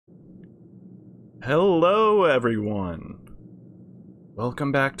Hello everyone!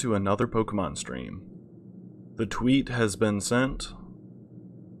 Welcome back to another Pokemon stream. The tweet has been sent,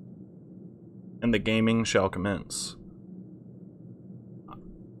 and the gaming shall commence.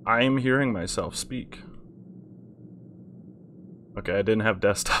 I am hearing myself speak. Okay, I didn't have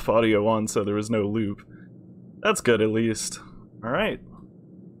desktop audio on, so there was no loop. That's good at least. Alright.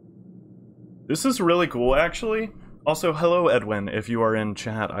 This is really cool, actually. Also, hello Edwin, if you are in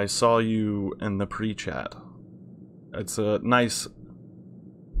chat. I saw you in the pre-chat. It's a nice...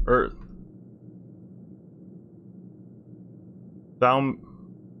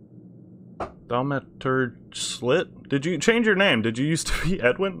 Thaumaturge Slit? Did you change your name? Did you used to be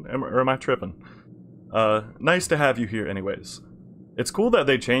Edwin? Or am I tripping? Nice to have you here anyways. It's cool that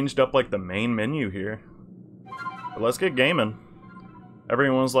they changed up, like, the main menu here. But let's get gaming.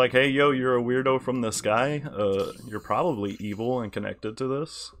 Everyone's like, hey, yo, you're a weirdo from the sky. You're probably evil and connected to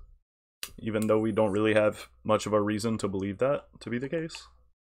this. Even though we don't really have much of a reason to believe that to be the case.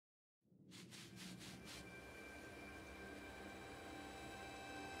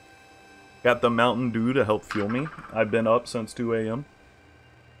 Got the Mountain Dew to help fuel me. I've been up since 2 a.m.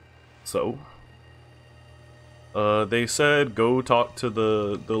 So. They said go talk to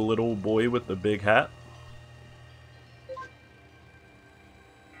the little boy with the big hat.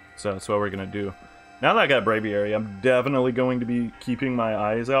 So that's what we're gonna do. Now that I got Braviary, I'm definitely going to be keeping my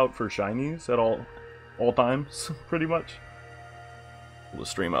eyes out for shinies at all times, pretty much. We'll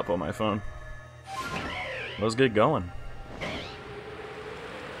stream up on my phone. Let's get going.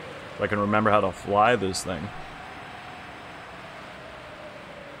 If I can remember how to fly this thing.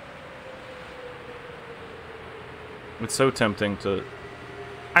 It's so tempting to...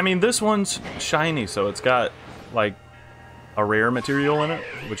 I mean, this one's shiny, so it's got, like, a rare material in it,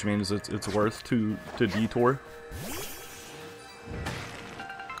 which means it's worth to detour.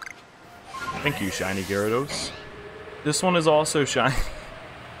 Thank you, shiny Gyarados. This one is also shiny.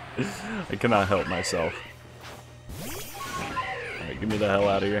 I cannot help myself. Alright, get me the hell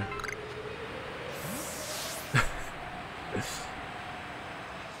out of here.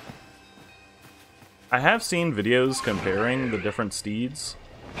 I have seen videos comparing the different steeds.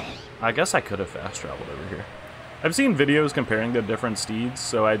 I guess I could have fast traveled over here. I've seen videos comparing the different steeds,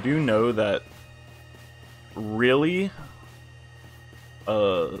 so I do know that really,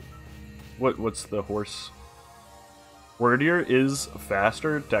 what's the horse? Wordier is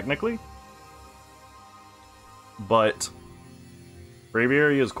faster, technically, but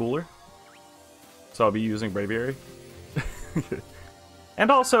Braviary is cooler, so I'll be using Braviary. And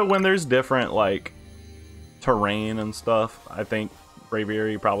also, when there's different, like, terrain and stuff, I think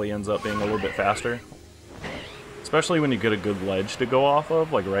Braviary probably ends up being a little bit faster. Especially when you get a good ledge to go off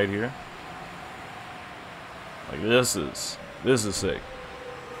of, like right here. Like this is sick.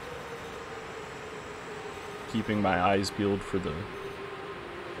 Keeping my eyes peeled for the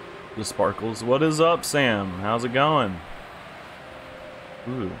sparkles. What is up, Sam? How's it going?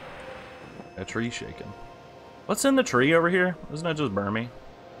 Ooh, a tree shaking. What's in the tree over here? Isn't that just Burmy?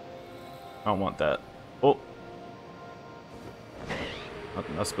 I don't want that. Oh,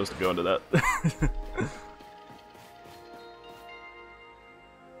 I'm not supposed to go into that.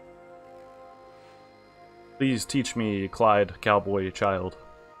 Please teach me, Clyde, cowboy child.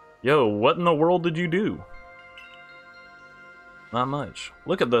 Yo, what in the world did you do? Not much.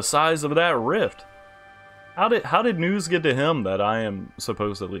 Look at the size of that rift. How did news get to him that I am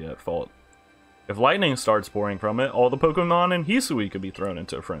supposedly at fault? If lightning starts pouring from it, all the Pokemon in Hisui could be thrown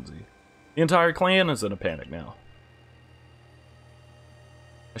into a frenzy. The entire clan is in a panic now.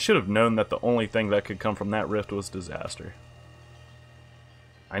 I should have known that the only thing that could come from that rift was disaster.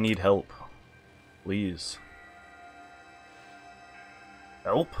 I need help. Please.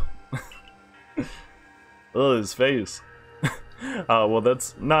 Help? Oh, his face. Well,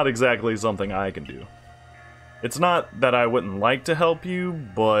 that's not exactly something I can do. It's not that I wouldn't like to help you,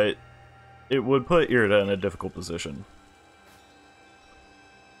 but it would put Irida in a difficult position.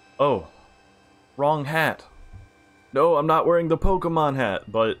 Oh, wrong hat. No, I'm not wearing the Pokemon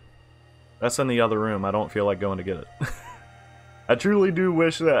hat, but that's in the other room. I don't feel like going to get it. I truly do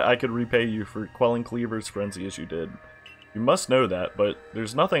wish that I could repay you for quelling Cleaver's frenzy as you did. You must know that, but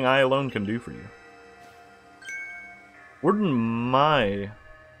there's nothing I alone can do for you. Warden Mai.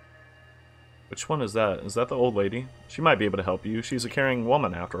 Which one is that? Is that the old lady? She might be able to help you. She's a caring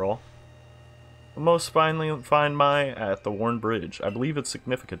woman, after all. We'll most finally find Mai at the Worn Bridge. I believe it's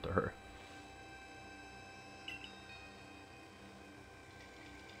significant to her.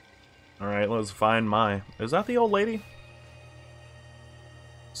 Alright, let's find Mai. Is that the old lady?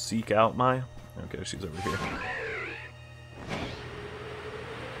 Seek out Mai? Okay, she's over here.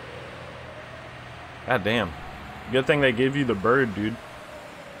 God damn. Good thing they gave you the bird, dude.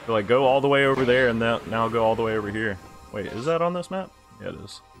 So, like, go all the way over there and now go all the way over here. Wait, is that on this map? Yeah, it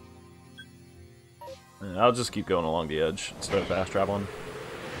is. I'll just keep going along the edge instead of fast traveling.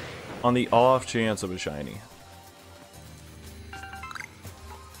 On the off chance of a shiny. Yeah,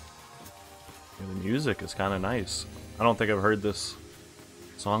 the music is kind of nice. I don't think I've heard this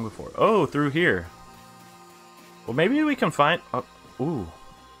song before. Oh, through here. Well, maybe we can find... ooh,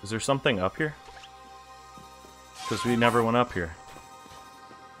 is there something up here? Because we never went up here.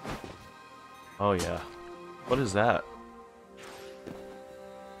 Oh, yeah. What is that?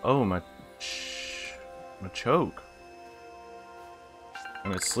 Oh, my choke.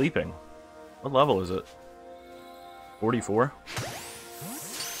 And it's sleeping. What level is it? 44?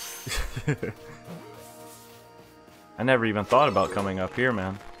 I never even thought about coming up here,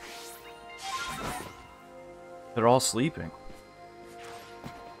 man. They're all sleeping.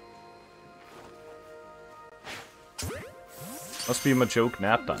 Must be Machoke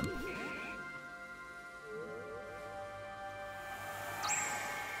nap time.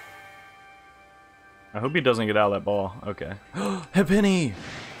 I hope he doesn't get out of that ball. Okay. Hippenny!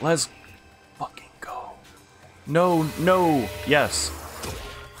 Let's fucking go. No, no. Yes.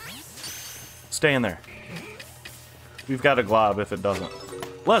 Stay in there. We've got a glob if it doesn't.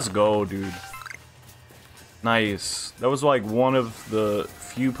 Let's go, dude. Nice. That was like one of the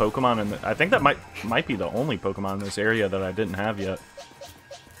few Pokemon in the... I think that might be the only Pokemon in this area that I didn't have yet.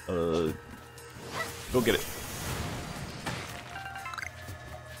 Go get it.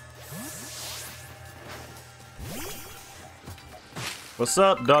 What's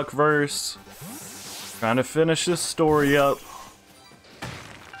up, Duckverse? Trying to finish this story up.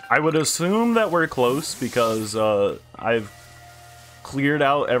 I would assume that we're close because I've cleared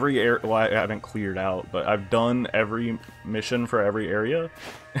out every area. Well, I haven't cleared out, but I've done every mission for every area.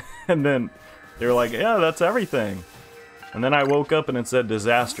 And then they were like, yeah, that's everything. And then I woke up and it said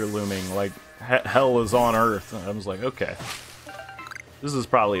disaster looming, like hell is on Earth. And I was like, okay. This is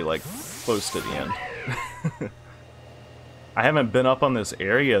probably like close to the end. I haven't been up on this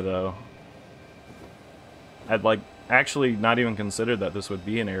area though. I'd like actually not even considered that this would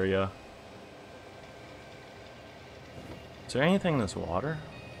be an area. Is there anything in this water?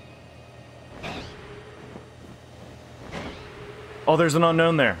 Oh, there's an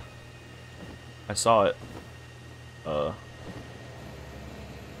unknown there. I saw it.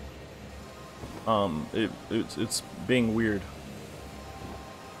 It's being weird.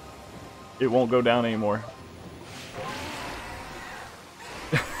 It won't go down anymore.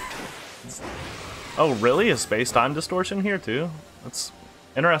 Oh, really? A space-time distortion here, too? That's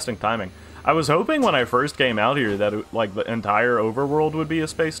interesting timing. I was hoping when I first came out here that, like, the entire overworld would be a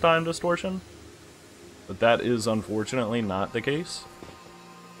space-time distortion. But that is unfortunately not the case.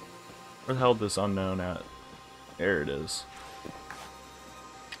 Where the hell is this unknown at? There it is.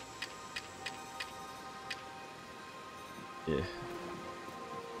 Yeah.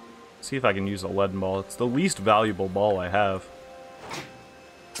 See if I can use a leaden ball. It's the least valuable ball I have.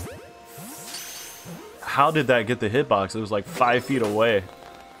 How did that get the hitbox? It was like 5 feet away.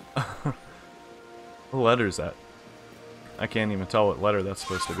 What letter is that? I can't even tell what letter that's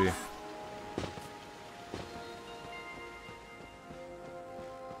supposed to be.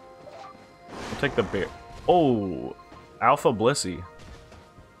 I'll take the bear. Oh, Alpha Blissey.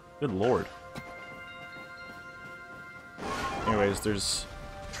 Good lord. Anyways, there's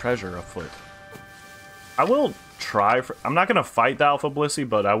treasure afoot. I will try for... I'm not going to fight the Alpha Blissey,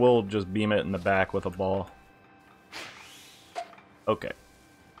 but I will just beam it in the back with a ball. Okay.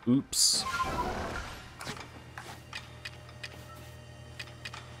 Oops.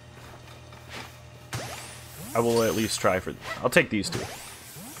 I will at least try for... I'll take these two.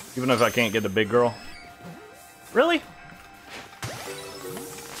 Even if I can't get the big girl. Really?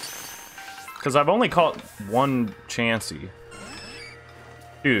 Because I've only caught one Chansey.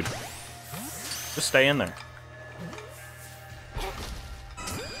 Dude. Just stay in there.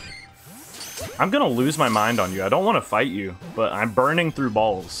 I'm gonna lose my mind on you. I don't want to fight you, but I'm burning through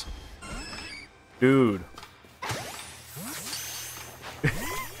balls. Dude.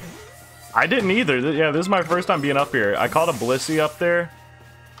 I didn't either. Yeah, this is my first time being up here. I caught a Blissey up there.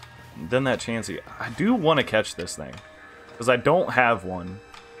 Then that Chansey. I do want to catch this thing. Because I don't have one.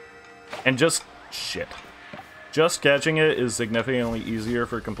 And just... shit. Just catching it is significantly easier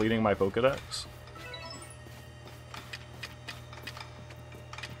for completing my Pokedex.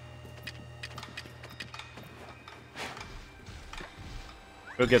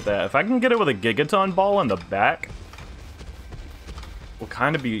 Go get that. If I can get it with a Gigaton ball in the back, will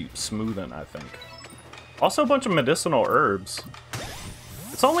kind of be smoothing, I think. Also a bunch of medicinal herbs.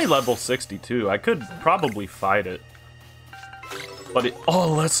 It's only level 62. I could probably fight it. But it...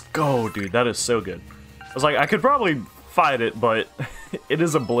 Oh, let's go, dude. That is so good. I was like, I could probably fight it, but it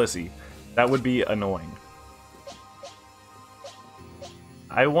is a Blissey. That would be annoying.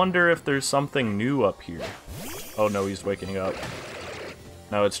 I wonder if there's something new up here. Oh no, he's waking up.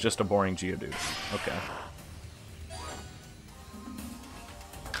 No, it's just a boring Geodude. Okay.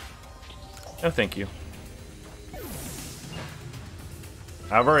 No, thank you.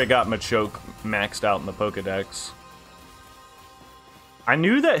 I've already got Machoke maxed out in the Pokedex. I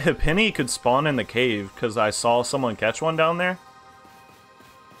knew that Hippini could spawn in the cave because I saw someone catch one down there.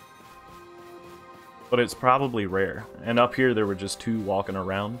 But it's probably rare. And up here there were just 2 walking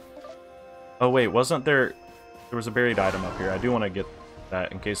around. Oh wait, wasn't there... There was a buried item up here. I do want to get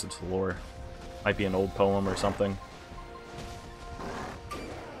that in case it's lore. Might be an old poem or something.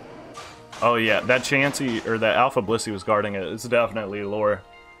 Oh yeah, that Chansey, or that Alpha Blissey was guarding it. It's definitely lore.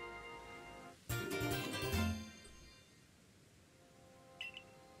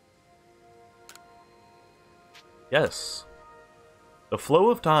 Yes. The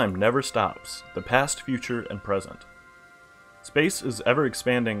flow of time never stops, the past, future, and present. Space is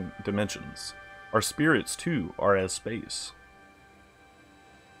ever-expanding dimensions. Our spirits, too, are as space.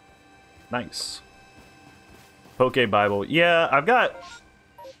 Nice. Poke Bible. Yeah, I've got...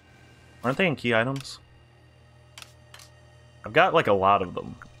 Aren't they in key items? I've got, like, a lot of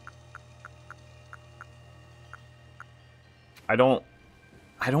them. I don't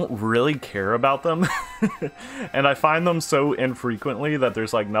really care about them. And I find them so infrequently that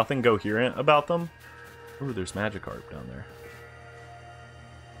there's, like, nothing coherent about them. Ooh, there's Magikarp down there.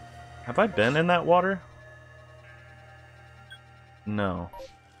 Have I been in that water? No.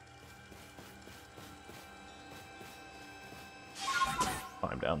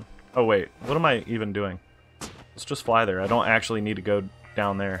 Climb down. Oh wait, what am I even doing? Let's just fly there. I don't actually need to go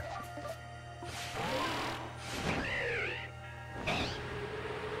down there.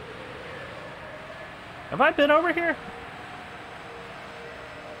 Have I been over here?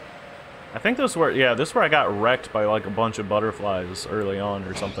 I think this is where, yeah, this is where I got wrecked by like a bunch of butterflies early on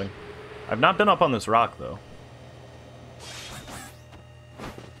or something. I've not been up on this rock though.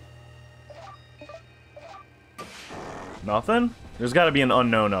 Nothing? There's got to be an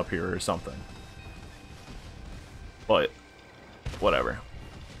unknown up here or something. But, whatever.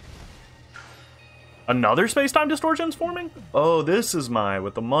 Another space-time distortion's forming? Oh, this is Mai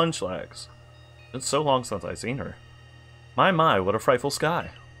with the Munchlax. It's so long since I've seen her. My, what a frightful sky.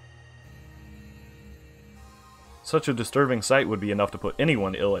 Such a disturbing sight would be enough to put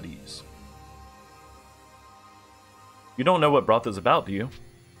anyone ill at ease. You don't know what brought this about, do you?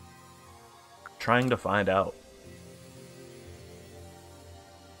 Trying to find out.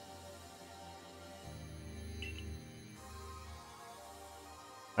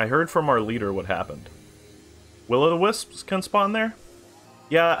 I heard from our leader what happened. Will-o'-the-wisps can spawn there?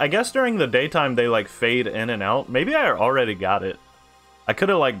 Yeah, I guess during the daytime they like fade in and out. Maybe I already got it. I could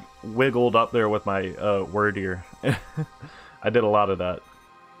have like wiggled up there with my word ear. I did a lot of that.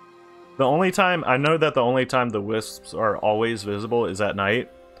 The only time, I know that the only time the wisps are always visible is at night.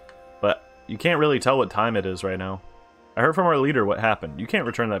 But you can't really tell what time it is right now. I heard from our leader what happened. You can't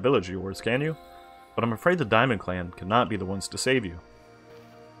return that village of yours, can you? But I'm afraid the Diamond Clan cannot be the ones to save you.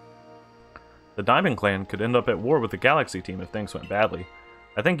 The Diamond Clan could end up at war with the Galaxy team if things went badly.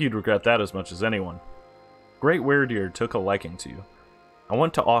 I think you'd regret that as much as anyone. Great Weredeer took a liking to you. I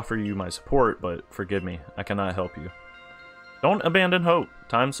want to offer you my support, but forgive me, I cannot help you. Don't abandon hope.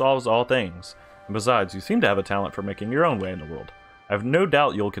 Time solves all things. And besides, you seem to have a talent for making your own way in the world. I have no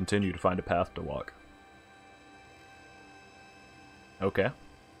doubt you'll continue to find a path to walk. Okay.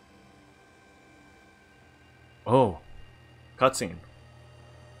 Oh. Cutscene.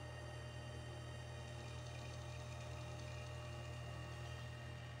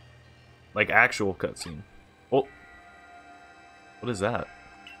 Like actual cutscene. Oh. What is that?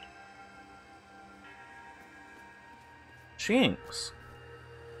 Jinx.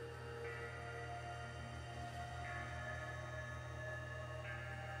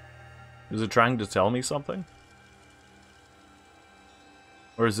 Is it trying to tell me something?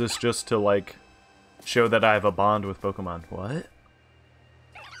 Or is this just to like show that I have a bond with Pokemon? What?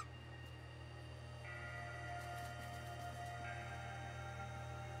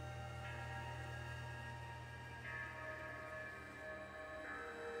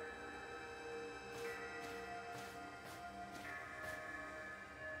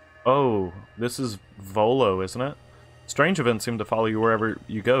 Oh, this is Volo, isn't it? Strange events seem to follow you wherever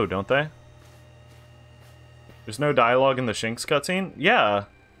you go, don't they? There's no dialogue in the Shinx cutscene? Yeah.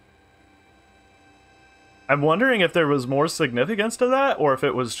 I'm wondering if there was more significance to that, or if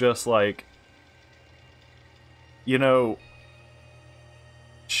it was just like, you know,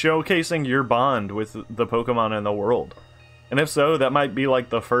 showcasing your bond with the Pokemon in the world. And if so, that might be like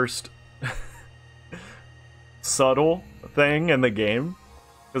the first subtle thing in the game.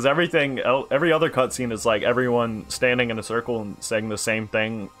 Because every other cutscene is like everyone standing in a circle and saying the same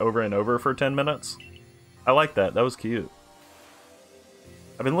thing over and over for 10 minutes. I like that. That was cute.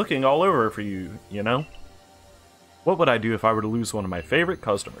 I've been looking all over for you, you know? What would I do if I were to lose one of my favorite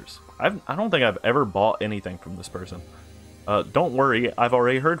customers? I don't think I've ever bought anything from this person. Don't worry, I've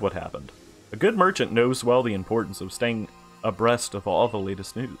already heard what happened. A good merchant knows well the importance of staying abreast of all the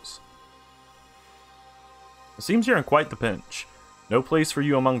latest news. It seems you're in quite the pinch. No place for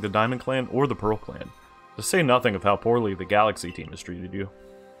you among the Diamond Clan or the Pearl Clan, to say nothing of how poorly the Galaxy team has treated you.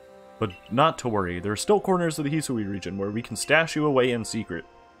 But not to worry, there are still corners of the Hisui region where we can stash you away in secret.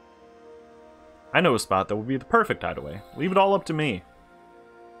 I know a spot that would be the perfect hideaway. Leave it all up to me.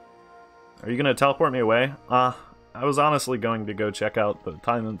 Are you gonna teleport me away? I was honestly going to go check out the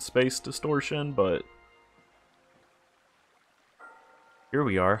time and space distortion, but here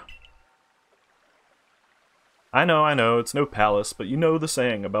we are. I know, it's no palace, but you know the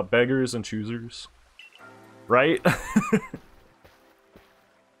saying about beggars and choosers. Right?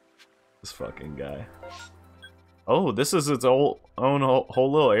 This fucking guy. Oh, this is its own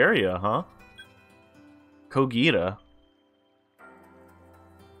whole little area, huh? Kogita.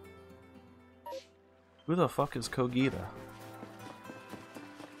 Who the fuck is Kogita?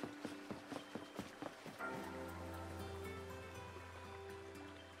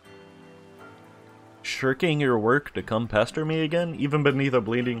 Shirking your work to come pester me again? Even beneath a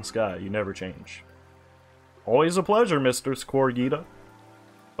bleeding sky, you never change. Always a pleasure, Mr. Kogita.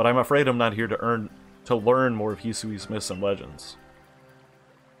 But I'm afraid I'm not here to learn more of Hisui's myths and legends.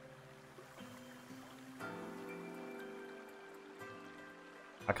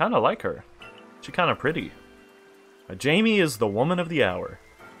 I kinda like her. She's kinda pretty. Jamie is the woman of the hour.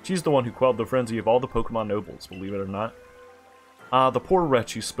 She's the one who quelled the frenzy of all the Pokemon nobles, believe it or not. The poor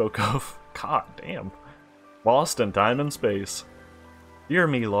wretch you spoke of. God damn. Lost in time and space. Dear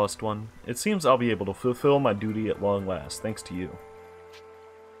me, lost one. It seems I'll be able to fulfill my duty at long last, thanks to you.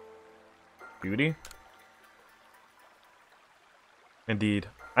 Duty? Indeed.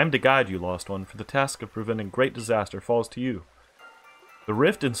 I'm to guide you, lost one, for the task of preventing great disaster falls to you. The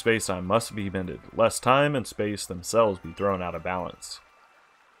rift in space-time must be mended, lest time and space themselves be thrown out of balance.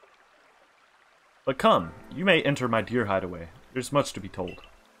 But come, you may enter my dear hideaway. There's much to be told.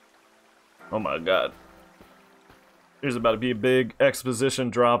 Oh my god. There's about to be a big exposition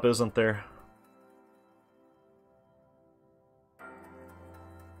drop, isn't there?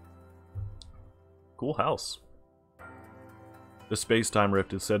 Cool house. The space-time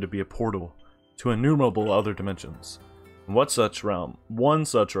rift is said to be a portal to innumerable other dimensions. In one such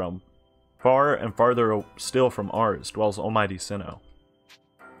realm, far and farther still from ours, dwells Almighty Sinnoh.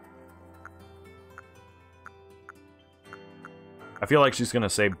 I feel like she's gonna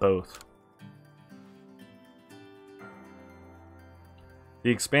say both. The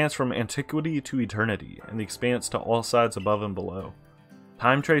expanse from antiquity to eternity, and the expanse to all sides above and below.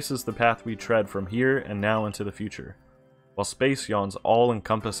 Time traces the path we tread from here and now into the future, while space yawns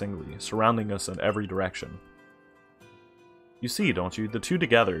all-encompassingly, surrounding us in every direction. You see, don't you? The two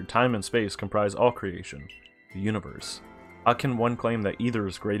together, time and space, comprise all creation, the universe. How can one claim that either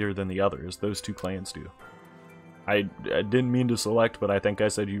is greater than the other, as those two clans do? I didn't mean to select, but I think I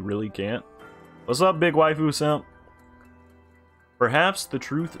said you really can't. What's up, big waifu simp? Perhaps the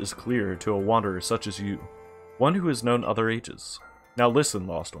truth is clear to a wanderer such as you, one who has known other ages. Now listen,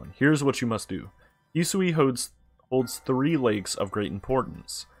 lost one, here's what you must do. Hisui holds 3 lakes of great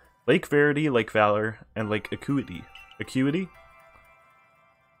importance. Lake Verity, Lake Valor, and Lake Acuity. Acuity?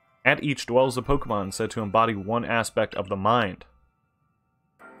 At each dwells a Pokemon said to embody one aspect of the mind.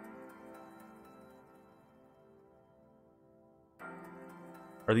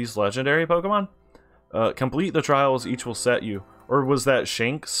 Are these legendary Pokemon? Complete the trials each will set you. Or was that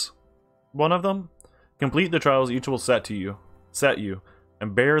Shanks one of them? Complete the trials each will set you,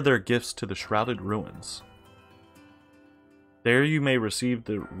 and bear their gifts to the shrouded ruins. There you may receive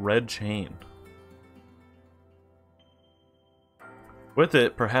the red chain. With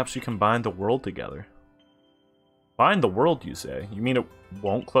it, perhaps you can bind the world together. Bind the world, you say? You mean it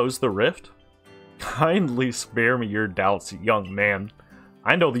won't close the rift? Kindly spare me your doubts, young man.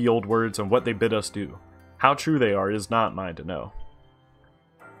 I know the old words and what they bid us do. How true they are is not mine to know.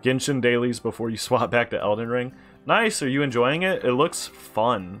 Genshin dailies before you swap back to Elden Ring. Nice, are you enjoying it? It looks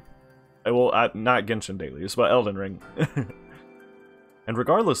fun. Well, not Genshin dailies, but Elden Ring. And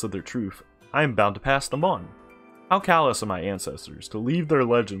regardless of their truth, I am bound to pass them on. How callous are my ancestors to leave their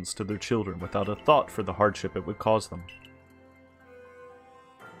legends to their children without a thought for the hardship it would cause them.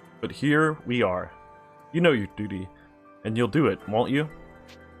 But here we are. You know your duty, and you'll do it, won't you?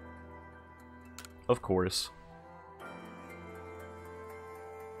 Of course.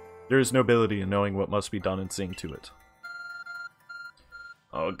 There is nobility in knowing what must be done and seeing to it.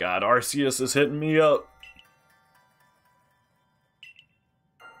 Oh god, Arceus is hitting me up.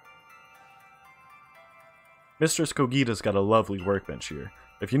 Mistress Kogita's got a lovely workbench here.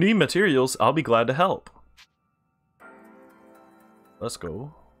 If you need materials, I'll be glad to help. Let's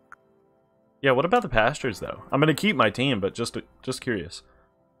go. Yeah, what about the pastures, though? I'm gonna keep my team, but just curious.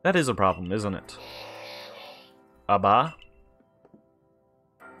 That is a problem, isn't it? Abba?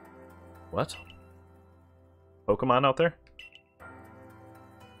 What? Pokemon out there?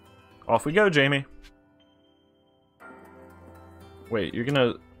 Off we go, Jamie. Wait, you're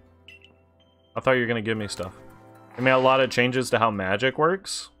gonna... I thought you were gonna give me stuff. You made a lot of changes to how magic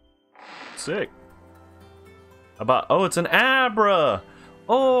works? Sick. About... Oh, it's an Abra!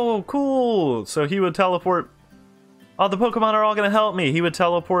 Oh, cool! So he would teleport... Oh, the Pokemon are all gonna help me! He would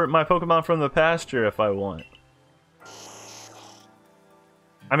teleport my Pokemon from the pasture if I want.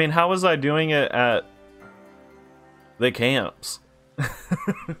 I mean, how was I doing it at... the camps?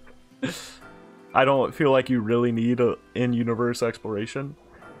 I don't feel like you really need a in-universe exploration.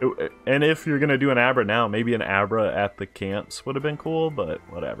 And if you're gonna do an Abra now, maybe an Abra at the camps would have been cool, but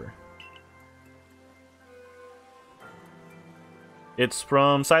whatever. It's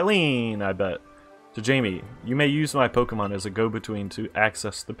from Silene, I bet. To Jamie, you may use my Pokemon as a go-between to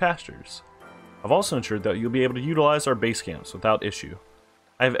access the pastures. I've also ensured that you'll be able to utilize our base camps without issue.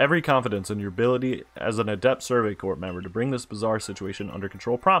 I have every confidence in your ability as an adept Survey Corps member to bring this bizarre situation under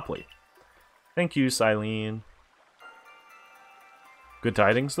control promptly. Thank you, Silene. Good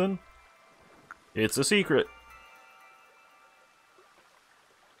tidings, then? It's a secret.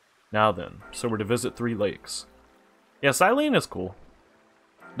 Now then, so we're to visit 3 lakes. Yeah, Silene is cool.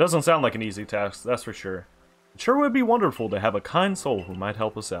 Doesn't sound like an easy task, that's for sure. It sure would be wonderful to have a kind soul who might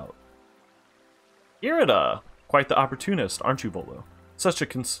help us out. Irida! Quite the opportunist, aren't you, Volo? Such a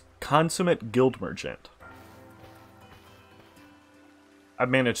consummate guild merchant. I've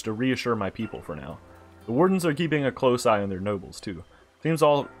managed to reassure my people for now. The wardens are keeping a close eye on their nobles, too. Seems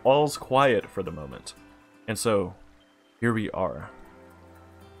all's quiet for the moment. And so, here we are.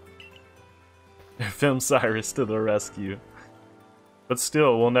 Film Cyrus to the rescue. But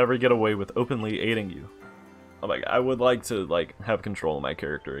still, we'll never get away with openly aiding you. Oh my god, I would like to, like, have control of my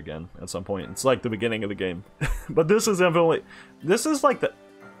character again at some point. It's like the beginning of the game. But this is definitely... This is, like, the...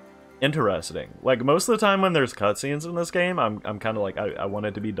 interesting. Like, most of the time when there's cutscenes in this game, I'm kind of like, I want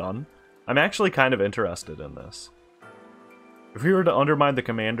it to be done. I'm actually kind of interested in this. If we were to undermine the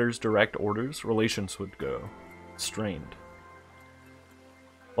commander's direct orders, relations would go strained.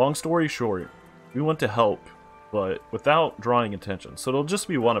 Long story short, we want to help, but without drawing attention, so it'll just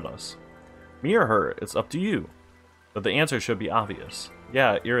be one of us. Me or her, it's up to you. But the answer should be obvious.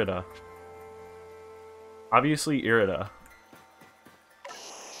 Yeah, Irida. Obviously Irida.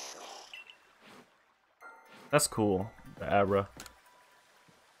 That's cool, the Abra.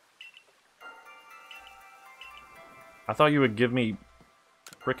 I thought you would give me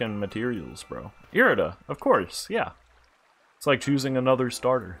frickin' materials, bro. Irida, of course, yeah. It's like choosing another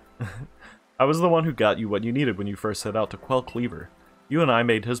starter. I was the one who got you what you needed when you first set out to quell Cleaver. You and I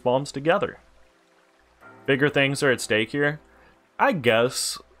made his bombs together. Bigger things are at stake here? I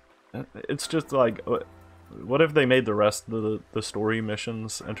guess. It's just like, what if they made the rest of the story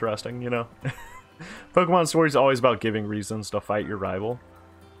missions interesting, you know? Pokemon story is always about giving reasons to fight your rival.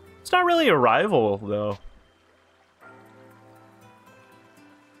 It's not really a rival, though.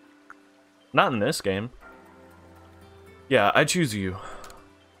 Not in this game. Yeah, I choose you.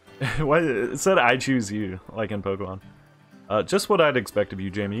 What? It said I choose you, like in Pokemon. Just what I'd expect of you,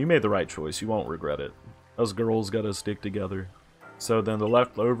 Jamie. You made the right choice. You won't regret it. Those girls gotta stick together. So then the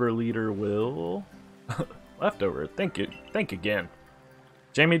leftover leader will... Leftover? Thank you. Thank again.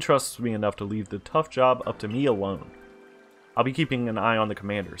 Jamie trusts me enough to leave the tough job up to me alone. I'll be keeping an eye on the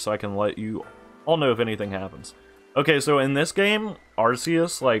commander, so I can let you all know if anything happens. Okay, so in this game,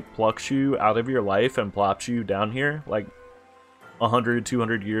 Arceus, like, plucks you out of your life and plops you down here, like, 100,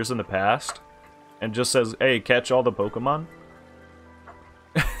 200 years in the past, and just says, hey, catch all the Pokemon.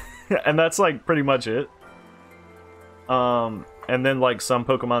 And that's, like, pretty much it. And then, like, some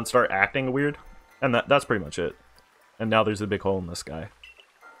Pokemon start acting weird, and that's pretty much it. And now there's a big hole in the sky.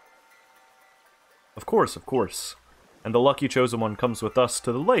 Of course, of course. And the lucky chosen one comes with us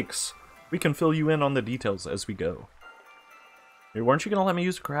to the lakes. We can fill you in on the details as we go. Hey, weren't you gonna let me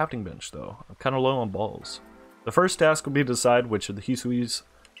use a crafting bench, though? I'm kind of low on balls. The first task will be to decide which of the Hisui's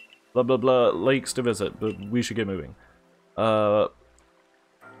blah blah blah lakes to visit, but we should get moving.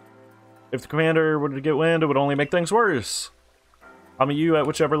 If the commander were to get wind, it would only make things worse. I'll meet you at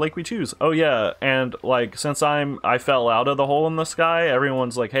whichever lake we choose. Oh yeah, and like since I fell out of the hole in the sky,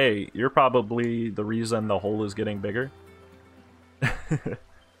 everyone's like, hey, you're probably the reason the hole is getting bigger.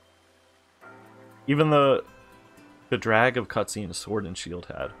 Even the drag of cutscene Sword and Shield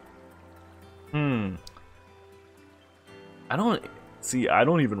had. I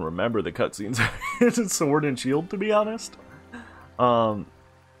don't even remember the cutscenes in Sword and Shield, to be honest. I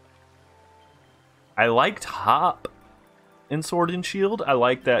liked Hop in Sword and Shield. I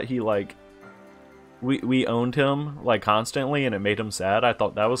like that he like we owned him like constantly and it made him sad. I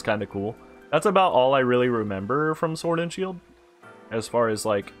thought that was kind of cool. That's about all I really remember from Sword and Shield as far as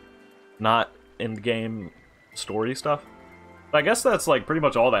like not in-game story stuff. But I guess that's like pretty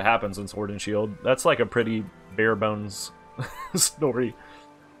much all that happens in Sword and Shield. That's like a pretty bare bones story.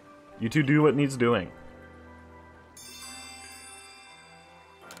 You two do what needs doing.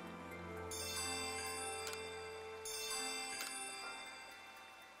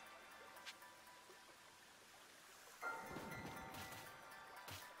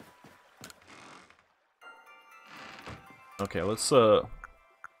 Okay, let's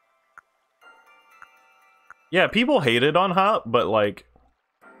yeah, people hated on Hop, but like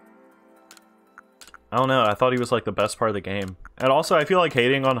I don't know, I thought he was like the best part of the game. And also I feel like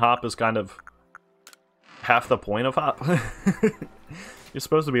hating on Hop is kind of half the point of Hop. You're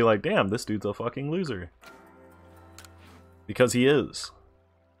supposed to be like, damn, this dude's a fucking loser. Because he is.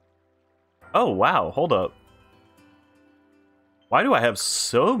 Oh wow, hold up. Why do I have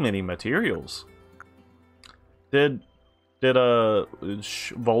so many materials? Did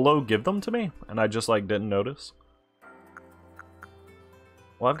Volo give them to me and I just like didn't notice?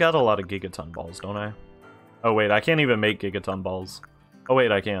 Well, I've got a lot of Gigaton balls, don't I? Oh wait, I can't even make Gigaton balls. Oh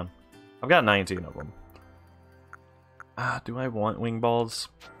wait, I can. I've got 19 of them. Do I want wing balls?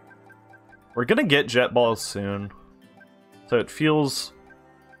 We're gonna get jet balls soon, so it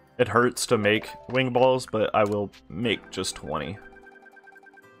hurts to make wing balls, but I will make just 20.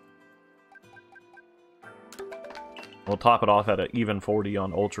 We'll top it off at an even 40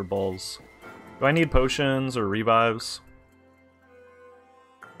 on Ultra Balls. Do I need potions or revives?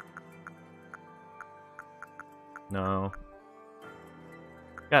 No.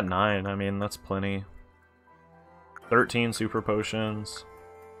 Got 9, I mean, that's plenty. 13 super potions.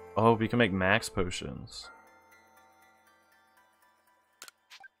 Oh, we can make max potions.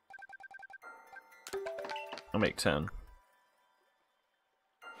 I'll make 10.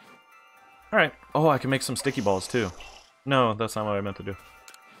 Alright. Oh, I can make some sticky balls too. No, that's not what I meant to do.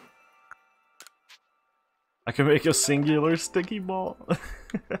 I can make a singular sticky ball.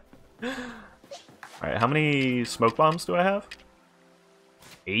 Alright, how many smoke bombs do I have?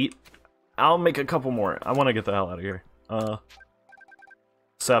 8? I'll make a couple more. I want to get the hell out of here.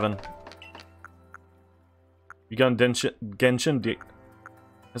 7. You got Genshin?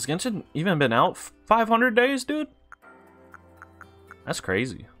 Has Genshin even been out 500 days, dude? That's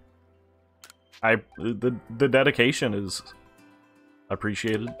crazy. The dedication is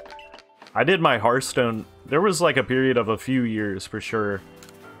appreciated. I did my Hearthstone. There was like a period of a few years for sure,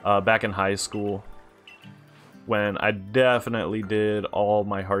 back in high school, when I definitely did all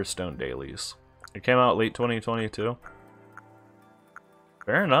my Hearthstone dailies. It came out late 2022.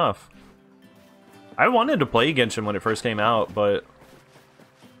 Fair enough. I wanted to play Genshin when it first came out, but...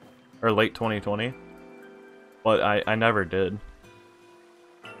 or late 2020. But I never did.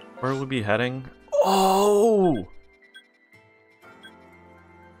 Where would we be heading? Oh!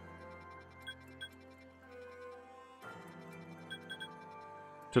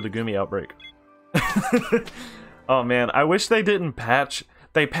 To the Gumi outbreak. Oh man, I wish they didn't patch...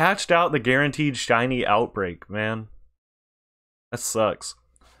 They patched out the guaranteed shiny outbreak, man. That sucks.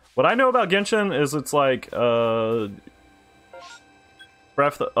 What I know about Genshin is it's like,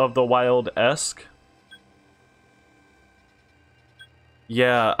 Breath of the Wild-esque.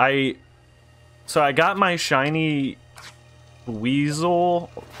 Yeah, so I got my shiny Weasel,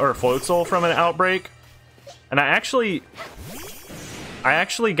 or Floatzel from an outbreak. And I actually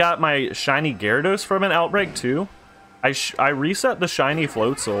got my shiny Gyarados from an outbreak too. I reset the shiny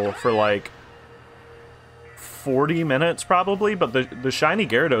Floatzel for like 40 minutes probably, but the shiny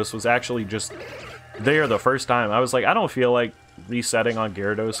Gyarados was actually just there the first time. I was like, I don't feel like resetting on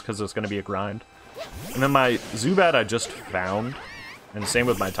Gyarados because it's going to be a grind. And then my Zubat I just found, and same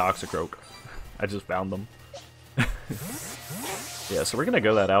with my Toxicroak. I just found them. Yeah, so we're going to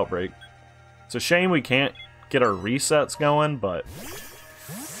go that outbreak. It's a shame we can't get our resets going, but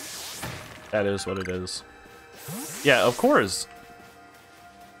that is what it is. Yeah, of course.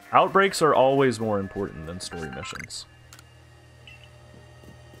 Outbreaks are always more important than story missions.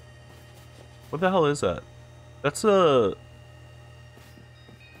 What the hell is that? That's a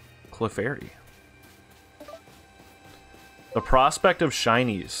Clefairy. The prospect of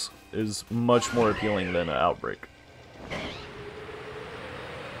shinies is much more appealing than an Outbreak.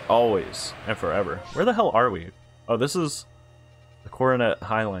 Always and forever. Where the hell are we? Oh, this is the Coronet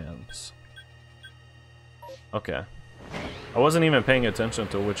Highlands. Okay. I wasn't even paying attention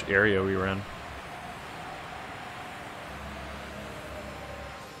to which area we were in.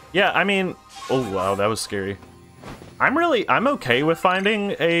 Yeah, I mean... Oh, wow, that was scary. I'm okay with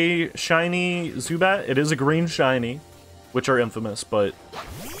finding a shiny Zubat. It is a green shiny, which are infamous, but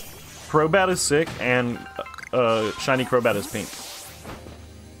Crobat is sick, and shiny Crobat is pink.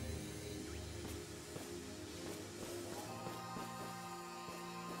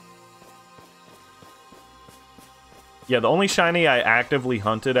 Yeah, the only shiny I actively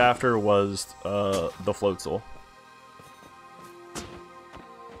hunted after was the Floatzel.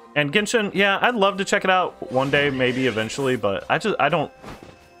 And Genshin, yeah, I'd love to check it out one day, maybe eventually, but I don't...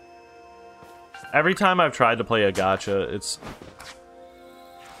 Every time I've tried to play a gacha, it's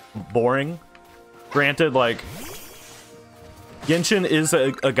boring. Granted, like, Genshin is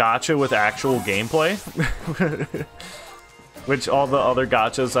a gacha with actual gameplay, which all the other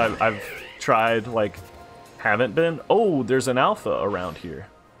gachas I've tried, like, haven't been. Oh, there's an alpha around here.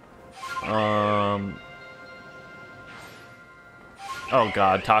 Oh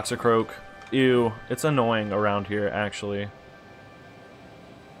god, Toxicroak. Ew, it's annoying around here, actually.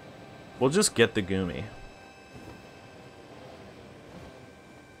 We'll just get the Goomy.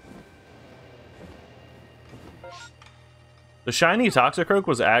 The shiny Toxicroak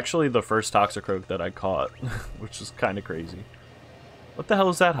was actually the first Toxicroak that I caught, which is kind of crazy. What the hell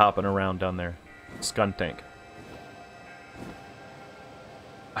is that hopping around down there? Skuntank.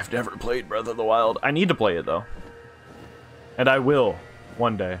 I've never played Breath of the Wild. I need to play it, though. And I will,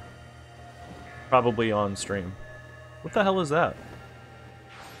 one day. Probably on stream. What the hell is that?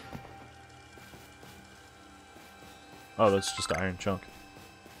 Oh, that's just Iron Chunk.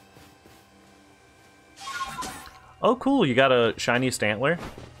 Oh, cool, you got a shiny Stantler?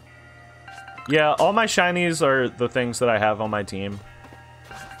 Yeah, all my shinies are the things that I have on my team.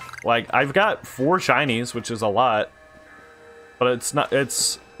 Like, I've got 4 shinies, which is a lot. But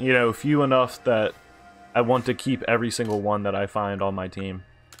it's, you know, few enough that I want to keep every single one that I find on my team.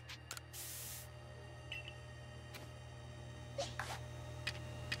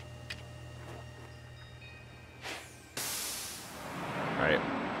 Alright,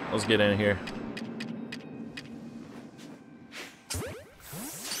 let's get in here.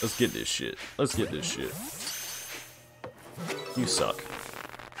 Let's get this shit. Let's get this shit. You suck.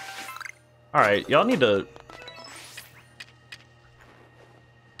 Alright, y'all need to...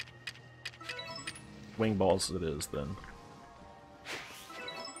 Wing balls it is, then.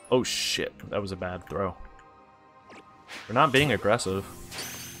 Oh shit, that was a bad throw. We're not being aggressive.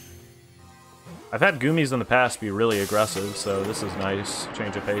 I've had Goomies in the past be really aggressive, so this is nice.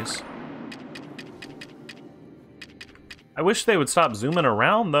 Change of pace. I wish they would stop zooming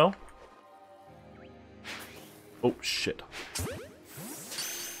around, though. Oh shit.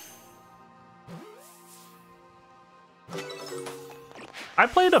 I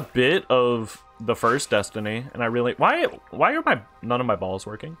played a bit of the first Destiny, and I really... Why are none of my balls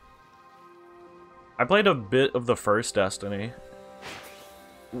working? I played a bit of the first Destiny.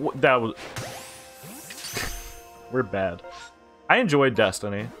 That was... We're bad. I enjoyed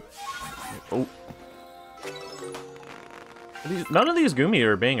Destiny. Oh. None of these Goomy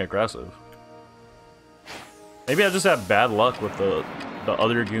are being aggressive. Maybe I just had bad luck with the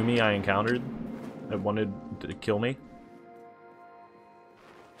other Goomy I encountered that wanted to kill me.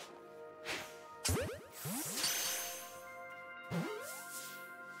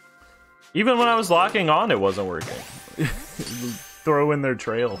 Even when I was locking on, it wasn't working. Throw in their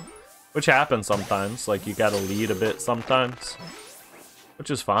trail. Which happens sometimes. Like, you gotta lead a bit sometimes. Which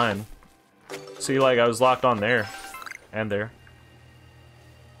is fine. See, like, I was locked on there. And there.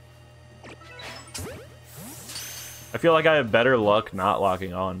 I feel like I have better luck not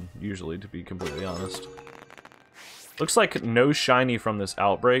locking on, usually, to be completely honest. Looks like no shiny from this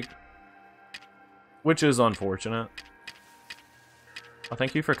outbreak. Which is unfortunate. Well,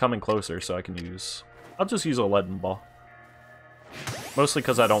 thank you for coming closer so I can use... I'll just use a leaden ball. Mostly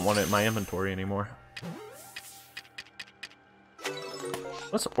because I don't want it in my inventory anymore.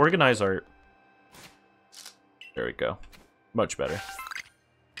 Let's organize our... There we go. Much better.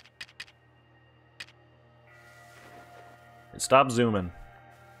 stop zooming.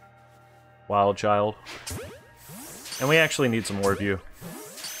 Wild child. And we actually need some more of you.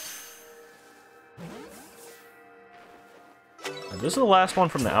 And this is the last one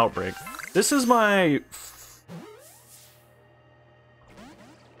from the outbreak. This is my...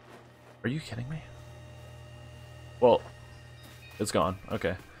 Are you kidding me? Well, it's gone.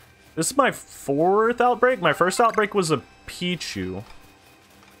 Okay. This is my 4th outbreak. My first outbreak was a Pichu.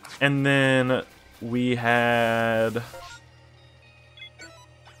 And then we had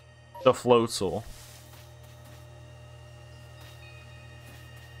the Floatzel.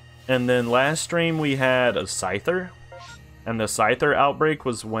 And then last stream we had a Scyther. And the Scyther outbreak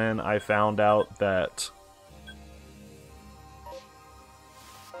was when I found out that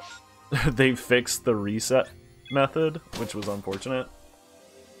they fixed the reset method, which was unfortunate.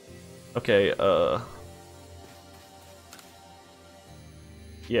 Okay,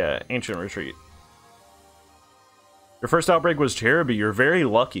 yeah, Ancient Retreat. Your first outbreak was Cherubi. You're very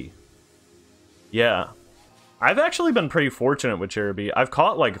lucky. Yeah. I've actually been pretty fortunate with Cherubi. I've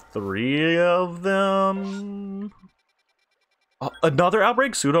caught like 3 of them. Another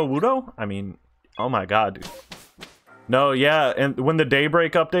outbreak? Pseudo-Wudo? I mean, oh my god, dude. No, yeah, and when the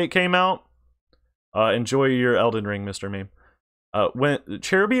Daybreak update came out, enjoy your Elden Ring, Mr. Meme. When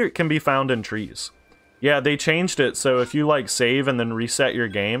Cherubi can be found in trees. Yeah, they changed it, so if you like save and then reset your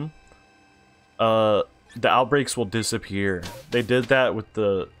game, the outbreaks will disappear. They did that with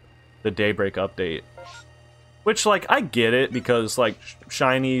the Daybreak update. Which, like, I get it, because, like,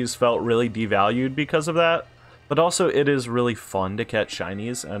 shinies felt really devalued because of that. But also, it is really fun to catch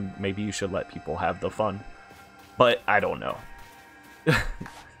shinies, and maybe you should let people have the fun. But, I don't know.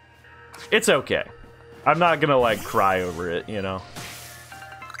 It's okay. I'm not gonna, like, cry over it, you know?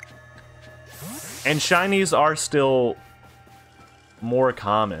 And shinies are still more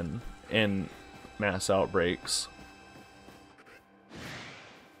common in mass outbreaks.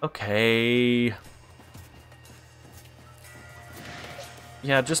 Okay.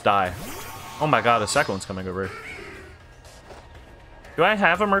 Yeah, just die. Oh my god, the second one's coming over. Do I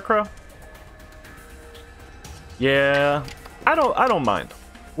have a Murkrow? Yeah, I don't mind.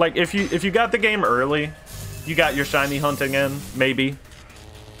 Like if you got the game early, you got your shiny hunting in, maybe.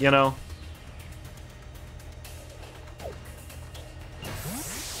 You know?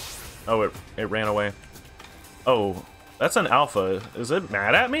 Oh, it ran away. Oh, that's an alpha. Is it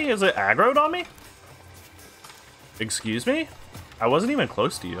mad at me? Is it aggroed on me? Excuse me? I wasn't even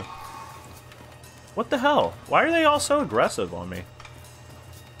close to you. What the hell? Why are they all so aggressive on me?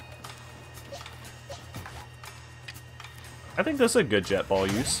 I think this is a good jet ball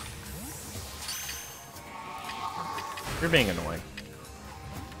use. You're being annoying.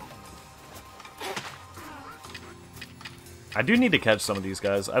 I do need to catch some of these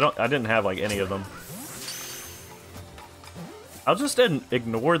guys. I didn't have like any of them. I'll just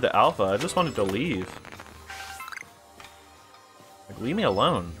ignore the alpha. I just wanted to leave. Like, leave me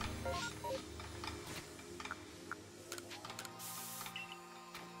alone.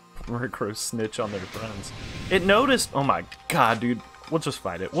 Murkrow snitch on their friends. It noticed. Oh my god, dude. We'll just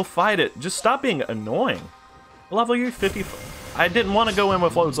fight it. We'll fight it. Just stop being annoying. Level you 50. I didn't want to go in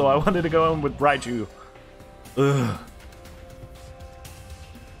with Floatzel. I wanted to go in with Raichu. Ugh.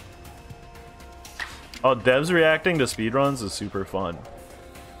 Oh, devs reacting to speedruns is super fun.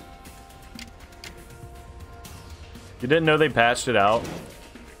 You didn't know they patched it out?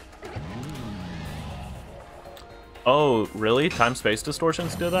 Oh, really? Time-space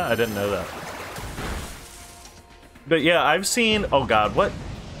distortions did that? I didn't know that. But yeah, I've seen... Oh god, what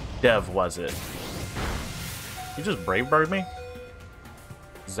dev was it? You just Brave Bird me?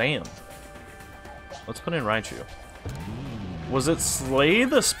 Zam. Let's put in Raichu. Was it Slay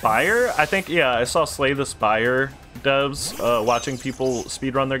the Spire? I think, yeah, I saw Slay the Spire devs watching people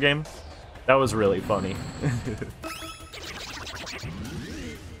speedrun their game. That was really funny.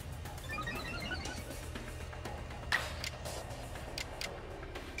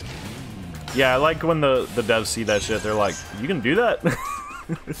 Yeah, I like when the devs see that shit, they're like, you can do that?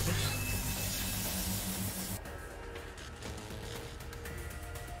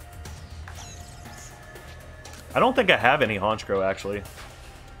 I don't think I have any Honchkrow, actually.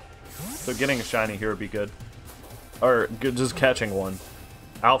 So getting a shiny here would be good. Or just catching one.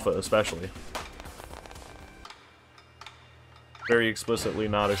 Alpha, especially. Very explicitly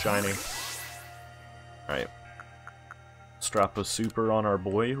not a shiny. Alright. Let's drop a super on our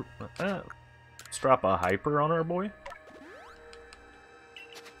boy. Let's drop a hyper on our boy.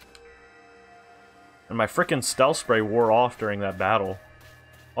 And my frickin' stealth spray wore off during that battle.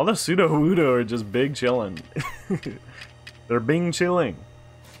 All the Pseudo-Wudo are just big chillin'. They're bing chilling.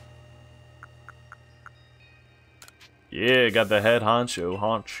 Yeah, got the head honcho,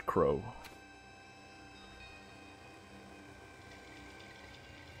 Haunch Crow.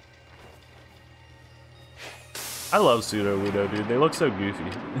 I love Pseudo-Wudo, dude. They look so goofy.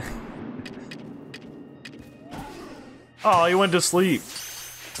 Oh, he went to sleep.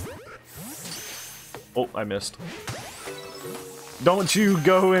 Oh, I missed. Don't you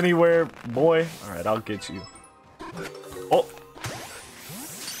go anywhere, boy. Alright, I'll get you. Oh.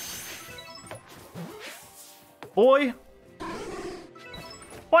 Boy.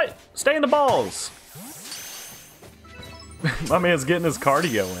 What? Stay in the balls. My man's getting his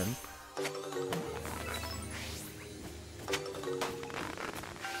cardio in.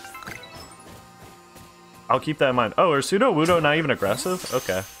 I'll keep that in mind. Oh, are Pseudo-Wudo not even aggressive?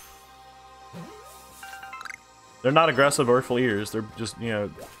 Okay. They're not aggressive or fleers. They're just, you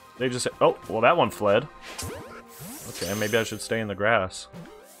know, they just... Oh, well, that one fled. Okay, maybe I should stay in the grass.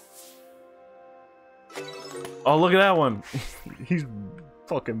 Oh, look at that one. He's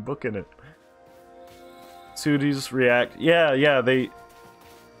fucking booking it. Sudis react. Yeah, yeah, they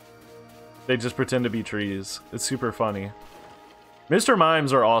just pretend to be trees. It's super funny. Mr.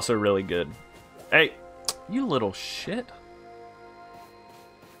 Mimes are also really good. Hey, you little shit.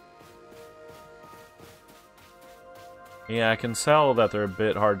 Yeah, I can tell that they're a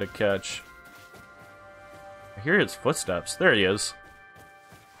bit hard to catch. I hear his footsteps. There he is.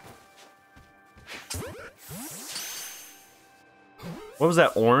 What was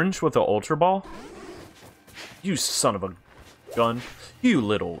that, orange with the Ultra Ball? You son of a gun. You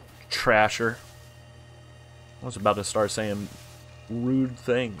little trasher. I was about to start saying rude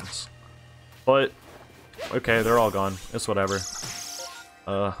things. But, okay, they're all gone. It's whatever.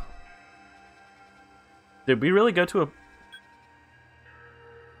 Did we really go to a...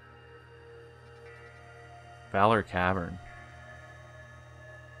 Valor Cavern?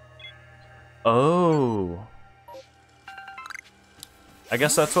 Oh. I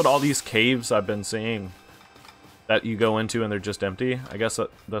guess that's what all these caves I've been seeing that you go into and they're just empty. I guess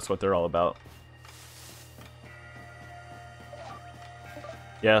that's what they're all about.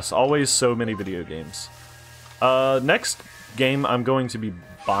 Yes, always so many video games. Next game I'm going to be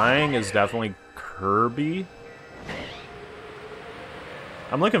buying is definitely Kirby.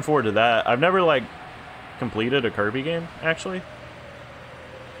 I'm looking forward to that. I've never, like, completed a Kirby game, actually.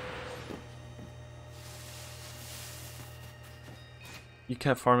 You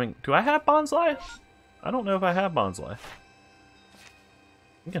kept farming. Do I have Bonsai? I don't know if I have Bonsai.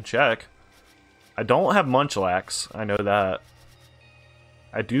 You can check. I don't have Munchlax. I know that.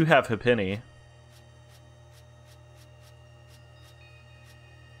 I do have Happiny.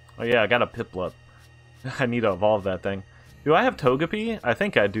 Oh yeah, I got a Piplup. I need to evolve that thing. Do I have Togepi? I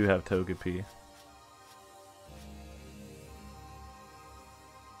think I do have Togepi.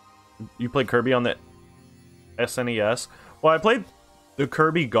 You played Kirby on the SNES? Well, I played the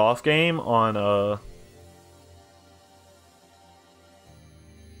Kirby golf game on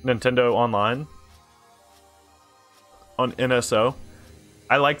Nintendo Online. On NSO.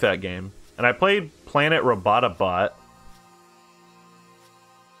 I like that game. And I played Planet Robotabot.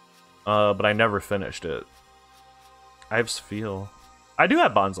 But I never finished it. I have Spheal. I do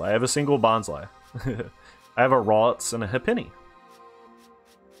have Bonsai. I have a single Bonsai. I have a Ralts and a Happiny.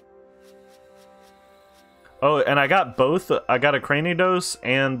 Oh, and I got both. I got a Cranidos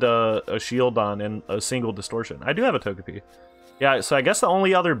and a Shieldon and a single Distortion. I do have a Togepi. Yeah, so I guess the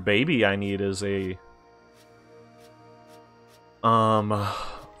only other baby I need is a...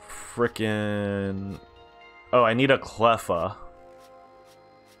 Frickin'... Oh, I need a Cleffa.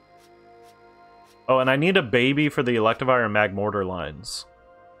 Oh, and I need a baby for the Electivire and Magmortar lines.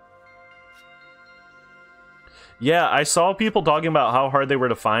 Yeah, I saw people talking about how hard they were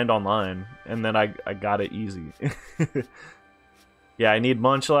to find online, and then I got it easy. Yeah, I need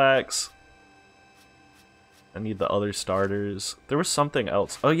Munchlax. I need the other starters. There was something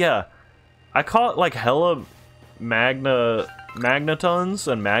else. Oh yeah, I caught like hella Magnetons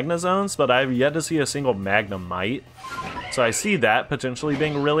and Magnazones, but I've yet to see a single Magnemite. So I see that potentially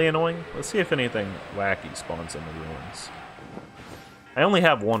being really annoying. Let's see if anything wacky spawns in the ruins. I only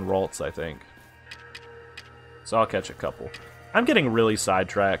have one Ralts, I think. So I'll catch a couple. I'm getting really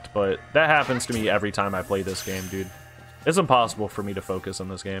sidetracked, but that happens to me every time I play this game, dude. It's impossible for me to focus on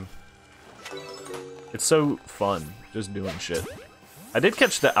this game. It's so fun, just doing shit. I did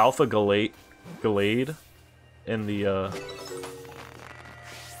catch the Alpha Gallade in the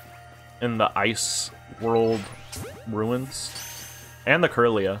Ice World ruins. And the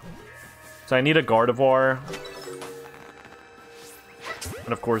Kirlia. So I need a Gardevoir.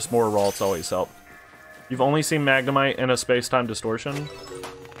 And of course, more Ralts always help. You've only seen Magnemite in a space-time distortion?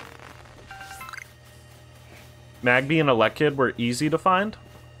 Magby and Elekid were easy to find?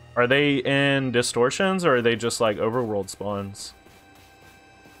 Are they in distortions, or are they just like overworld spawns?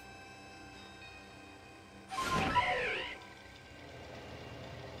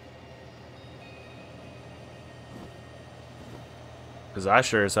 Because I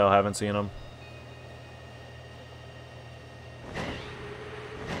sure as hell haven't seen them.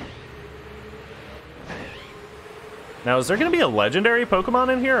 Now, is there going to be a legendary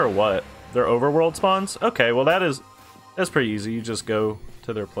Pokemon in here, or what? They're overworld spawns? Okay, well that's pretty easy. You just go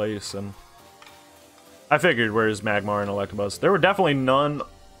to their place, and... I figured, where's Magmar and Electabuzz? There were definitely none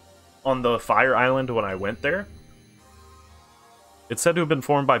on the Fire Island when I went there. It's said to have been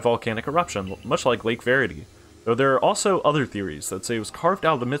formed by volcanic eruption, much like Lake Verity. Though there are also other theories that say it was carved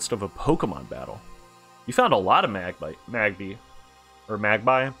out of the midst of a Pokemon battle. You found a lot of Magby. Or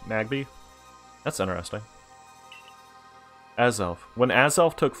Magby? That's interesting. Azelf. When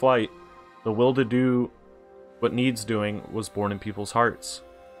Azelf took flight, the will to do what needs doing was born in people's hearts.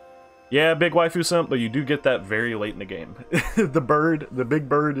 Yeah, big waifu simp, but you do get that very late in the game. The big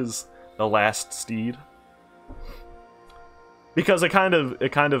bird is the last steed. Because it kind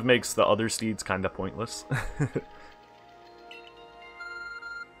of makes the other steeds kind of pointless.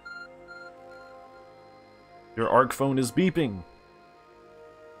 Your ARC phone is beeping.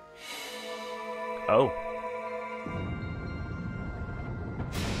 Oh.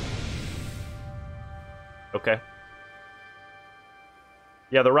 Okay.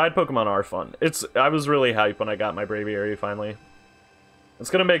 Yeah, the ride Pokemon are fun. I was really hyped when I got my Braviary finally. It's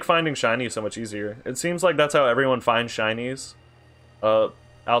gonna make finding shinies so much easier. It seems like that's how everyone finds shinies.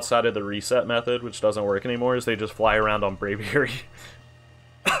 Outside of the reset method, which doesn't work anymore, is they just fly around on Braviary.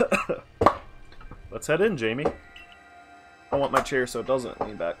 Let's head in, Jamie. I want my chair so it doesn't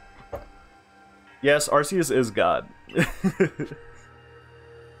lean back. Yes, Arceus is God.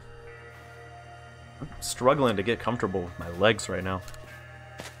 I'm struggling to get comfortable with my legs right now.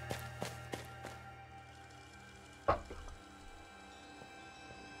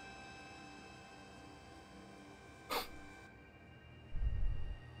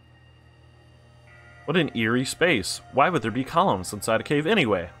 What an eerie space. Why would there be columns inside a cave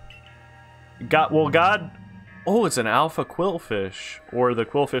anyway? God... Oh, it's an alpha quillfish. Or the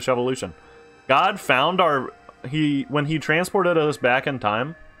quillfish evolution. God found our... When he transported us back in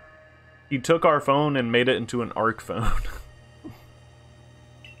time, he took our phone and made it into an ARC phone.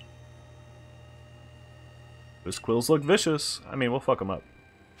 Those quills look vicious. I mean, we'll fuck them up.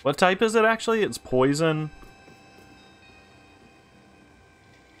 What type is it, actually? It's poison.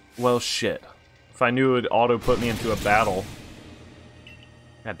 Well, shit. If I knew it would auto-put me into a battle.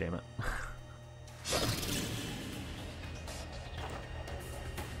 God damn it.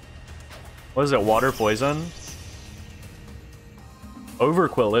 What is it, water poison?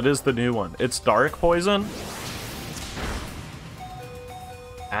 Overquill, it is the new one. It's dark poison?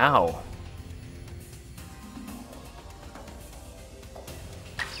 Ow.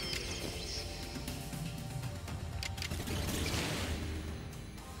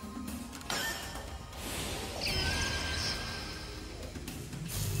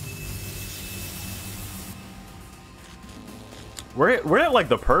 We're at like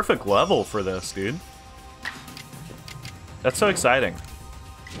the perfect level for this, dude. That's so exciting.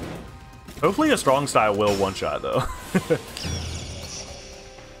 Hopefully a strong style will one-shot, though.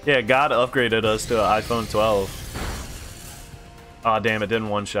 Yeah, God upgraded us to an iPhone 12. Aw, damn, it didn't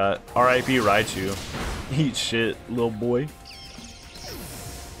one-shot. R.I.P. Raichu. Eat shit, little boy.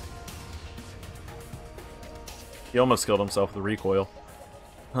 He almost killed himself with the recoil.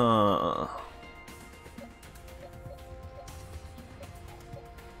 Huh.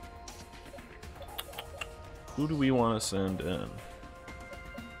 Who do we want to send in?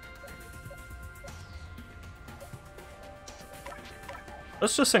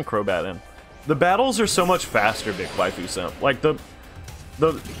 Let's just send Crobat in. The battles are so much faster, Big Waifu Simp. Like, the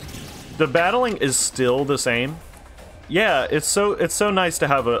battling is still the same. Yeah, it's so nice to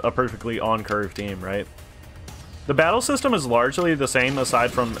have a perfectly on-curve team, right? The battle system is largely the same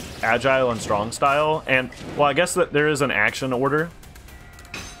aside from Agile and Strong Style, and, well, I guess that there is an action order.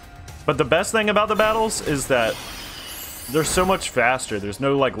 But the best thing about the battles is that they're so much faster. There's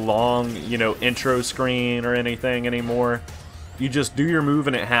no, like, long, you know, intro screen or anything anymore. You just do your move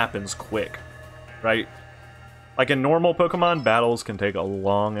and it happens quick, right? Like in normal Pokemon, battles can take a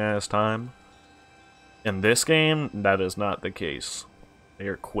long-ass time. In this game, that is not the case. They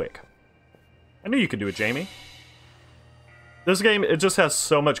are quick. I knew you could do it, Jamie. This game, it just has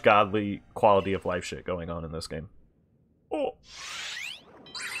so much godly quality of life shit going on in this game. Oh.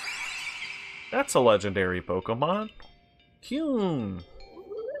 That's a legendary Pokemon. Kyun.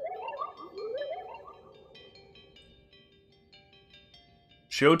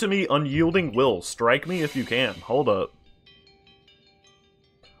 Show to me unyielding will. Strike me if you can. Hold up.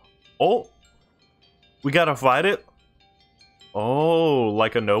 Oh. We gotta fight it? Oh,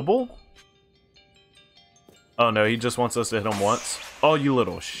 like a noble? Oh no, he just wants us to hit him once. Oh, you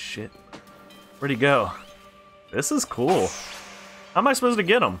little shit. Where'd he go? This is cool. How am I supposed to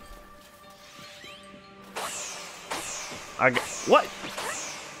get him? What?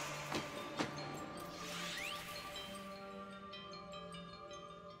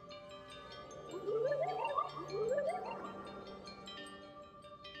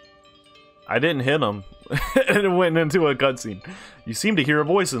 I didn't hit him. And it went into a cutscene. You seem to hear a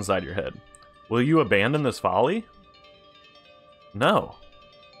voice inside your head. Will you abandon this folly? No.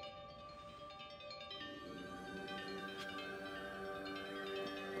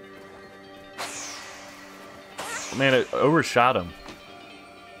 Man, it overshot him.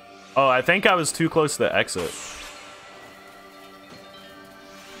 Oh, I think I was too close to the exit.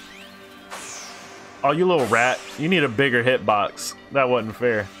 Oh, you little rat. You need a bigger hitbox. That wasn't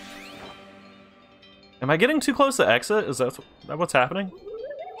fair. Am I getting too close to exit? Is that what's happening?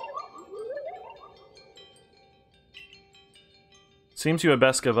 Seems you had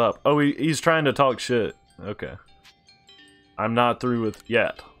best give up. Oh, he's trying to talk shit. Okay. I'm not through with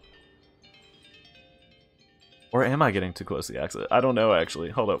yet. Or am I getting too close to the exit? I don't know,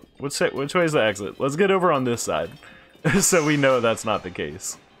 actually. Hold up. Which way is the exit? Let's get over on this side. So we know that's not the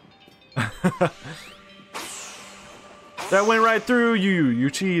case. That went right through you.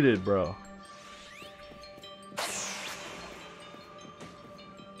 You cheated, bro.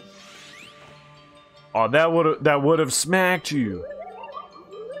 Oh, that would have smacked you.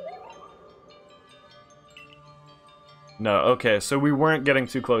 No, okay, so we weren't getting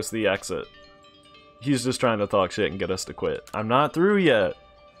too close to the exit. He's just trying to talk shit and get us to quit. I'm not through yet.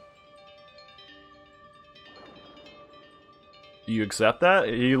 Do you accept that?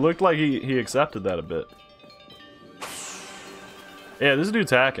 He looked like he accepted that a bit. Yeah, this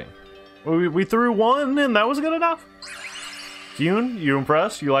dude's hacking. We threw one and that was good enough? Kyun, you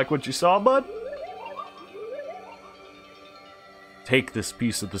impressed? You like what you saw, bud? Take this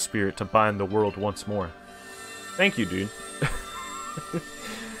piece of the spirit to bind the world once more. Thank you, dude.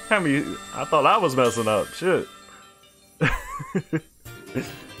 I mean, I thought I was messing up. Shit.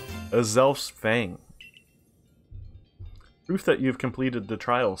 A Zelf's Fang. Proof that you've completed the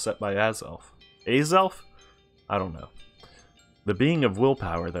trial set by Azelf. Azelf? I don't know. The being of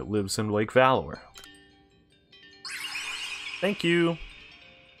willpower that lives in Lake Valor. Thank you.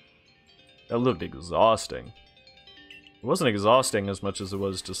 That looked exhausting. It wasn't exhausting as much as it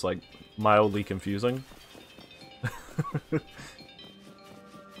was just like mildly confusing.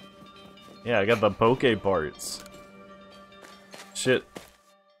 Yeah, I got the Poke parts. Shit.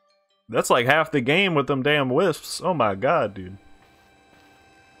 That's like half the game with them damn wisps. Oh my god, dude.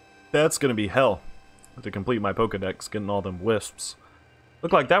 That's gonna be hell. To complete my Pokedex, getting all them wisps.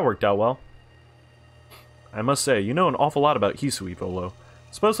 Looked like that worked out well. I must say, you know an awful lot about Hisui, Volo.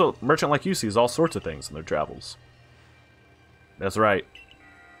 Suppose a merchant like you sees all sorts of things in their travels. That's right.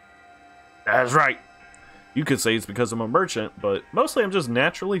 That's right. You could say it's because I'm a merchant, but mostly I'm just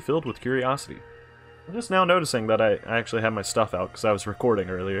naturally filled with curiosity. I'm just now noticing that I actually have my stuff out because I was recording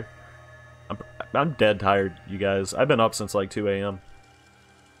earlier. I'm dead tired, you guys. I've been up since like 2 AM.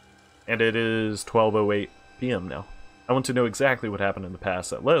 And it is 12:08 PM now. I want to know exactly what happened in the past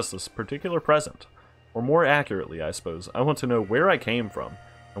that led us to this particular present. Or more accurately, I suppose, I want to know where I came from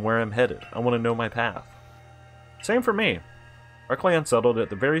and where I'm headed. I want to know my path. Same for me. Our clan settled at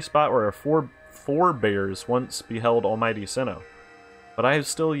the very spot where our forebears once beheld Almighty Sinnoh. But I have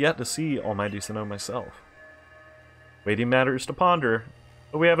still yet to see Almighty Sinnoh myself. Waiting matters to ponder,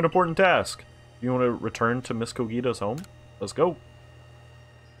 but we have an important task. You want to return to Miss Kogita's home? Let's go.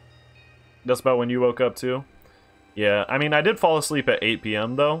 That's about when you woke up too? Yeah, I mean, I did fall asleep at 8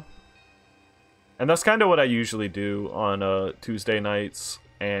 PM though. And that's kind of what I usually do on Tuesday nights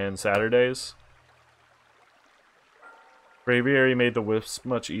and Saturdays. Braviary made the wisps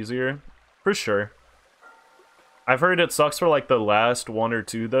much easier. For sure. I've heard it sucks for like the last 1 or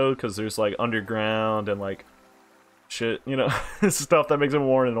 2 though, because there's like underground and like shit, you know, stuff that makes it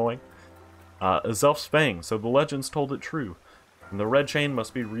more annoying. A Zelf's Fang, so the legends told it true. And the red chain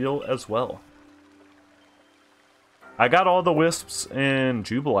must be real as well. I got all the wisps in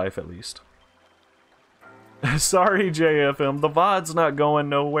Jubilife at least. Sorry, JFM, the VOD's not going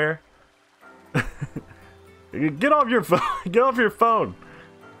nowhere. Get off your phone. Get off your phone.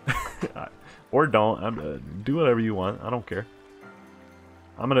 Or don't. Do whatever you want. I don't care.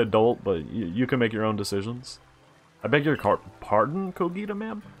 I'm an adult, but you can make your own decisions. I beg your pardon, Kogita,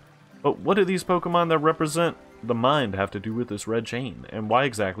 ma'am? But what do these Pokemon that represent the mind have to do with this red chain, and why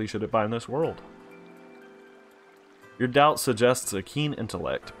exactly should it bind this world? Your doubt suggests a keen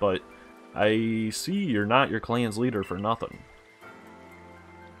intellect, but I see you're not your clan's leader for nothing.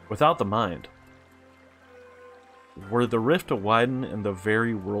 Without the mind, were the rift to widen and the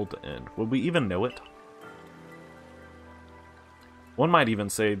very world to end, would we even know it? One might even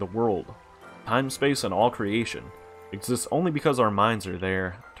say the world, time, space, and all creation exists only because our minds are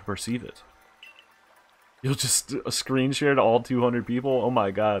there to perceive it. You'll just screen share to all 200 people? Oh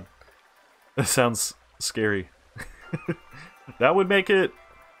my god. That sounds scary. That would make it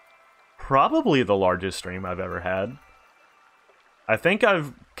probably the largest stream I've ever had. I think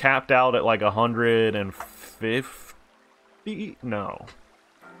I've capped out at like 150? No.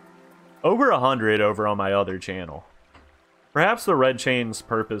 Over 100 over on my other channel. Perhaps the red chain's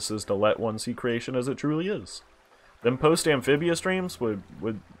purpose is to let one see creation as it truly is. Them post-amphibia streams would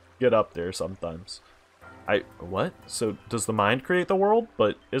get up there sometimes. What? So does the mind create the world?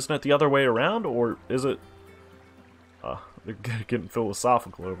 But isn't it the other way around? Or is it... they're getting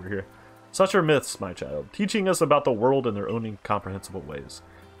philosophical over here. Such are myths, my child, teaching us about the world in their own incomprehensible ways.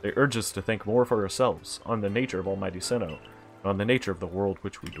 They urge us to think more for ourselves, on the nature of Almighty Sinnoh, and on the nature of the world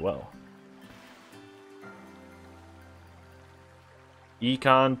which we dwell.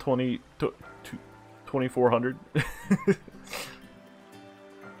 Econ 2400.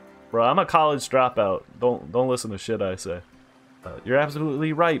 Bro, I'm a college dropout. Don't listen to shit I say. You're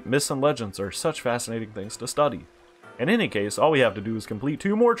absolutely right. Myths and legends are such fascinating things to study. In any case, all we have to do is complete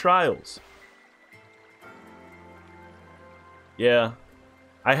 2 more trials. Yeah.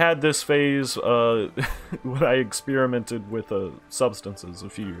 I had this phase when I experimented with substances a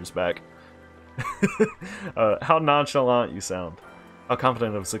few years back. How nonchalant you sound. How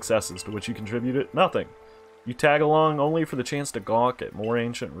confident of successes to which you contributed? Nothing. You tag along only for the chance to gawk at more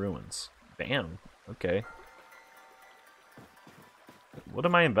ancient ruins. Damn. Okay. What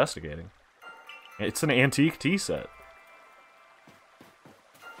am I investigating? It's an antique tea set.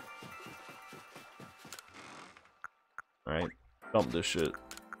 Alright. Dump this shit.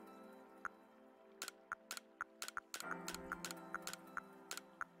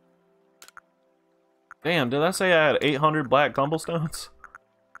 Damn, did I say I had 800 black cobblestones?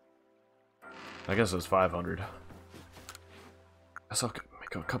 I guess it's 500. Guess I'll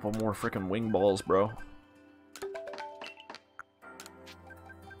make a couple more freaking wing balls, bro.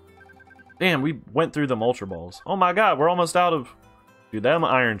 Damn, we went through them ultra balls. Oh my god, we're almost out of... Dude, them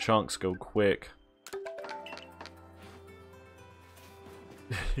iron chunks go quick.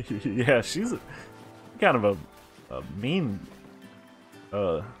 Yeah, she's kind of a mean...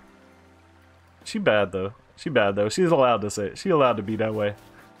 She bad though. She's allowed to say it. She's allowed to be that way.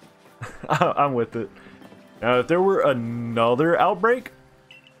 I'm with it. Now, if there were another outbreak,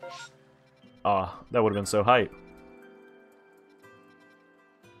 that would have been so hype.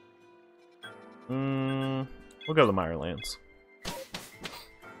 We'll go to the Mirelands.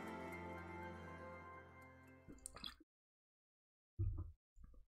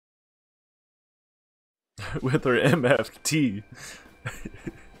 With her MFT.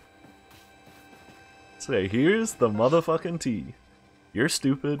 Say, here's the motherfucking tea. You're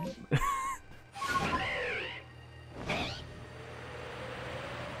stupid.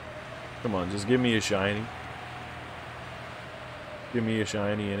 Come on, just give me a shiny. Give me a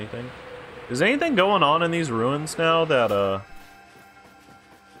shiny anything. Is anything going on in these ruins now that,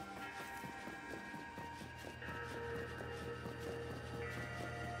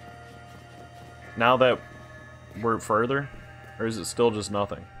 now that we're further? Or is it still just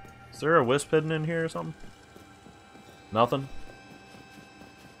nothing? Is there a wisp hidden in here or something? Nothing?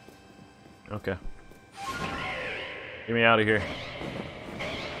 Okay. Get me out of here.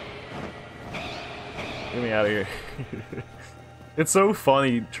 Get me out of here. It's so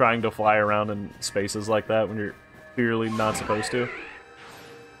funny trying to fly around in spaces like that when you're clearly not supposed to.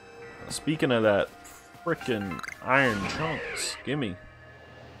 Speaking of that, frickin' iron chunks. Gimme.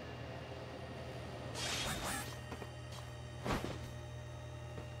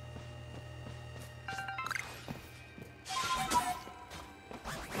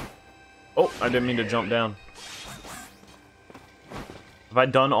 Oh, I didn't mean to jump down. Have I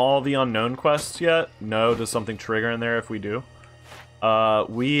done all the unknown quests yet? No. Does something trigger in there if we do?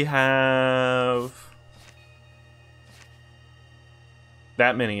 We have...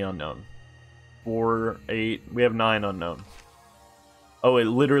 that many unknown. 4, 8... we have 9 unknown. Oh, it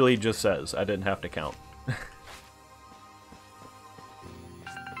literally just says. I didn't have to count.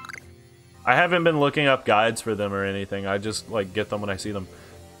 I haven't been looking up guides for them or anything. I just, like, get them when I see them.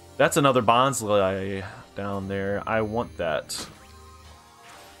 That's another bonsai down there. I want that.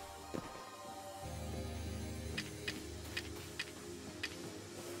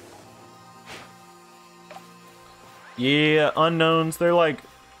 Yeah, unknowns. They're like...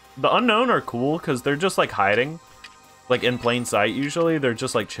 The unknown are cool because they're just like hiding. Like in plain sight usually. They're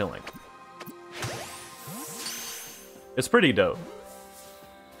just like chilling. It's pretty dope.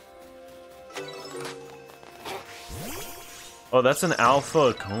 Oh, that's an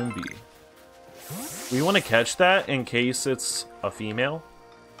alpha combi. We want to catch that in case it's a female.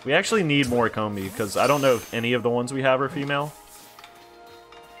 We actually need more combi because I don't know if any of the ones we have are female.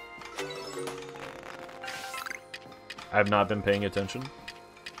 I have not been paying attention.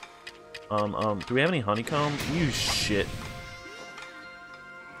 Do we have any honeycomb? You shit.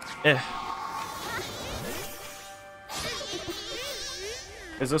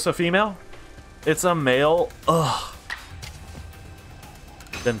 Is this a female? It's a male? Ugh.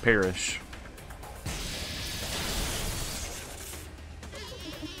 Then perish.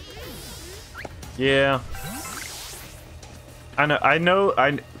 Yeah.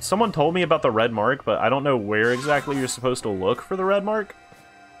 Someone told me about the red mark, but I don't know where exactly you're supposed to look for the red mark.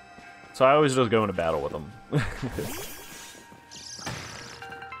 So I always just go into battle with them.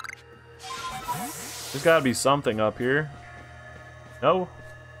 There's gotta be something up here. No?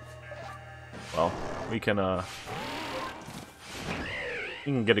 Well, we can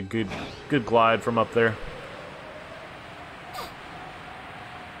get a good glide from up there.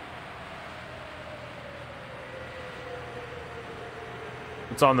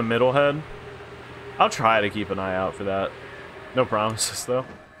 It's on the middle head. I'll try to keep an eye out for that. No promises, though.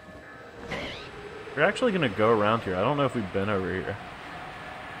 We're actually gonna go around here. I don't know if we've been over here.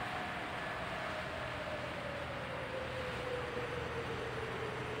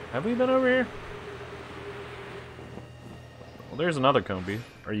 Have we been over here? Well, there's another combi.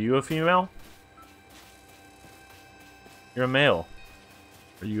 Are you a female? You're a male.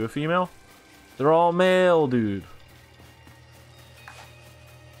 Are you a female? They're all male, dude.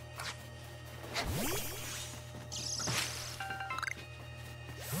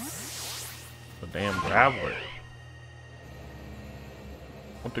 The damn Graveler.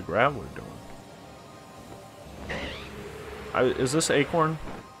 What the Graveler doing? Is this Acorn?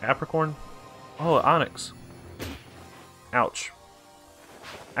 Apricorn? Oh, Onyx. Ouch.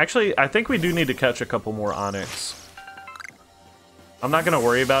 Actually, I think we do need to catch a couple more Onyx. I'm not gonna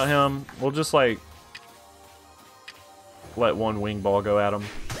worry about him. We'll just, like, let one wing ball go at him.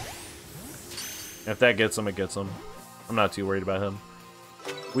 If that gets him, it gets him. I'm not too worried about him.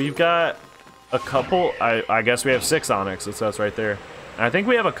 We've got a couple... I guess we have 6 Onyx. That's right there. And I think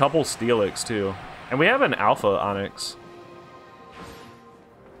we have a couple Steelix, too. And we have an Alpha Onyx.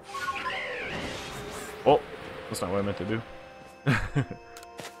 Oh, that's not what I meant to do.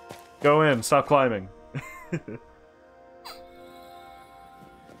 Go in, stop climbing.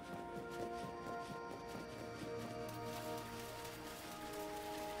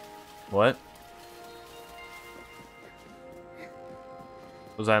 What?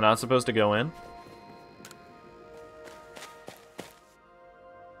 Was I not supposed to go in?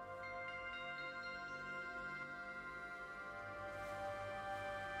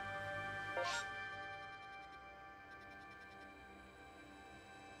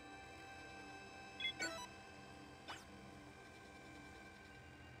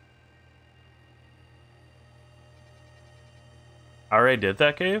 I already did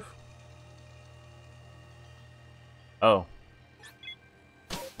that cave? Oh.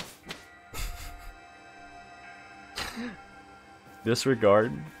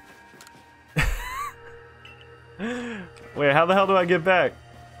 Disregard. Wait, how the hell do I get back?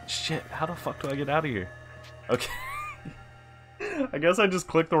 Shit, how the fuck do I get out of here? Okay. I guess I just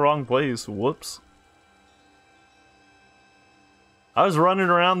clicked the wrong place. Whoops. I was running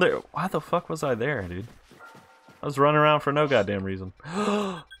around there. Why the fuck was I there, dude? I was running around for no goddamn reason.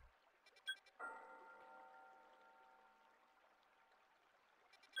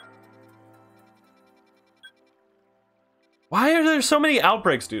 Why are there so many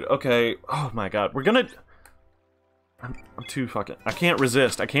outbreaks, dude? Okay. Oh my god. We're gonna... I'm too fucking... I can't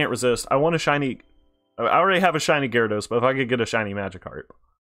resist. I can't resist. I want a shiny... I already have a shiny Gyarados, but if I could get a shiny Magikarp.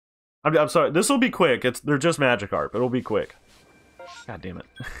 I'm sorry. This will be quick. They're just Magikarp. It'll be quick. God damn it.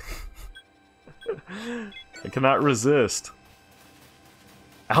 I cannot resist.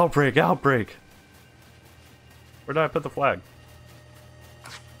 Outbreak, outbreak. Where did I put the flag?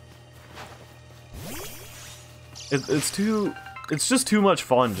 It's just too much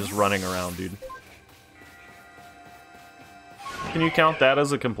fun just running around, dude. Can you count that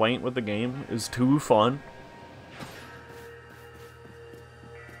as a complaint with the game? Is too fun?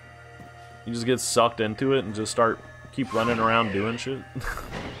 You just get sucked into it and just keep running around doing shit.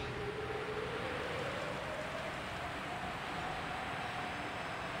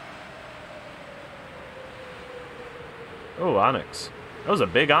 Onyx. That was a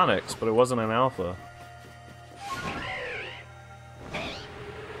big Onyx, but it wasn't an alpha.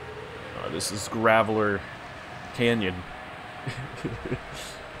 Oh, this is Graveler Canyon.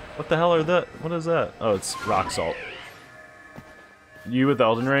 What the hell are that? What is that? Oh, it's rock salt. You with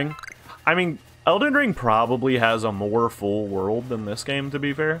Elden Ring? I mean, Elden Ring probably has a more full world than this game, to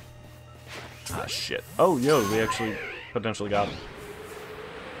be fair. Ah, shit. Oh, yo, we actually potentially got him.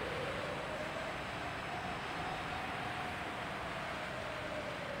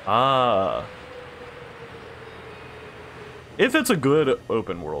 Ah. If it's a good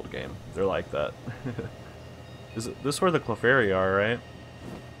open world game, they're like that. Is it this where the Clefairy are, right?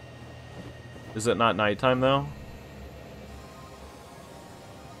 Is it not nighttime though?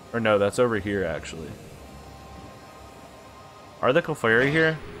 Or no, that's over here actually. Are the Clefairy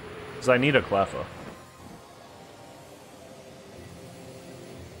here? Because I need a Cleffa.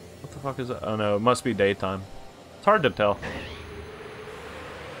 What the fuck is that? Oh no, it must be daytime. It's hard to tell.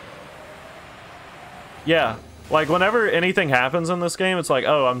 Yeah, like whenever anything happens in this game, it's like,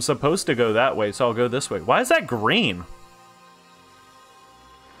 oh, I'm supposed to go that way, so I'll go this way. Why is that green?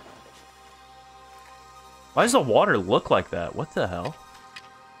 Why does the water look like that? What the hell?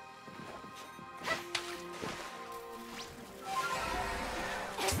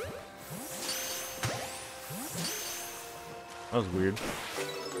 That was weird.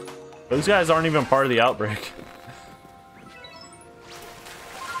 Those guys aren't even part of the outbreak.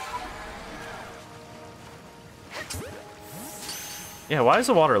 Yeah, why does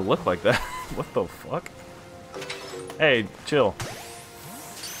the water look like that? What the fuck? Hey, chill.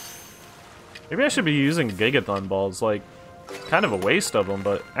 Maybe I should be using Gigathon balls, like, kind of a waste of them,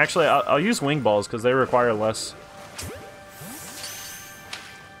 but actually I'll use wing balls because they require less.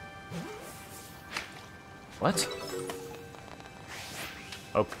 What?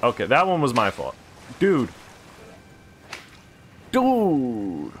 Okay, that one was my fault. Dude.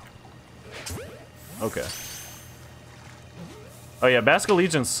 Dude. Okay. Oh yeah,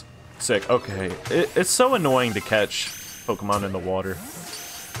 Basculegion's sick. Okay. It's so annoying to catch Pokemon in the water.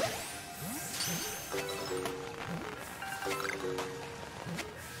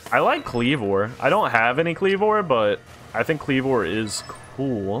 I like Cleavor. I don't have any Cleavor, but I think Cleavor is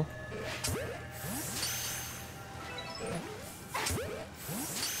cool.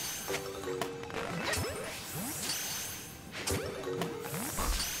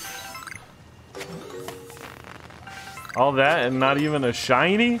 All that and not even a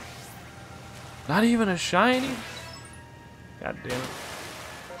shiny? Not even a shiny? God damn it.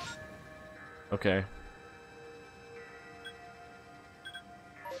 Okay.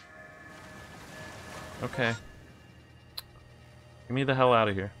 Okay. Get me the hell out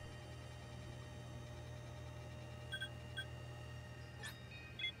of here.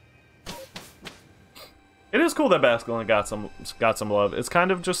 It is cool that Basculin got some love. It's kind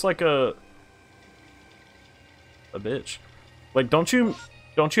of just like a bitch. Like, don't you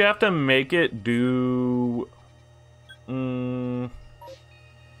have to make it do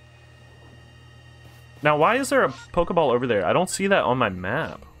Now why is there a Pokeball over there? I don't see that on my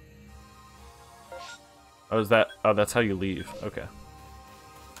map. Oh, is that... Oh, that's how you leave. Okay.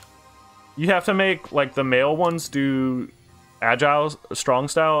 You have to make, like, the male ones do Agile, Strong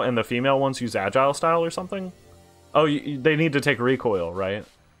Style, and the female ones use Agile Style or something? Oh, they need to take Recoil, right?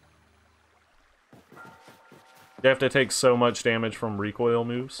 They have to take so much damage from Recoil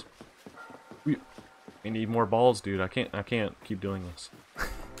moves. We need more balls, dude. I can't keep doing this.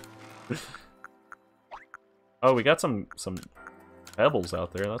 Oh, we got some pebbles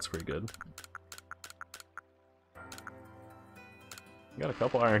out there. That's pretty good. We got a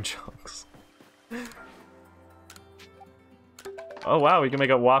couple iron chunks. Oh wow, we can make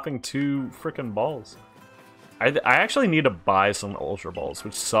a whopping 2 freaking balls. I actually need to buy some Ultra Balls,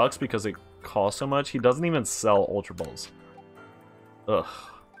 which sucks because it costs so much. He doesn't even sell Ultra Balls. Ugh.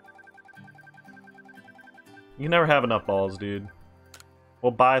 You never have enough balls, dude.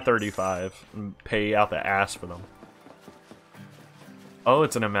 We'll buy 35 and pay out the ass for them. Oh,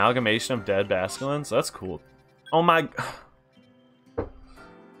 it's an amalgamation of dead Basculins? That's cool. Oh my...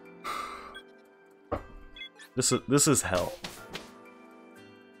 This is hell.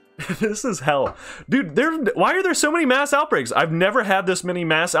 This is hell. Dude, why are there so many mass outbreaks? I've never had this many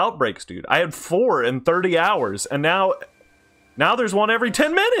mass outbreaks, dude. I had 4 in 30 hours, and now there's one every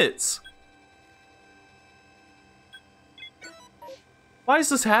 10 minutes. Why is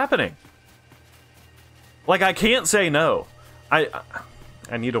this happening? Like, I can't say no. I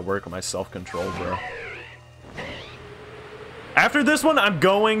need to work on my self-control, bro. After this one, I'm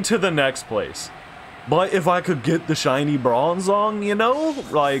going to the next place. But if I could get the shiny Bronzong, you know,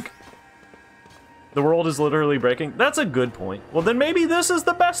 like... The world is literally breaking. That's a good point. Well, then maybe this is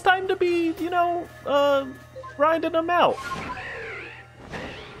the best time to be, you know, grinding them out.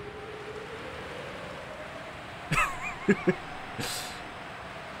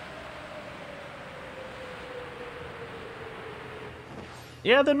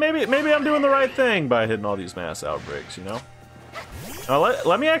 Yeah, then maybe I'm doing the right thing by hitting all these mass outbreaks, you know? Now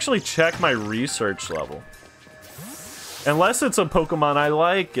let me actually check my research level. Unless it's a Pokemon I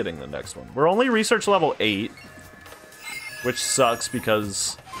like getting the next one. We're only research level 8, which sucks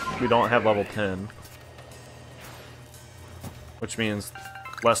because we don't have level 10. Which means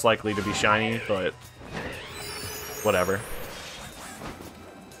less likely to be shiny, but whatever.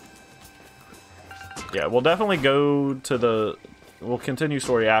 Yeah, we'll definitely go to the... We'll continue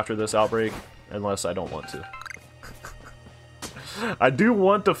story after this outbreak, unless I don't want to. I do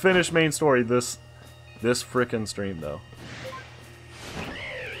want to finish main story this frickin' stream, though.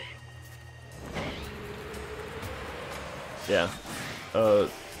 Yeah.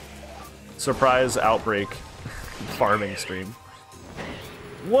 Surprise outbreak farming stream.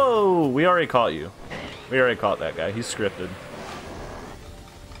 Whoa! We already caught you. We already caught that guy. He's scripted.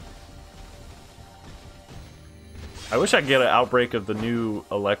 I wish I could get an outbreak of the new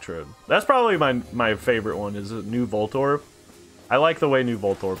Electrode. That's probably my favorite one, is a new Voltorb. I like the way new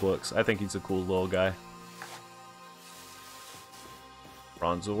Voltorb looks. I think he's a cool little guy.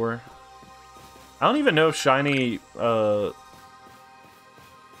 Bronzor. I don't even know if shiny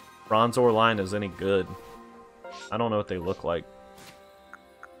Bronzor line is any good. I don't know what they look like.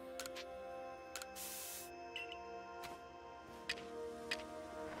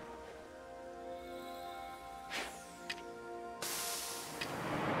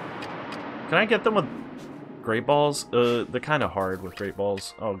 Can I get them with Great Balls? They're kind of hard with Great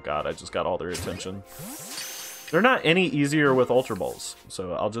Balls. Oh god, I just got all their attention. They're not any easier with Ultra Balls,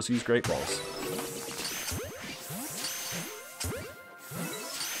 so I'll just use Great Balls.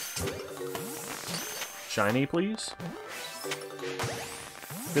 Shiny, please.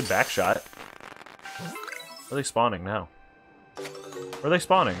 Good back shot. Where are they spawning now? Where are they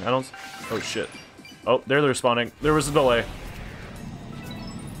spawning? I don't... Oh shit. Oh, there they're spawning. There was a delay.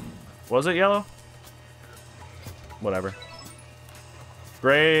 Was it yellow? Whatever.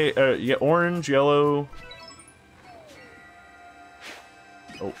 Gray, yeah, orange, yellow.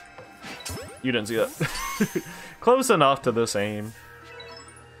 Oh. You didn't see that. Close enough to the same.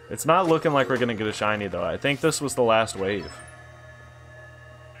 It's not looking like we're gonna get a shiny, though. I think this was the last wave.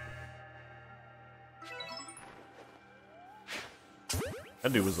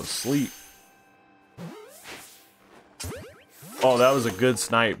 That dude was asleep. Oh, that was a good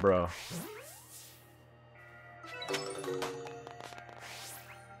snipe, bro.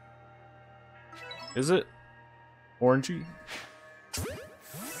 Is it orangey?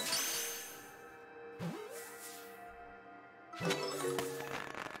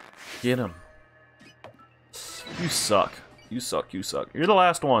 Get him. You suck. You suck, you suck. You're the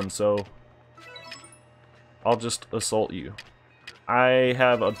last one, so I'll just assault you. I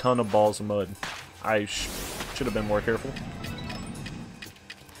have a ton of balls of mud. I should have been more careful.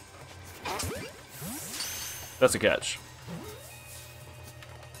 That's a catch.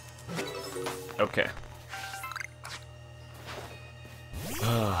 Okay.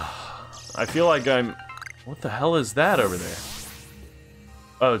 I feel like I'm... What the hell is that over there?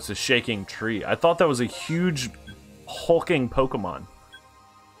 Oh, it's a shaking tree. I thought that was a huge, hulking Pokemon.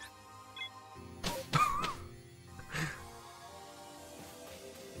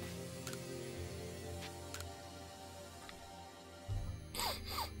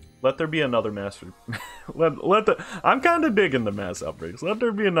 Let there be another master. I'm kind of digging the mass outbreaks. Let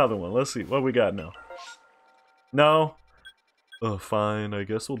there be another one. Let's see what we got now. No. Oh, fine. I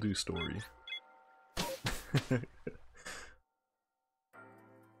guess we'll do story.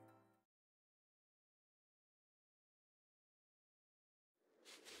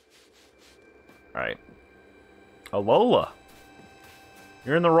 Alright. Alola.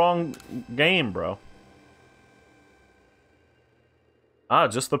 You're in the wrong game, bro. Ah,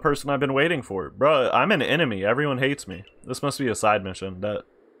 just the person I've been waiting for. Bruh, I'm an enemy. Everyone hates me. This must be a side mission that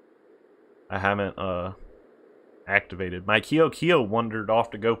I haven't, activated. My Kyo wandered off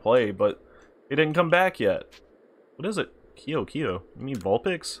to go play, but he didn't come back yet. What is it? Kyo? You mean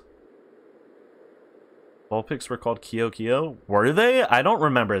Vulpix? Vulpix were called Kyo? Were they? I don't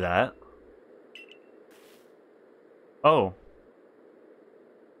remember that. Oh.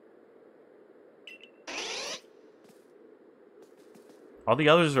 All the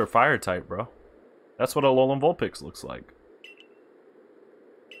others are fire type, bro. That's what Alolan Vulpix looks like.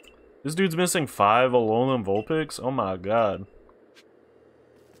 This dude's missing 5 Alolan Vulpix? Oh my god.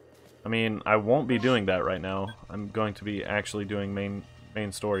 I mean, I won't be doing that right now. I'm going to be actually doing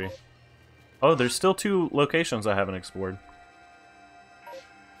main story. Oh, there's still 2 locations I haven't explored.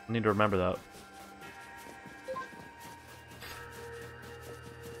 I need to remember that.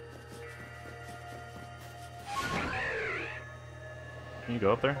 Can you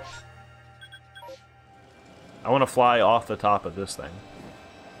go up there? I want to fly off the top of this thing.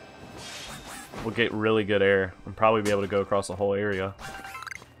 We'll get really good air and probably be able to go across the whole area.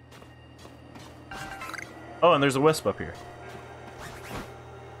 Oh, and there's a wisp up here.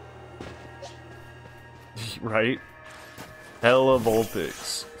 Right? Hella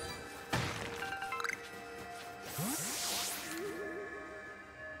Vulpix.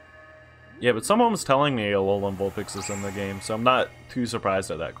 Yeah, but someone was telling me Alolan Vulpix is in the game, so I'm not too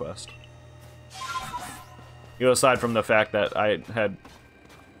surprised at that quest. You know, aside from the fact that I had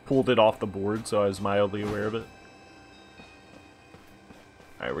pulled it off the board, so I was mildly aware of it.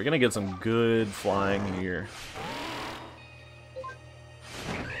 Alright, we're gonna get some good flying here.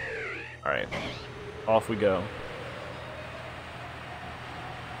 Alright, off we go.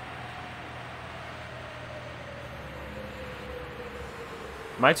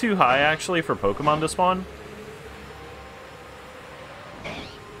 Am I too high, actually, for Pokemon to spawn?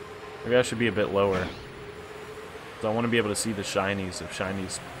 Maybe I should be a bit lower. So I want to be able to see the shinies if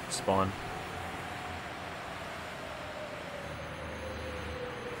shinies spawn.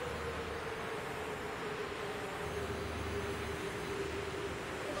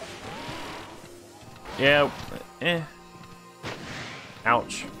 Yeah,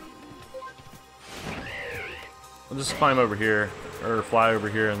 Ouch. I'll just climb over here, or fly over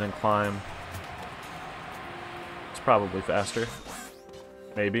here and then climb. It's probably faster.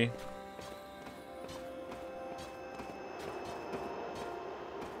 Maybe.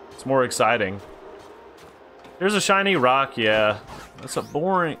 It's more exciting. There's a shiny rock, yeah. That's a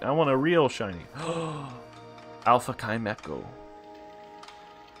boring. I want a real shiny. Alpha Chimecho.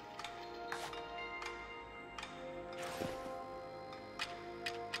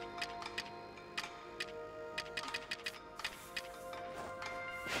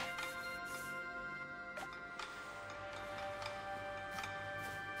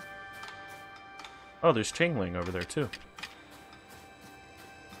 Oh, there's Chingling over there too.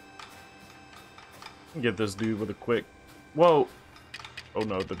 Get this dude with a quick... Whoa! Oh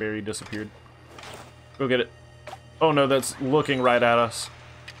no, the berry disappeared. Go get it. Oh no, that's looking right at us.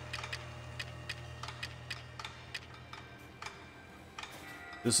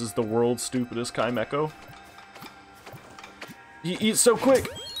 This is the world's stupidest Chimecho. He eats so quick!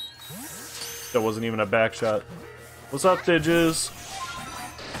 That wasn't even a back shot. What's up, Digis?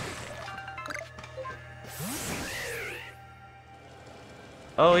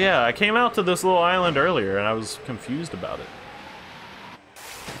 Oh yeah, I came out to this little island earlier and I was confused about it.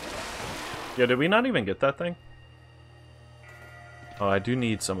 Yeah, did we not even get that thing? Oh, I do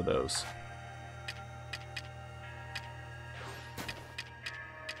need some of those.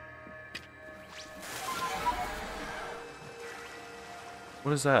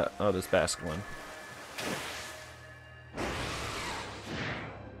 What is that? Oh, this Basculin.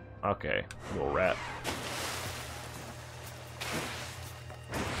 Okay, little rat.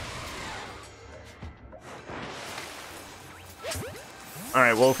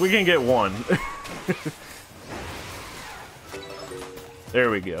 Alright, well, if we can get one.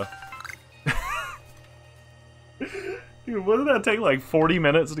 There we go. Dude, wouldn't that take like 40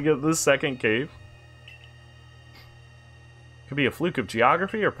 minutes to get this second cave? Could be a fluke of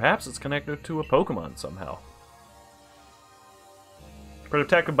geography, or perhaps it's connected to a Pokemon somehow.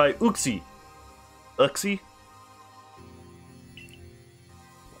 Protected by Uxie. Uxie?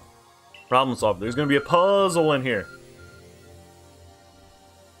 Problem solved. There's gonna be a puzzle in here.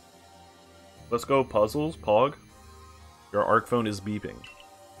 Let's go, puzzles, Pog. Your arc phone is beeping.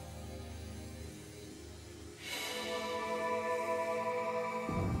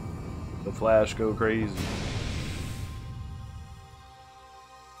 The Flash go crazy.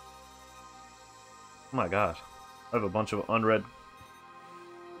 Oh my god. I have a bunch of unread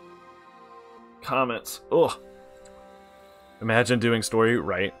comments. Ugh. Imagine doing story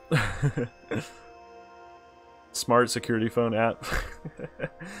right. Smart security phone app.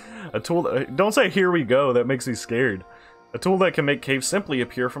 A tool that, don't say here we go, that makes me scared. A tool that can make caves simply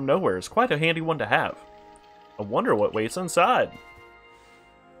appear from nowhere is quite a handy one to have. I wonder what waits inside.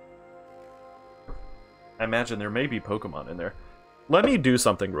 I imagine there may be Pokemon in there. Let me do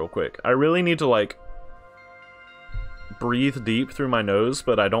something real quick. I really need to, like, breathe deep through my nose,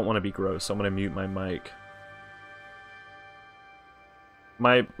 but I don't want to be gross, so I'm going to mute my mic.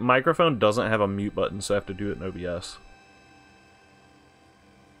 My microphone doesn't have a mute button, so I have to do it in OBS.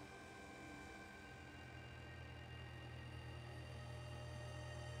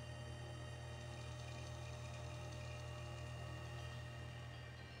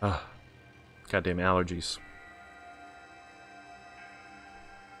 Ugh. Goddamn allergies.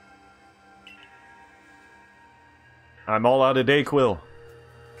 I'm all out of Dayquil.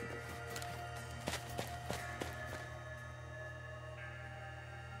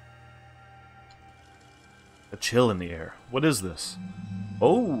 A chill in the air. What is this?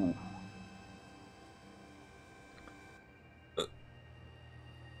 Oh.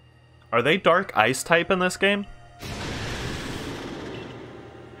 Are they dark ice type in this game?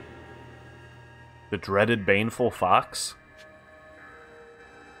 The dreaded baneful fox?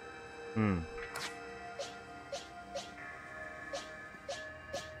 Hmm.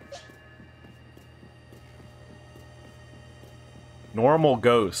 Normal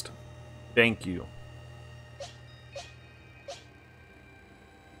ghost. Thank you.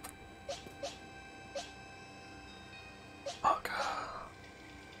 Fuck.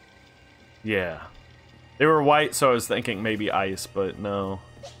 Yeah. They were white, so I was thinking maybe ice, but no.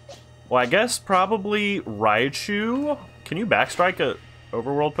 Well, I guess probably Raichu. Can you backstrike a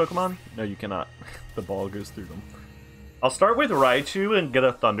overworld Pokemon? No, you cannot. The ball goes through them. I'll start with Raichu and get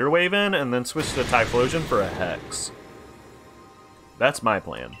a Thunder Wave in, and then switch to Typhlosion for a Hex. That's my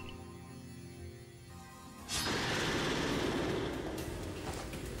plan.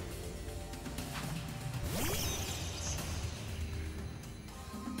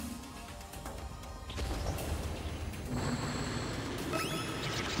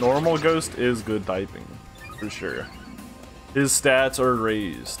 Normal Ghost is good typing, for sure. His stats are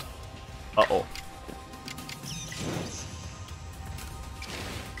raised. Uh-oh.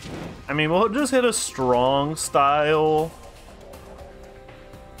 I mean, we'll just hit a strong style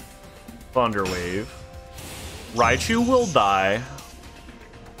Thunder Wave. Raichu will die.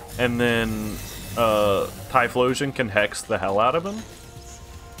 And then Typhlosion can Hex the hell out of him.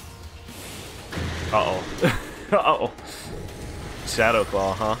 Uh-oh. Uh-oh. Shadow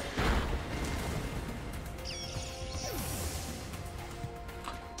Claw, huh?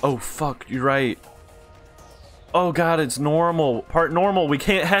 Oh, fuck, you're right. Oh god, it's normal. Part normal, we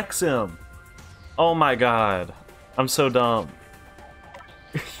can't Hex him. Oh my god. I'm so dumb.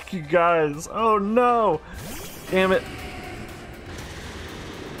 You guys, oh no! Damn it.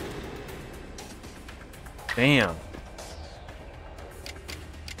 Damn.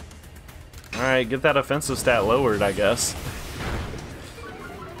 Alright, get that offensive stat lowered, I guess.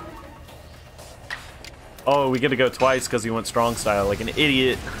 Oh, we get to go twice because he went strong style like an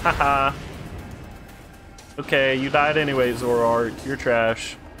idiot. Haha. Okay, you died anyways, Zoroark. You're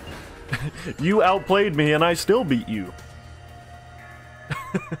trash. You outplayed me and I still beat you.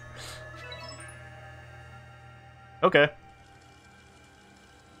 Okay.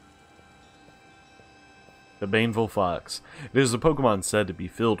 The Baneful Fox. It is a Pokemon said to be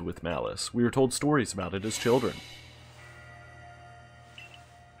filled with malice. We were told stories about it as children.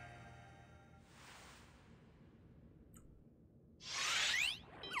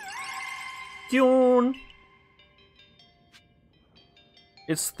 Kyun!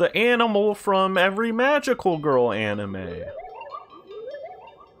 It's the animal from every Magical Girl anime.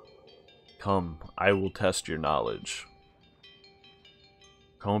 Come, I will test your knowledge.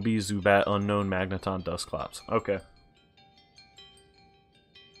 Combi, Zubat, Unknown, Magneton, Dusclops. Okay.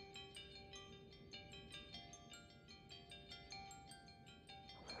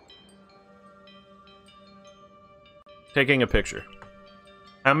 Taking a picture.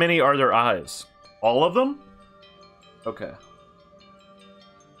 How many are there eyes? All of them? Okay.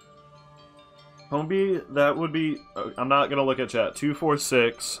 Combi, that would be... I'm not gonna look at chat. 2, 4,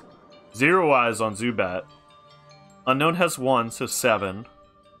 6. 0 eyes on Zubat. Unknown has 1, so 7.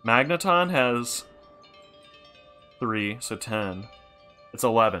 Magneton has 3, so 10. It's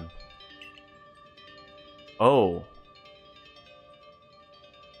 11. Oh.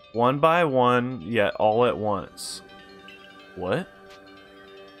 1 by 1, yet all at once. What?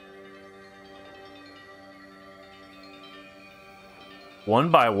 One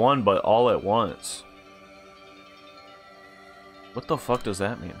by one, but all at once. What the fuck does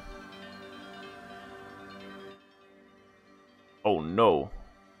that mean? Oh no.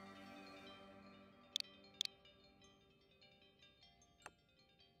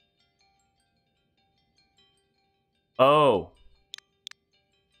 Oh.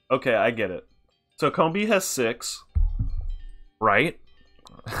 Okay, I get it. So Combi has 6. Right?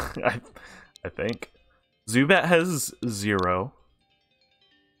 I think. Zubat has 0.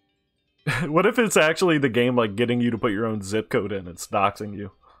 What if it's actually the game like getting you to put your own zip code in? It's doxing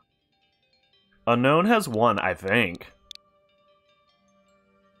you. Unknown has 1, I think.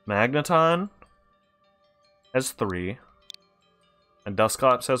 Magneton has 3. And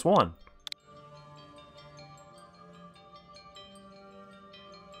Dusclops has 1.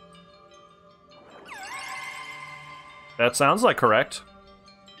 That sounds like correct.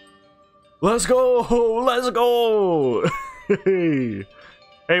 Let's go! Let's go! Hey,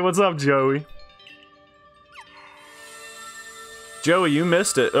 hey, what's up, Joey? Joey, you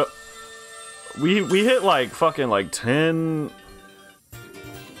missed it. We hit like fucking like 10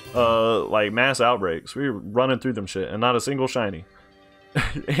 like mass outbreaks. We were running through them shit and not a single shiny.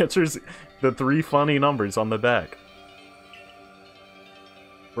 Answers the 3 funny numbers on the back.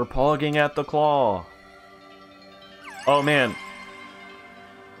 We're pogging at the claw. Oh man.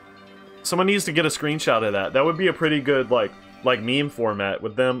 Someone needs to get a screenshot of that. That would be a pretty good like meme format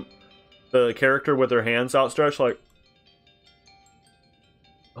with them, the character with their hands outstretched, like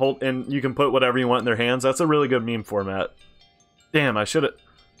hold, and you can put whatever you want in their hands. That's a really good meme format. Damn, I should have.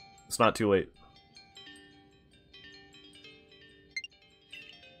 It's not too late.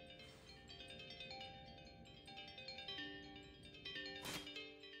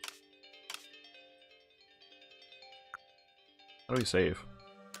 How do we save?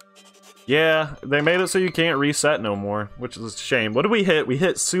 Yeah, they made it so you can't reset no more, which is a shame. What did we hit? We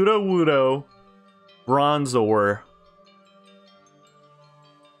hit Sudowoodo, Bronzor.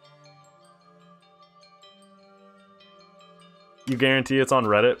 You guarantee it's on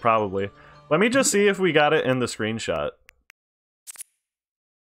Reddit? Probably. Let me just see if we got it in the screenshot.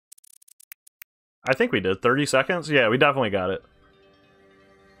 I think we did. 30 seconds? Yeah, we definitely got it.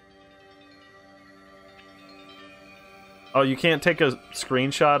 Oh, you can't take a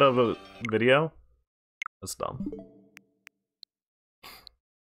screenshot of a video? That's dumb.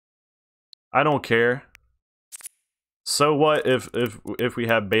 I don't care. So what if we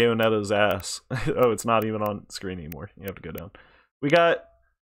have Bayonetta's ass? Oh, it's not even on screen anymore. You have to go down. We got...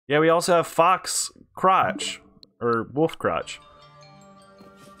 Yeah, we also have Fox Crotch. Or Wolf Crotch.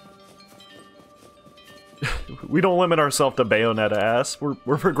 We don't limit ourselves to Bayonetta ass.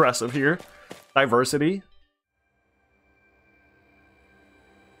 We're progressive here. Diversity.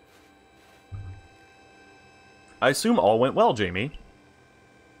 I assume all went well, Jamie.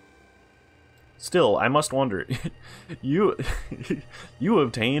 Still, I must wonder. You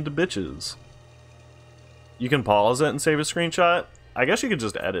obtained bitches. You can pause it and save a screenshot? I guess you could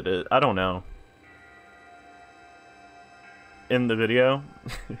just edit it. I don't know. In the video?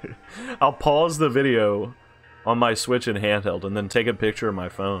 I'll pause the video on my Switch and handheld and then take a picture of my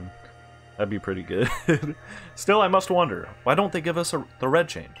phone. That'd be pretty good. Still, I must wonder. Why don't they give us the red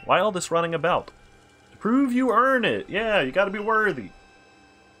chain? Why all this running about? Prove you earn it. Yeah, you gotta be worthy.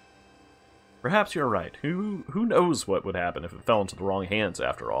 Perhaps you're right. Who knows what would happen if it fell into the wrong hands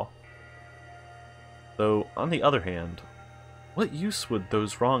after all? Though, on the other hand, what use would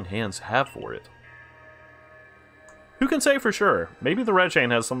those wrong hands have for it? Who can say for sure? Maybe the red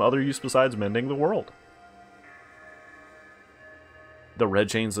chain has some other use besides mending the world. The red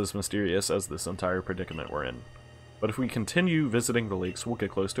chain's as mysterious as this entire predicament we're in. But if we continue visiting the lakes, we'll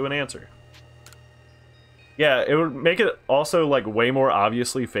get close to an answer. Yeah, it would make it also, like, way more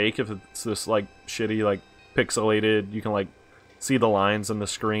obviously fake if it's this, like, shitty, like, pixelated, you can, like, see the lines on the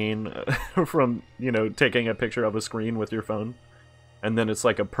screen from, you know, taking a picture of a screen with your phone. And then it's,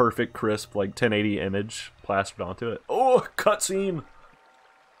 like, a perfect, crisp, like, 1080 image plastered onto it. Oh, cutscene!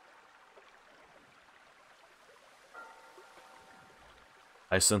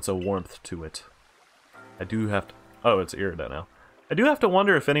 I sense a warmth to it. I do have to... Oh, it's Irida now. I do have to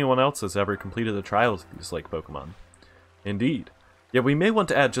wonder if anyone else has ever completed the trials of these lake Pokemon. Indeed. Yet we may want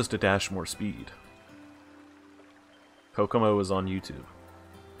to add just a dash more speed. Kokomo is on YouTube.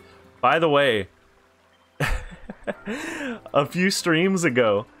 By the way, a few streams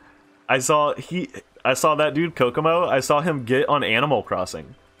ago, I saw that dude Kokomo, I saw him get on Animal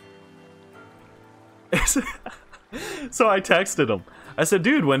Crossing. So I texted him. I said,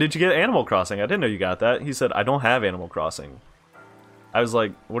 dude, when did you get Animal Crossing? I didn't know you got that. He said, I don't have Animal Crossing. I was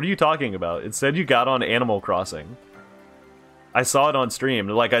like, what are you talking about? It said you got on Animal Crossing. I saw it on stream.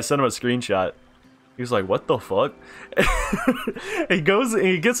 Like, I sent him a screenshot. He was like, what the fuck? He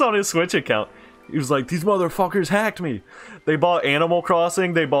gets on his Switch account. He was like, these motherfuckers hacked me. They bought Animal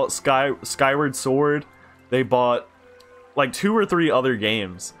Crossing. They bought Skyward Sword. They bought, like, 2 or 3 other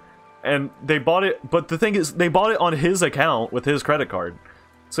games. And they bought it, but the thing is, they bought it on his account with his credit card.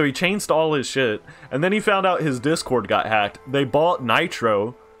 So he changed all his shit, and then he found out his Discord got hacked. They bought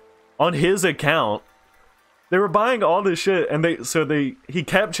Nitro on his account. They were buying all this shit, and he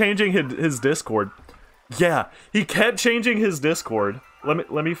kept changing his Discord. Yeah, he kept changing his Discord.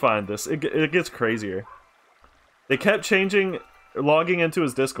 Let me find this. It gets crazier. They kept logging into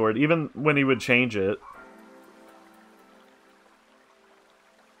his Discord, even when he would change it.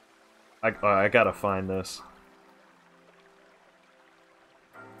 I gotta find this.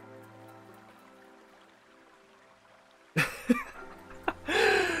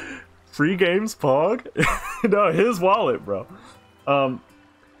 Free games, Pog? No, his wallet, bro.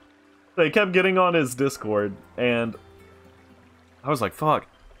 They kept getting on his Discord, and I was like, fuck.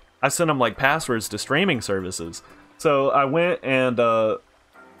 I sent him, like, passwords to streaming services. So I went and,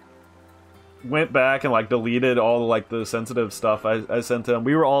 went back and, like, deleted all, like, the sensitive stuff I sent him.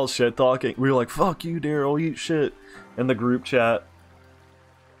 We were all shit-talking. We were like, fuck you, Daryl, eat shit. In the group chat.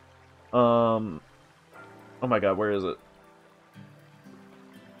 Oh my god, where is it?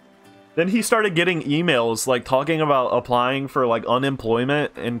 Then he started getting emails, like, talking about applying for, like,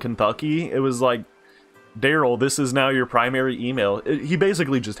 unemployment in Kentucky. It was like, Daryl, this is now your primary email. He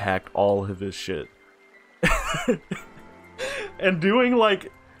basically just hacked all of his shit. And doing,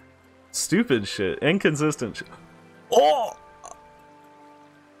 like, stupid shit, inconsistent shit. Oh!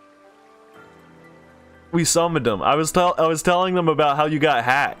 We summoned him. I was telling them about how you got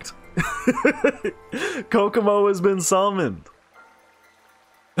hacked. Kokomo has been summoned.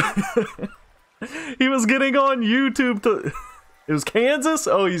 He was getting on YouTube to... It was Kansas?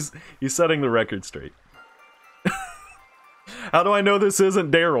 Oh, he's setting the record straight. How do I know this isn't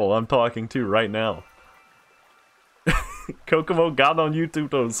Daryl I'm talking to right now? Kokomo got on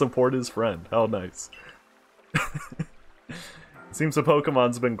YouTube to support his friend. How nice. It seems the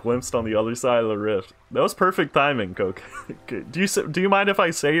Pokemon's been glimpsed on the other side of the rift. That was perfect timing, Coke. Do you mind if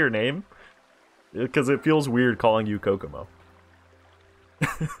I say your name? Because it feels weird calling you Kokomo.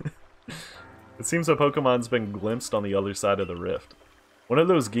 It seems the Pokemon's been glimpsed on the other side of the rift. One of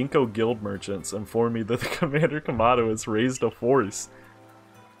those Ginkgo guild merchants informed me that the Commander Kamado has raised a force.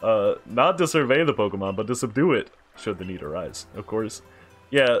 Not to survey the Pokemon, but to subdue it, should the need arise, of course.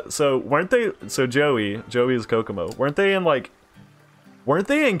 Yeah, so weren't they... So Joey is Kokomo. Weren't they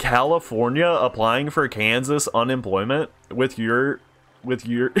in California applying for Kansas unemployment with your with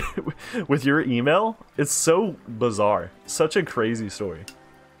your email? It's so bizarre. Such a crazy story.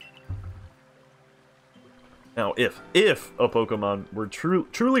 Now, if a Pokemon were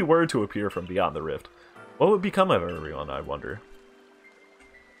truly were to appear from beyond the rift, what would become of everyone, I wonder?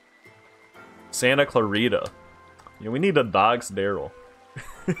 Santa Clarita. Yeah, we need to dox Daryl.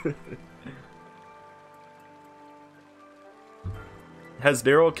 Has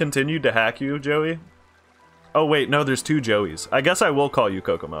Daryl continued to hack you, Joey? Oh wait, no, there's two Joeys. I guess I will call you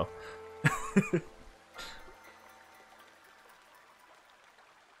Kokomo.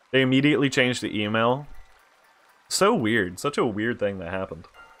 They immediately changed the email. So weird. Such a weird thing that happened.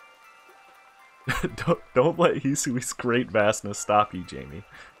 Don't let Hisui's great vastness stop you, Jamie.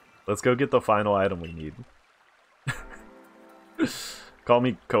 Let's go get the final item we need. Call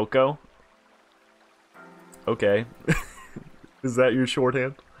me Coco? Okay. Is that your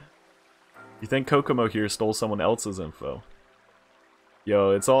shorthand? You think Kokomo here stole someone else's info?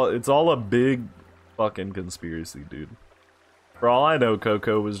 Yo, it's all a big fucking conspiracy, dude. For all I know,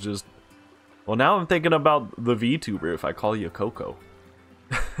 Coco was just... Well, now I'm thinking about the VTuber if I call you Coco.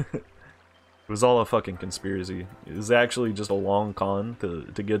 It was all a fucking conspiracy. It was actually just a long con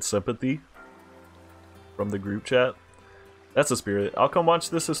to get sympathy from the group chat. That's the spirit. I'll come watch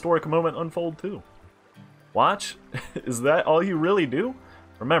this historic moment unfold too. Watch? Is that all you really do?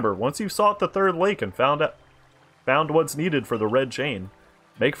 Remember, once you've sought the third lake and found what's needed for the red chain,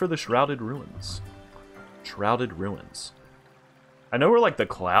 make for the Shrouded Ruins. Shrouded Ruins. I know where, like, the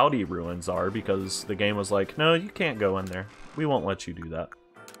Cloudy Ruins are, because the game was like, no, you can't go in there. We won't let you do that.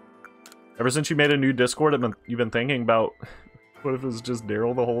 Ever since you made a new Discord, you've been thinking about, what if it was just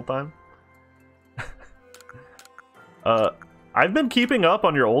Daryl the whole time? I've been keeping up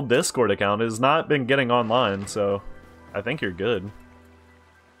on your old Discord account. It has not been getting online, so I think you're good.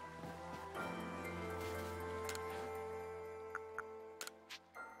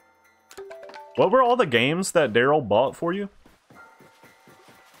 What were all the games that Daryl bought for you?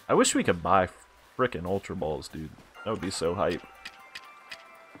 I wish we could buy frickin' Ultra Balls, dude. That would be so hype.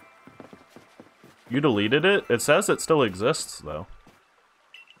 You deleted it? It says it still exists, though.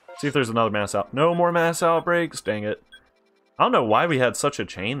 See if there's another mass out. No more mass outbreaks? Dang it. I don't know why we had such a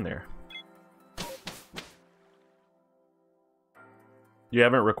chain there. You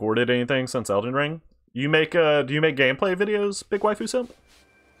haven't recorded anything since Elden Ring? You make, do you make gameplay videos, Big Waifu Simp?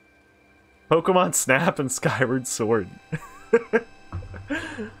 Pokemon Snap and Skyward Sword.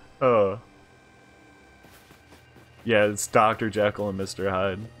 Yeah, it's Dr. Jekyll and Mr.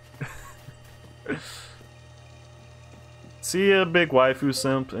 Hyde. See ya, Big Waifu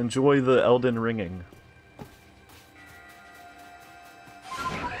Simp. Enjoy the Elden Ringing.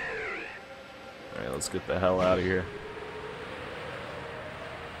 Alright, let's get the hell out of here.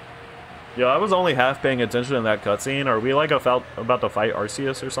 Yo, I was only half paying attention in that cutscene. Are we like about to fight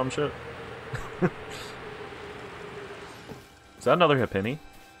Arceus or some shit? Is that another Happiny?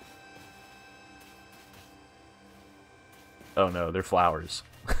 Oh no, they're flowers.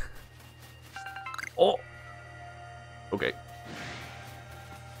 Oh! Okay.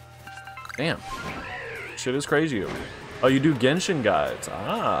 Damn. Shit is crazy over here. Oh, you do Genshin guides.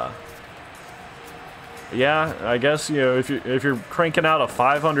 Ah. Yeah, I guess, you know, if you're cranking out a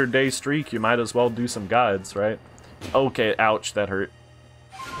 500-day streak, you might as well do some guides, right? Okay, ouch, that hurt.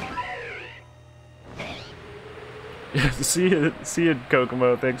 See you,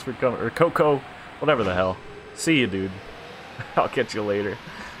 Kokomo. Thanks for coming. Or Coco, whatever the hell. See you, dude. I'll catch you later.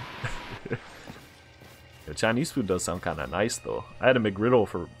 The Chinese food does sound kind of nice, though. I had a McGriddle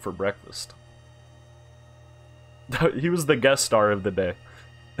for breakfast. He was the guest star of the day.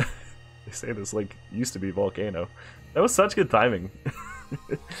 They say this like used to be Volcano. That was such good timing.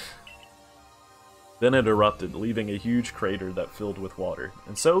 Then it erupted, leaving a huge crater that filled with water.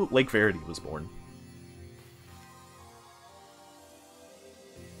 And so Lake Verity was born.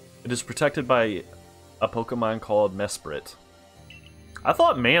 It is protected by a Pokemon called Mesprit. I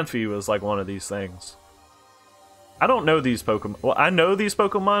thought Manphy was like one of these things. I don't know these Pokemon. Well, I know these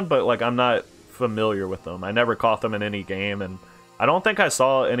Pokemon, but like I'm not familiar with them. I never caught them in any game, and I don't think I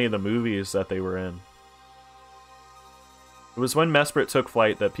saw any of the movies that they were in. It was when Mesprit took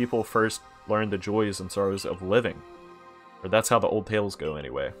flight that people first learned the joys and sorrows of living. Or that's how the old tales go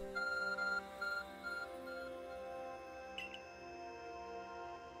anyway.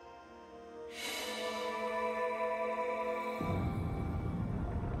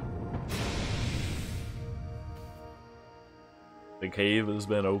 The cave has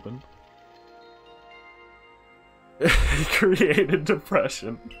been opened. He created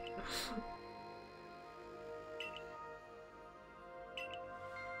depression.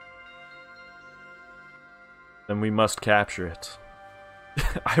 Then we must capture it.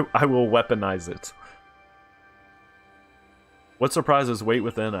 I will weaponize it. What surprises wait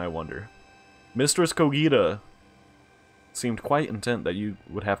within, I wonder? Mistress Kogita seemed quite intent that you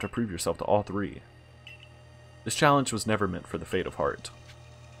would have to prove yourself to all three. This challenge was never meant for the faint of heart.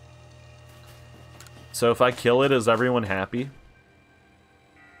 So if I kill it, is everyone happy?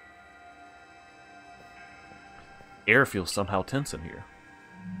 Air feels somehow tense in here.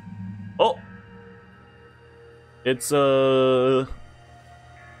 Oh! It's, Goodra.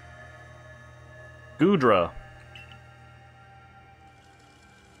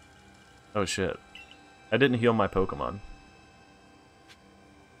 Oh shit. I didn't heal my Pokemon.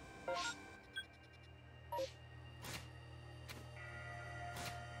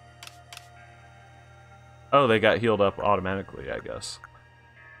 Oh, they got healed up automatically, I guess.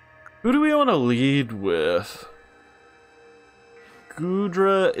 Who do we want to lead with?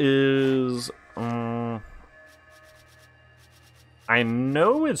 Goodra is... I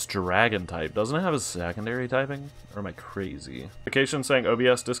know it's Dragon type. Doesn't it have a secondary typing? Or am I crazy? Notification saying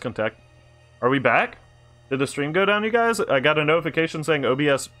OBS disconnect. Are we back? Did the stream go down, you guys? I got a notification saying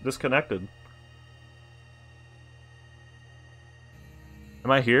OBS disconnected.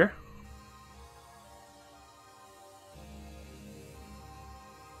 Am I here?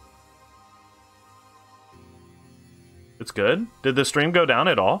 It's good. Did the stream go down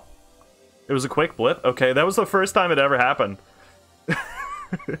at all? It was a quick blip? Okay, that was the first time it ever happened.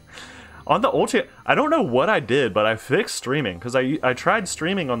 On the old channel, I don't know what I did, but I fixed streaming, because I tried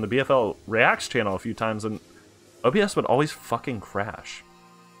streaming on the BFL Reacts channel a few times, and OBS would always fucking crash.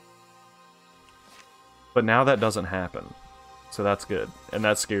 But now that doesn't happen, so that's good, and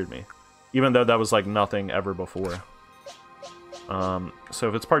that scared me. Even though that was like nothing ever before. So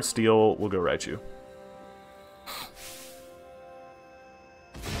if it's part steel, we'll go Raichu.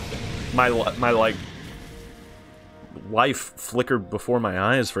 My like life flickered before my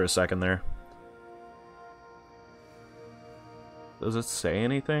eyes for a second there. Does it say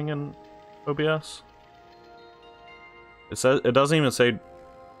anything in OBS? It says it doesn't even say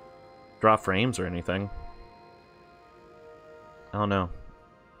drop frames or anything. I don't know.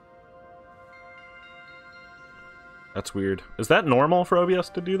 That's weird. Is that normal for OBS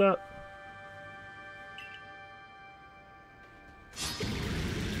to do that?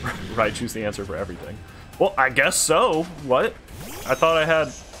 Right, choose the answer for everything. Well, I guess so. What? I thought I had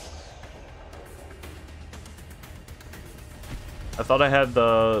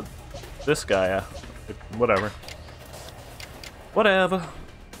this guy. Whatever. Whatever.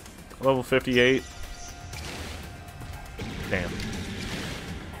 Level 58. Damn.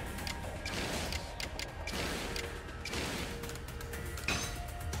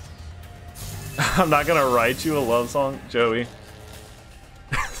 I'm not gonna write you a love song, Joey.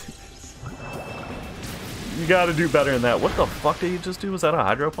 You gotta do better than that. What the fuck did you just do? Was that a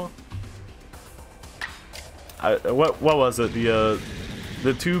hydro pump? What was it? The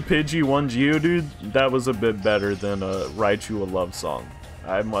The 2 Pidgey, 1 Geodude, that was a bit better than Raichu a Love Song,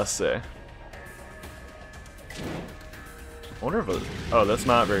 I must say. I wonder if it... Oh, that's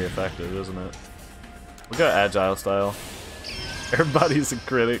not very effective, isn't it? Look at Agile Style. Everybody's a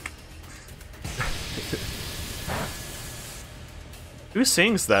critic. Who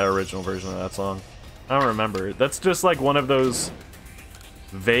sings that original version of that song? I don't remember. That's just like one of those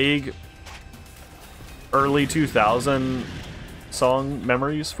vague early 2000 song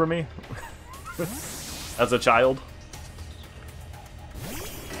memories for me as a child.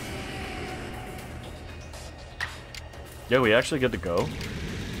 Yeah, we actually get to go.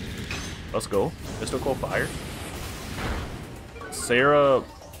 Let's go. Mystical Fire. Sarah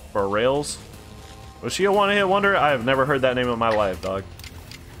Bareilles. Was she a one-hit wonder? I have never heard that name in my life, dog.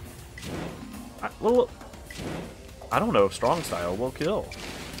 I don't know if Strong Style will kill.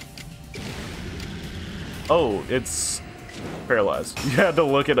 Oh, it's paralyzed. You had to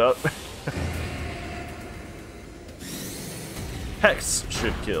look it up. Hex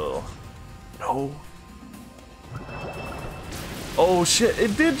should kill. No. Oh shit,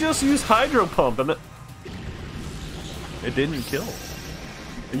 it did just use Hydro Pump and it didn't kill.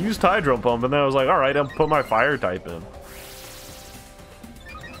 It used Hydro Pump and then I was like, alright, I'll put my fire type in.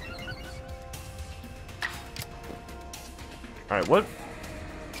 Alright,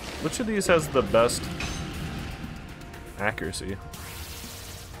 which of these has the best accuracy?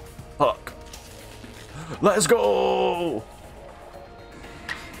 Fuck. Let's go!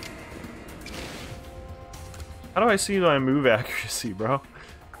 How do I see my move accuracy, bro?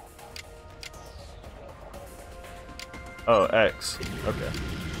 Oh, X. Okay.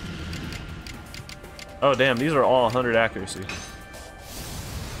 Oh, damn, these are all 100 accuracy.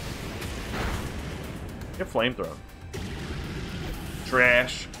 Get flamethrown.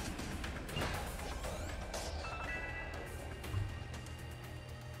 Trash.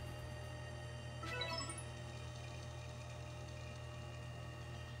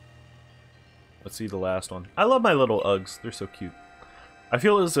 Let's see the last one. I love my little Uggs. They're so cute. I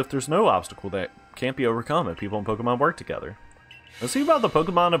feel as if there's no obstacle that can't be overcome if people in Pokemon work together. Let's see about the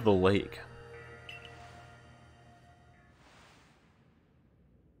Pokemon of the lake.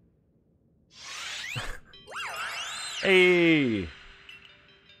 Hey!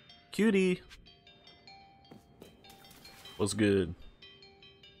 Cutie! What's good?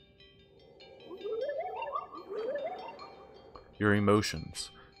 Your emotions.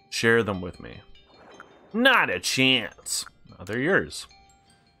 Share them with me. Not a chance! Oh, they're yours.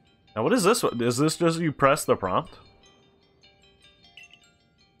 Now what is this one? Is this just you press the prompt?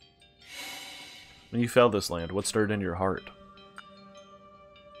 When you fell this land, what stirred in your heart?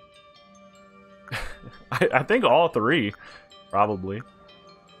 I think all three, probably.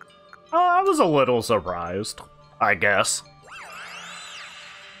 I was a little surprised, I guess.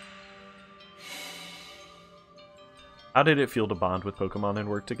 How did it feel to bond with Pokemon and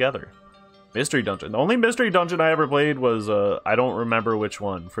work together? Mystery Dungeon. The only Mystery Dungeon I ever played was, I don't remember which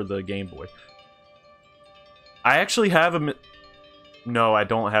one, for the Game Boy. I actually have a... No, I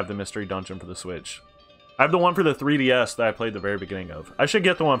don't have the Mystery Dungeon for the Switch. I have the one for the 3DS that I played the very beginning of. I should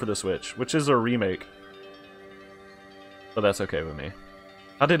get the one for the Switch, which is a remake. But that's okay with me.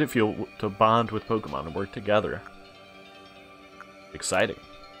 How did it feel to bond with Pokemon and work together? Exciting.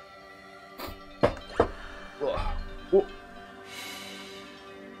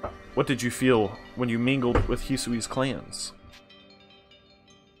 What did you feel when you mingled with Hisui's clans?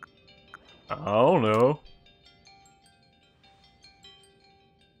 I don't know.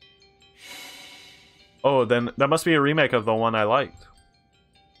 Oh, then that must be a remake of the one I liked.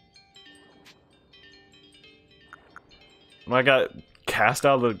 When I got cast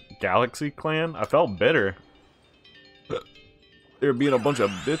out of the Galaxy clan, I felt bitter. They were being a bunch of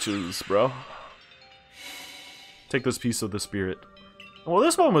bitches, bro. Take this piece of the spirit. Well,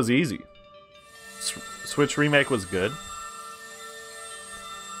 this one was easy. Switch remake was good.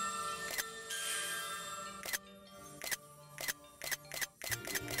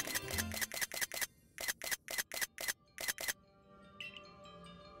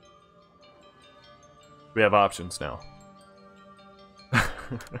 We have options now.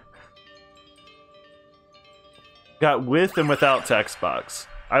 Got with and without text box.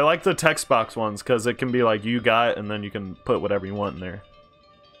 I like the text box ones because it can be like you got and then you can put whatever you want in there.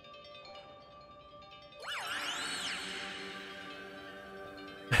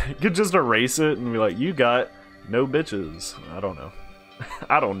 You could just erase it and be like, you got no bitches. I don't know.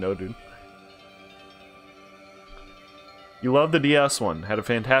 I don't know, dude. You love the DS one. Had a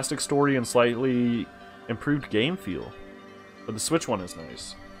fantastic story and slightly improved game feel. But the Switch one is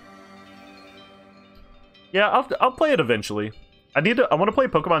nice. Yeah, I'll play it eventually. I want to play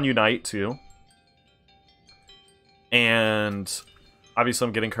Pokemon Unite too. And obviously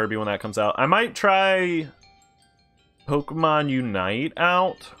I'm getting Kirby when that comes out. I might try Pokemon Unite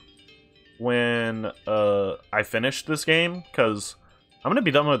out when I finish this game, because I'm going to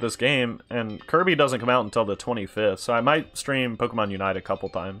be done with this game, and Kirby doesn't come out until the 25th, so I might stream Pokemon Unite a couple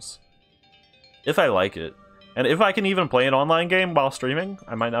times. If I like it. And if I can even play an online game while streaming,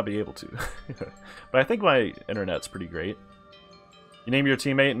 I might not be able to. But I think my internet's pretty great. You name your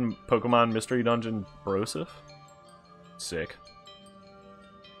teammate in Pokemon Mystery Dungeon Brosif? Sick.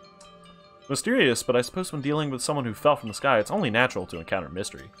 Mysterious, but I suppose when dealing with someone who fell from the sky, it's only natural to encounter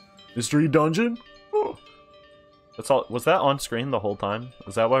mystery. Mystery Dungeon? Oh. That's all. Was that on screen the whole time?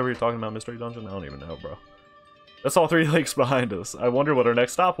 Is that why we were talking about Mystery Dungeon? I don't even know, bro. That's all 3 lakes behind us. I wonder what our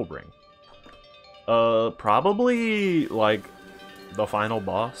next stop will bring. Probably, like, the final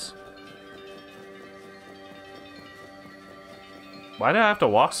boss. Why did I have to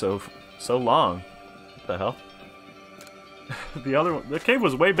walk so long? What the hell? The cave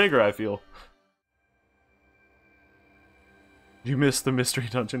was way bigger, I feel. You missed the Mystery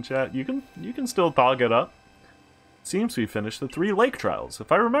Dungeon chat? You can still thog it up. Seems we finished the 3 lake trials.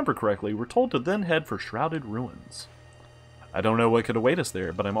 If I remember correctly, we're told to then head for Shrouded Ruins. I don't know what could await us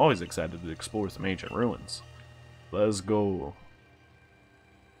there, but I'm always excited to explore some ancient ruins. Let's go.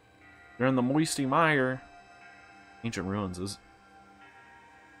 You're in the moisty mire. Ancient ruins is...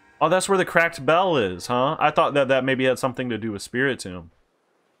 Oh, that's where the cracked bell is, huh? I thought that maybe had something to do with Spiritomb.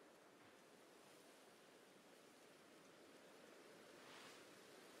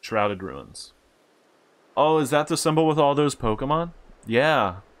 Shrouded Ruins. Oh, is that the symbol with all those Pokemon?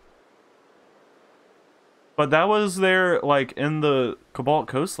 Yeah. But that was there, like, in the Cobalt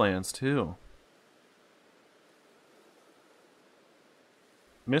Coastlands, too.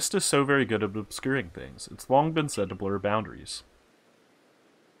 Mist is so very good at obscuring things. It's long been said to blur boundaries.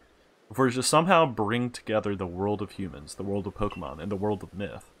 If we're to somehow bring together the world of humans, the world of Pokemon, and the world of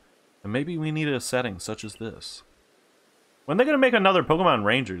myth, then maybe we need a setting such as this. When are they gonna make another Pokemon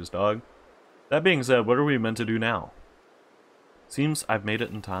Rangers, dog? That being said, what are we meant to do now? Seems I've made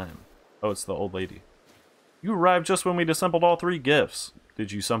it in time. Oh, it's the old lady. You arrived just when we'd assembled all 3 gifts.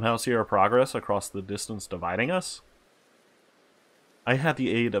 Did you somehow see our progress across the distance dividing us? I had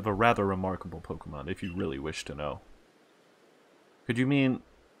the aid of a rather remarkable Pokemon, if you really wish to know. Could you mean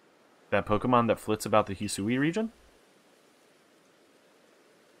that Pokemon that flits about the Hisui region?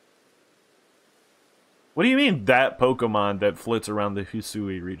 What do you mean, that Pokemon that flits around the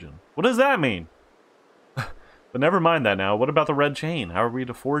Hisui region? What does that mean? But never mind that now. What about the red chain? How are we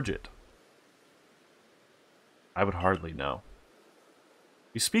to forge it? I would hardly know.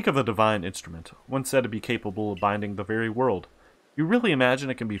 You speak of a divine instrument, one said to be capable of binding the very world. You really imagine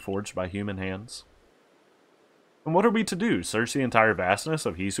it can be forged by human hands? And what are we to do? Search the entire vastness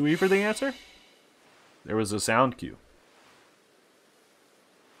of Hisui for the answer? There was a sound cue.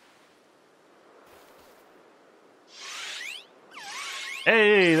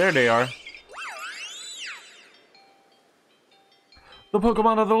 Hey, there they are. The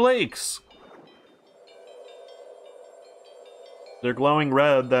Pokemon of the lakes! They're glowing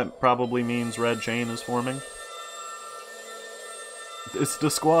red, that probably means red chain is forming. It's the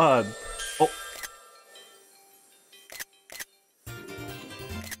squad. Oh.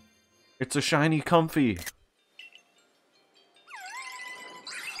 It's a shiny comfy.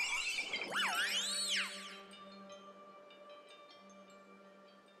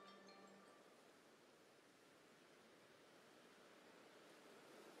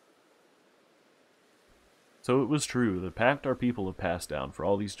 So it was true, the pact our people have passed down for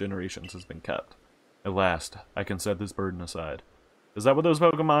all these generations has been kept. At last, I can set this burden aside. Is that what those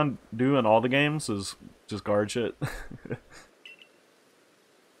Pokemon do in all the games? Is just guard shit?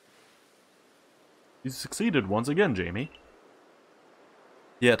 You succeeded once again, Jamie.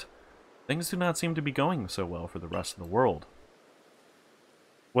 Yet, things do not seem to be going so well for the rest of the world.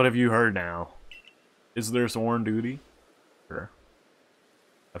 What have you heard now? Is there sworn duty? Sure.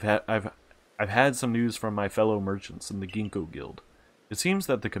 I've had some news from my fellow merchants in the Ginkgo Guild. It seems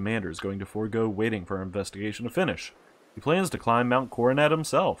that the commander is going to forego waiting for our investigation to finish. He plans to climb Mount Coronet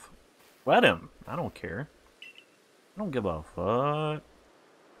himself. Let him. I don't care. I don't give a fuck.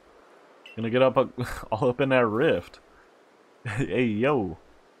 Gonna get up all up in that rift. Hey, yo.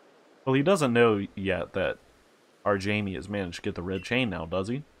 Well, he doesn't know yet that our Jamie has managed to get the red chain now, does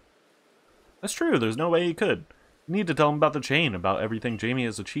he? That's true. There's no way he could. You need to tell him about the chain, about everything Jamie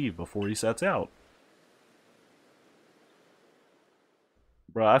has achieved before he sets out.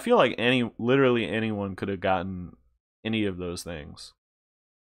 Bro, I feel like literally anyone could have gotten any of those things.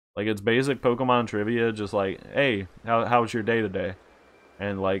 Like, it's basic Pokemon trivia, just like, hey, how's your day today?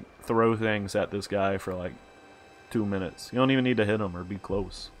 And, like, throw things at this guy for, like, 2 minutes. You don't even need to hit him or be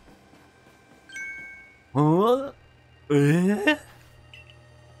close. What? You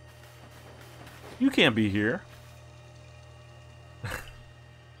can't be here.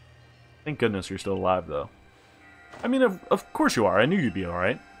 Thank goodness you're still alive, though. I mean, of course you are. I knew you'd be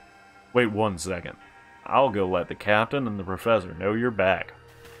alright. Wait 1 second. I'll go let the captain and the professor know you're back.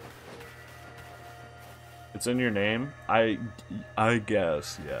 It's in your name? I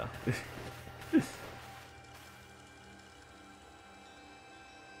guess, yeah.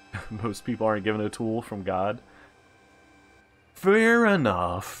 Most people aren't given a tool from God. Fair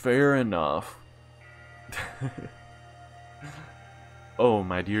enough, fair enough. Oh,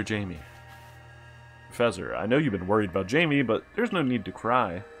 my dear Jamie. Professor, I know you've been worried about Jamie, but there's no need to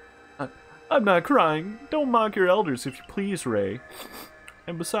cry. I'm not crying. Don't mock your elders if you please, Ray.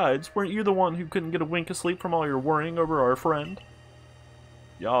 And besides, weren't you the one who couldn't get a wink of sleep from all your worrying over our friend?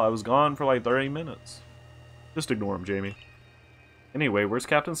 Y'all, I was gone for like 30 minutes. Just ignore him, Jamie. Anyway, where's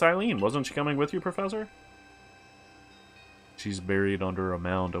Captain Silene? Wasn't she coming with you, Professor? She's buried under a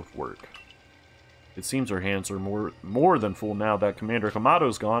mound of work. It seems her hands are more than full now that Commander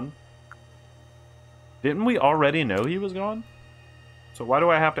Kamato's gone. Didn't we already know he was gone? So why do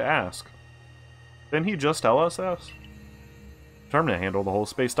I have to ask? Didn't he just tell us this? Determined to handle the whole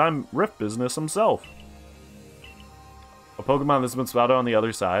space-time rift business himself. A Pokemon that's been spotted on the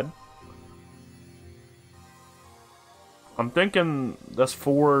other side. I'm thinking that's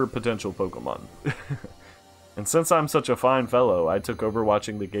 4 potential Pokemon. And since I'm such a fine fellow, I took over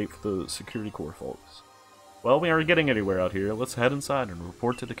watching the gate for the security corps folks. Well, we aren't getting anywhere out here. Let's head inside and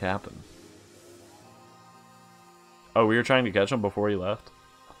report to the captain. Oh, we were trying to catch him before he left?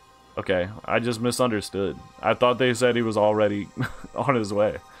 Okay, I just misunderstood. I thought they said he was already on his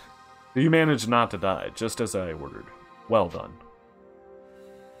way. You managed not to die, just as I ordered. Well done.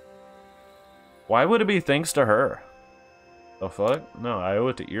 Why would it be thanks to her? The fuck? No, I owe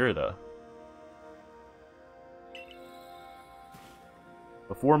it to Irida.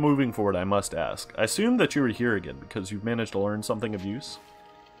 Before moving forward, I must ask. I assume that you were here again because you've managed to learn something of use?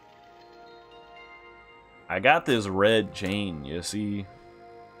 I got this red chain, you see.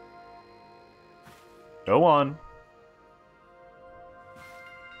 Go on.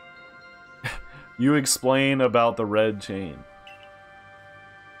 You explain about the red chain.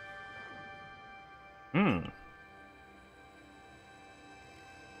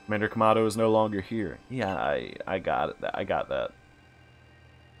 Commander Kamato is no longer here. Yeah, I got it. I got that.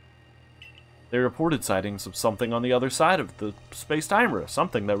 They reported sightings of something on the other side of the space-time rift,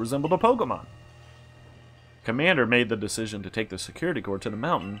 something that resembled a Pokemon. Commander made the decision to take the security corps to the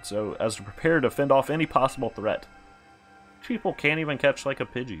mountain so as to prepare to fend off any possible threat. People can't even catch like a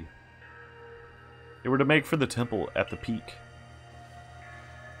Pidgey. They were to make for the temple at the peak.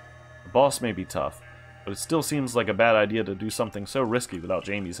 The boss may be tough, but it still seems like a bad idea to do something so risky without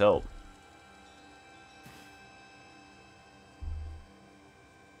Jamie's help.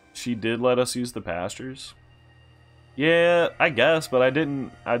 She did let us use the pastures? Yeah, I guess, but I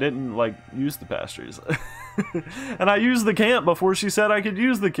didn't like use the pastures. And I used the camp before she said I could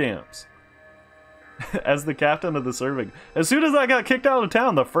use the camps. As the captain of the survey. As soon as I got kicked out of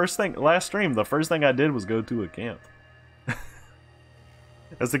town, last stream, the first thing I did was go to a camp.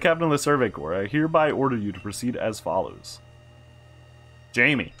 As the captain of the survey corps, I hereby order you to proceed as follows.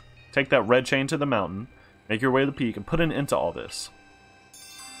 Jamie, take that red chain to the mountain, make your way to the peak, and put an end to all this.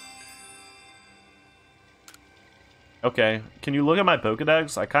 Okay, can you look at my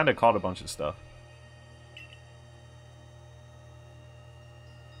Pokedex? I kinda caught a bunch of stuff.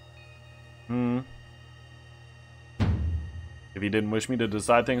 If he didn't wish me to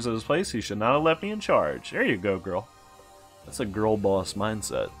decide things at his place, he should not have left me in charge. There you go, girl. That's a girl boss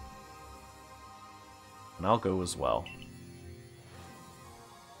mindset. And I'll go as well.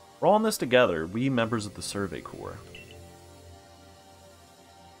 We're all in this together, we members of the Survey Corps.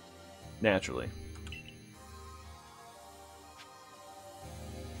 Naturally.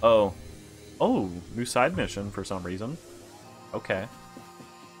 Oh. Oh, new side mission for some reason. Okay.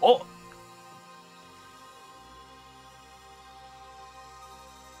 Oh!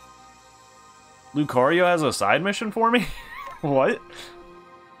 Lucario has a side mission for me? What?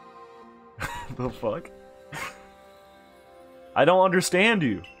 The fuck? I don't understand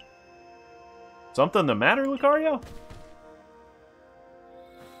you. Something the matter, Lucario?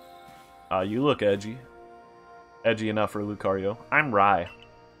 You look edgy. Edgy enough for Lucario. I'm Rai.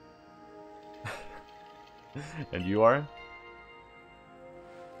 And you are?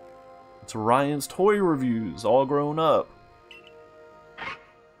 It's Ryan's toy reviews, all grown up.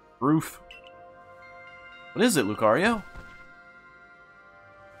 Roof. What is it, Lucario?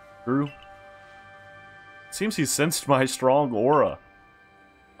 Drew? Seems he sensed my strong aura.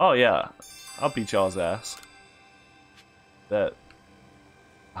 Oh yeah, I'll beat y'all's ass. That...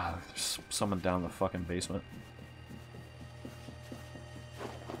 there's someone down in the fucking basement.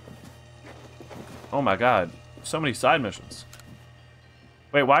 Oh my god, so many side missions.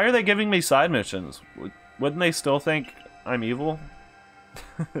 Wait, why are they giving me side missions? Wouldn't they still think I'm evil?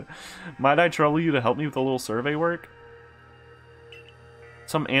 Might I trouble you to help me with a little survey work?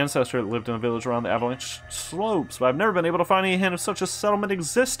 Some ancestor that lived in a village around the avalanche slopes, but I've never been able to find any hint of such a settlement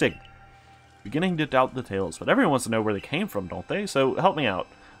existing. Beginning to doubt the tales, but everyone wants to know where they came from, don't they? So help me out.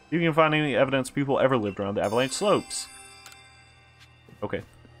 You can find any evidence people ever lived around the avalanche slopes. Okay.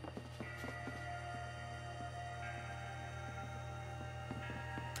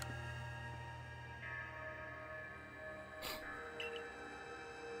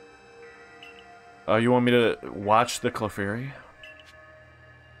 You want me to watch the Clefairy?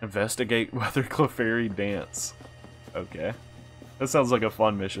 Investigate whether Clefairy dance. Okay. That sounds like a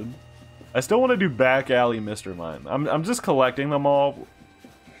fun mission. I still want to do Back Alley Mr. Mime. I'm just collecting them all.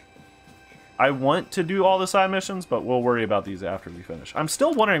 I want to do all the side missions, but we'll worry about these after we finish. I'm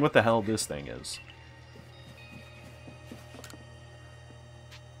still wondering what the hell this thing is.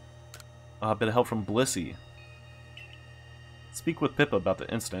 A bit of help from Blissey. Speak with Pippa about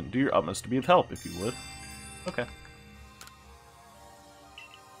the incident. Do your utmost to be of help, if you would. Okay.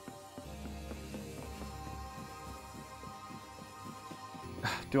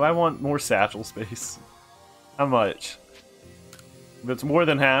 Do I want more satchel space? How much? If it's more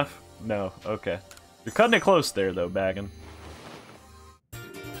than half? No. Okay. You're cutting it close there, though, Baggin.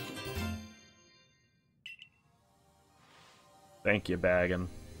 Thank you, Baggin.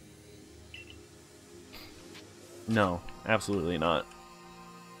 No, absolutely not.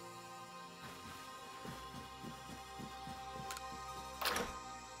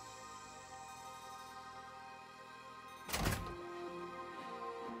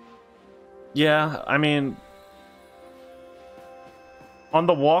 Yeah, I mean, on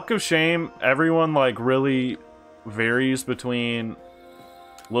the Walk of Shame, everyone, like, really varies between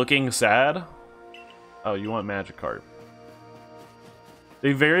looking sad. Oh, you want Magikarp.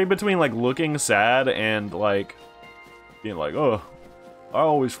 They vary between, like, looking sad and, like, being like, oh, I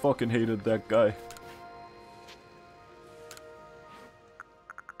always fucking hated that guy.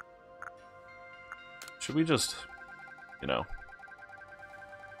 Should we just, you know,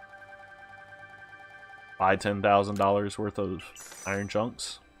 buy $10,000 worth of iron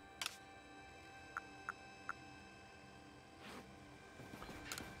chunks?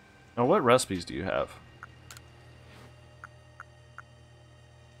 Now, what recipes do you have?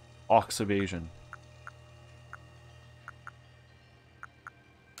 Ox evasion.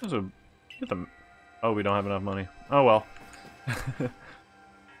 There's a... Get them. Oh, we don't have enough money. Oh, well.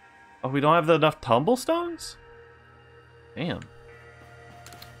 Oh, we don't have enough tumblestones? Damn.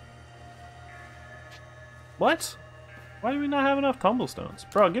 What? Why do we not have enough tumblestones?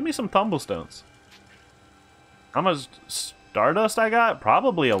 Bro, give me some tumblestones. How much Stardust I got?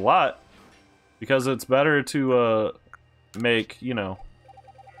 Probably a lot. Because it's better to, make, you know...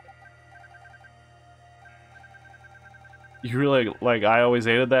 You really, like, I always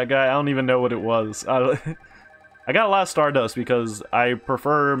hated that guy? I don't even know what it was. I got a lot of Stardust because I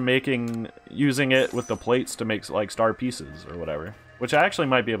prefer using it with the plates to make, like, star pieces or whatever. Which I actually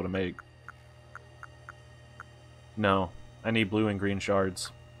might be able to make. No, I need blue and green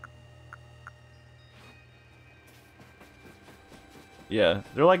shards. Yeah,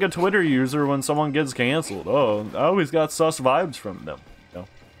 they're like a Twitter user when someone gets canceled. Oh, I always got sus vibes from them. No.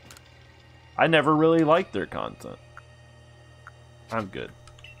 I never really liked their content. I'm good.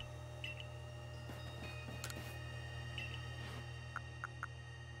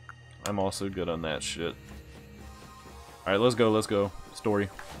 I'm also good on that shit. Alright, let's go, let's go. Story.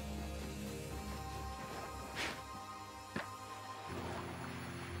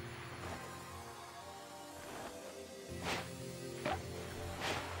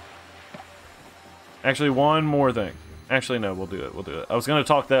 Actually, one more thing. Actually, no, we'll do it, we'll do it. I was gonna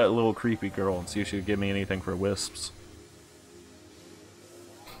talk to that little creepy girl and see if she would give me anything for wisps.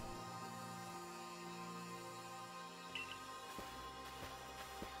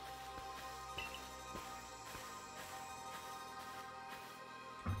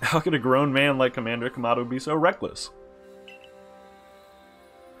 How could a grown man like Commander Kamado be so reckless?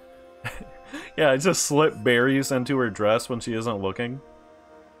 Yeah, I just slip berries into her dress when she isn't looking.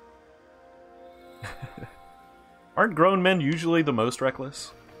 Aren't grown men usually the most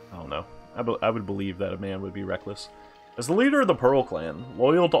reckless? I don't know. I would believe that a man would be reckless. As the leader of the Pearl Clan,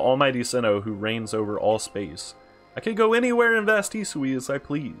 loyal to Almighty Sinnoh who reigns over all space, I can go anywhere in Vast Isui as I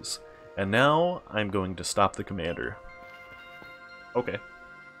please. And now, I'm going to stop the commander. Okay.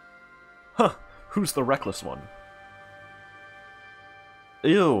 Huh, who's the reckless one?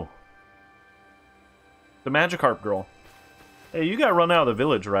 Ew. The Magikarp girl. Hey, you got run out of the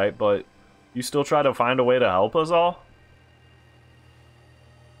village, right? But you still try to find a way to help us all?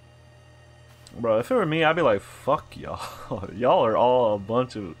 Bro, if it were me, I'd be like, fuck y'all. Y'all are all a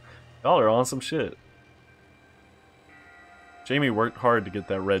bunch of... Y'all are on some shit. Jamie worked hard to get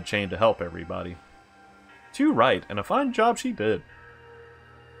that red chain to help everybody. Too right, and a fine job she did.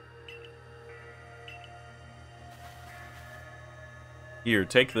 Here,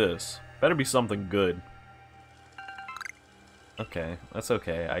 take this. Better be something good. Okay, that's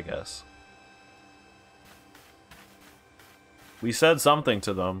okay, I guess. We said something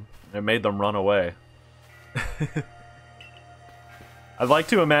to them. It made them run away. I'd like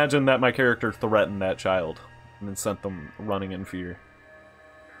to imagine that my character threatened that child and then sent them running in fear.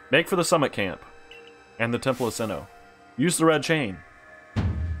 Make for the summit camp and the Temple of Sinnoh. Use the red chain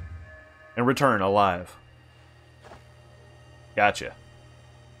and return alive. Gotcha.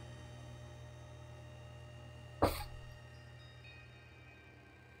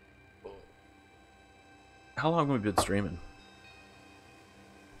 How long have we been streaming?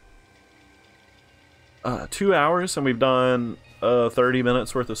 2 hours, and we've done 30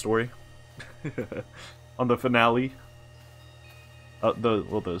 minutes worth of story on the finale.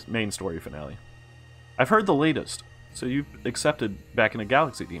 The main story finale. I've heard the latest, so you've accepted back in the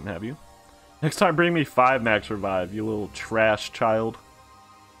Galaxy team, have you? Next time, bring me 5 max revive, you little trash child.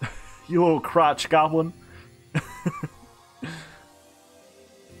 You little crotch goblin.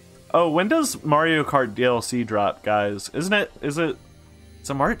 Oh, when does Mario Kart DLC drop, guys? Isn't it? Is it? It's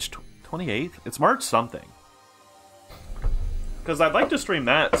a March 28th. It's March something. Because I'd like to stream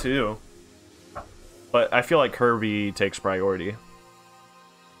that too, but I feel like Kirby takes priority.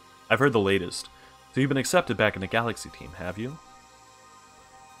 I've heard the latest. So you've been accepted back in the Galaxy team, have you?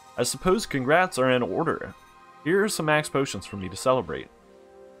 I suppose congrats are in order. Here are some max potions for me to celebrate.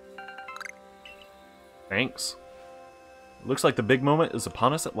 Thanks. It looks like the big moment is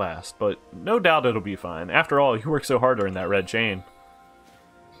upon us at last, but no doubt it'll be fine. After all, you worked so hard to earn that red chain.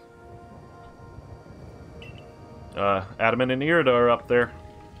 Adamant and Irida are up there.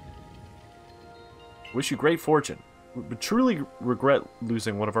 Wish you great fortune. We truly regret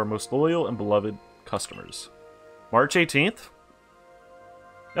losing one of our most loyal and beloved customers. March 18th?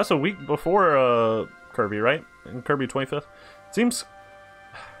 That's a week before Kirby, right? And Kirby 25th? Seems...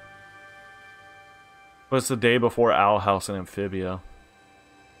 But it's the day before Owl House and Amphibia.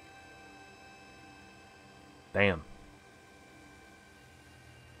 Damn.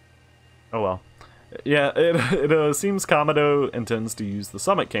 Oh well. Yeah, it seems Kamado intends to use the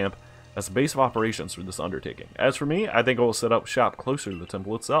Summit Camp as the base of operations for this undertaking. As for me, I think I will set up shop closer to the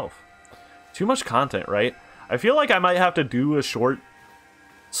temple itself. Too much content, right? I feel like I might have to do a short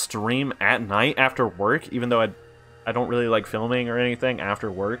stream at night after work, even though I don't really like filming or anything after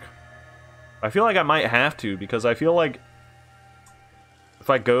work. I feel like I might have to, because I feel like if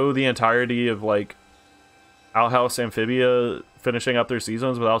I go the entirety of, like, Outhouse Amphibia finishing up their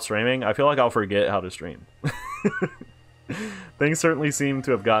seasons without streaming, I feel like I'll forget how to stream. Things certainly seem to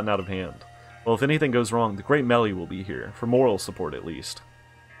have gotten out of hand. Well, if anything goes wrong, the Great Melly will be here, for moral support at least.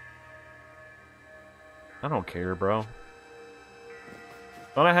 I don't care, bro.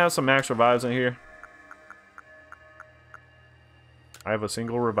 Don't I have some max revives in here? I have a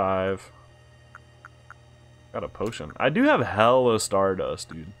single revive. Got a potion. I do have hella Stardust,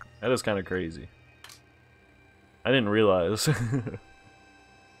 dude. That is kind of crazy. I didn't realize. What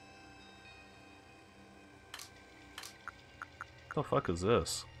the fuck is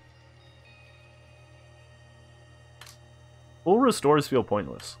this? Full restores feel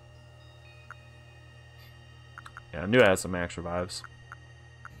pointless. Yeah, I knew I had some max revives.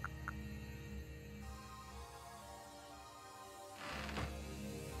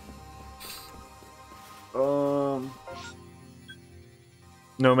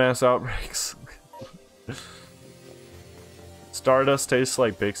 No mass outbreaks. Stardust tastes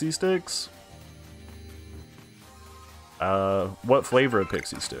like pixie sticks? What flavor of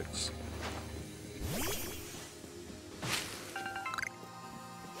pixie sticks?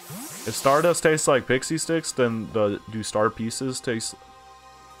 If Stardust tastes like pixie sticks, then do star pieces taste...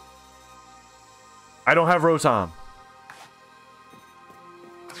 I don't have Rotom.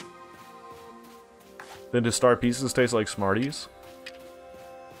 Then do star pieces taste like Smarties?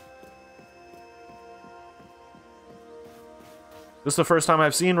 This is the first time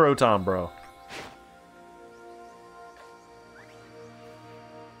I've seen Rotom, bro.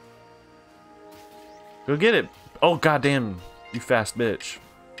 Go get it. Oh, goddamn. You fast bitch.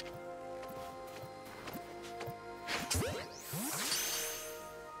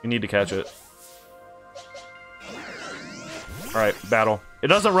 You need to catch it. Alright, battle. It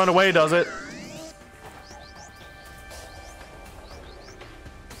doesn't run away, does it?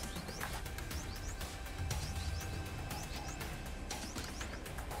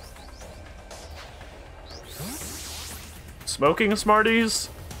 Smoking Smarties?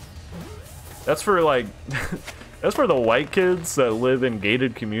 That's for like that's for the white kids that live in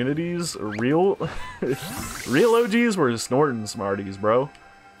gated communities. Real OGs were snorting Smarties, bro.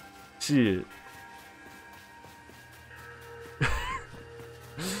 Shit.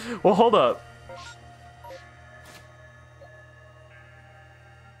 Well, hold up.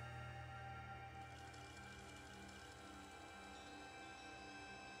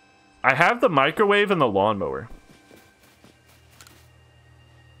 I have the microwave and the lawnmower.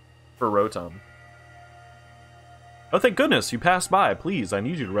 For Rotom. Oh, thank goodness, you passed by. Please, I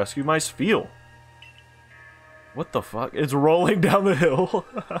need you to rescue my Spheal. What the fuck? It's rolling down the hill.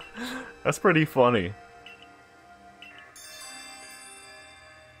 That's pretty funny.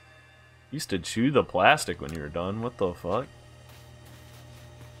 Used to chew the plastic when you were done. What the fuck?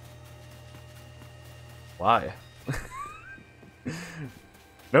 Why?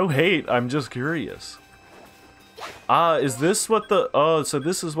 No hate, I'm just curious. Ah, is this what the... Oh, so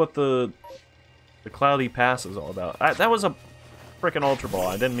this is what the Cloudy Pass is all about. That was a freaking Ultra Ball.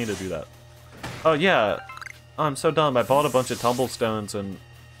 I didn't mean to do that. Oh, yeah. Oh, I'm so dumb. I bought a bunch of Tumblestones and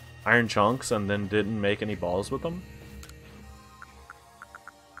Iron Chunks and then didn't make any balls with them.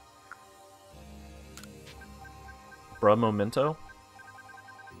 Bruh Memento?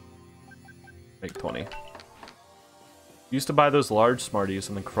 Make 20. Used to buy those large Smarties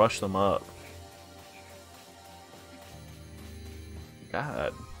and then crush them up.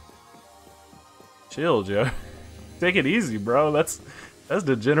 God. Chill, Joe. Take it easy, bro. That's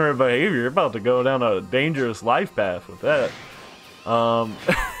degenerate behavior. You're about to go down a dangerous life path with that.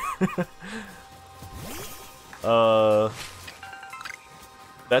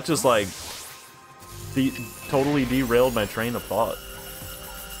 That just like totally derailed my train of thought.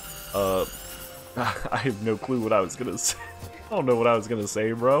 I have no clue what I was gonna say. I don't know what I was gonna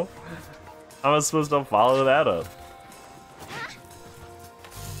say, bro. How am I supposed to follow that up?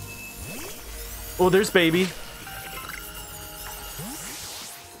 Oh, there's baby.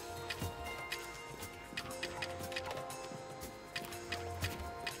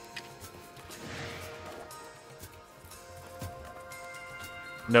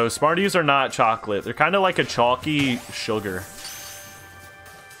 No, Smarties are not chocolate. They're kind of like a chalky sugar.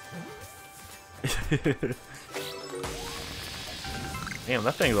 Damn,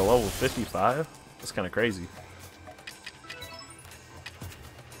 that thing's a level 55? That's kind of crazy.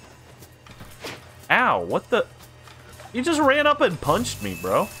 Ow, what the? You just ran up and punched me,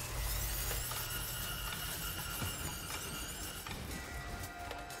 bro.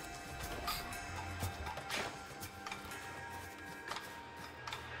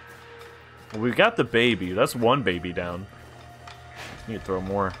 Well, we've got the baby. That's one baby down. Need to throw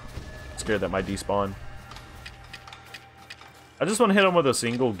more. I'm scared that might despawn. I just want to hit him with a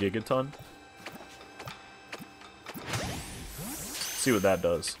single Gigaton. See what that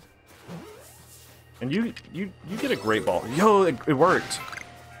does. And you get a great ball. Yo, it worked.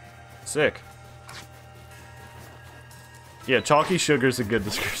 Sick. Yeah, chalky sugar's a good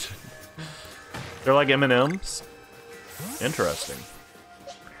description. They're like M&Ms. Interesting.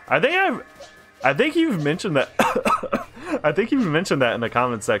 I think you've mentioned that. I think you've mentioned that in the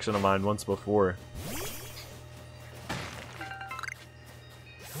comment section of mine once before.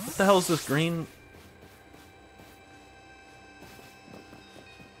 What the hell is this green?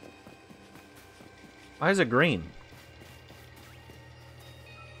 Why is it green?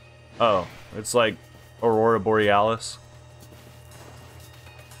 Oh, it's like Aurora Borealis.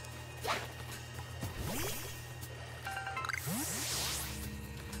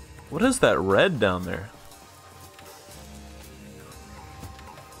 What is that red down there?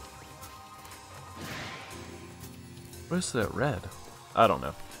 What is that red? I don't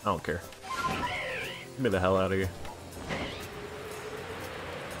know. I don't care. Get me the hell out of here.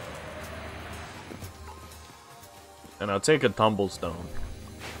 And I'll take a Tumblestone.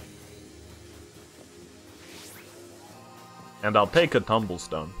 And I'll take a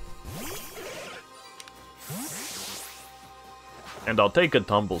Tumblestone. And I'll take a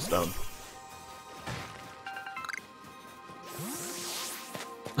Tumblestone.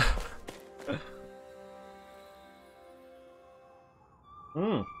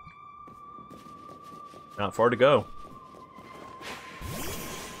 Not far to go.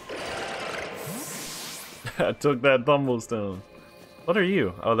 I took that tumblestone. What are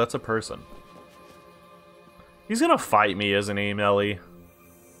you? Oh, that's a person. He's gonna fight me, isn't he, Melly?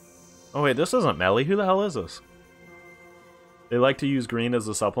 Oh wait, this isn't Melly. Who the hell is this? They like to use green as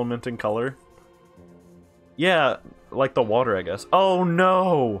a supplementing color. Yeah, like the water, I guess. Oh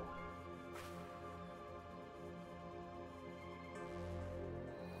no!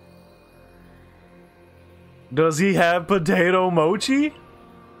 Does he have potato mochi?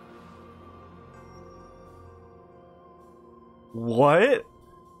 What?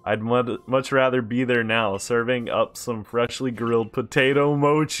 I'd much rather be there now, serving up some freshly grilled potato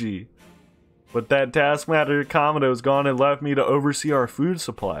mochi. But that taskmaster Komodo's gone and left me to oversee our food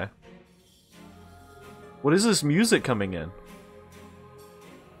supply. What is this music coming in?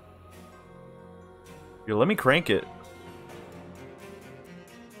 Here, let me crank it.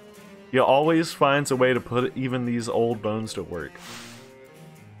 He always finds a way to put even these old bones to work.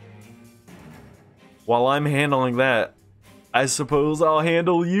 While I'm handling that, I suppose I'll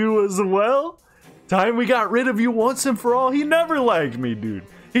handle you as well? Time we got rid of you once and for all. He never liked me, dude.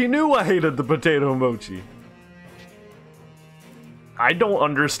 He knew I hated the potato mochi. I don't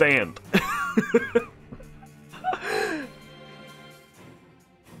understand.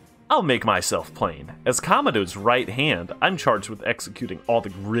 I'll make myself plain. As Komodo's right hand, I'm charged with executing all the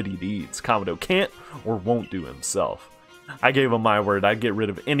gritty deeds Komodo can't or won't do himself. I gave him my word I'd get rid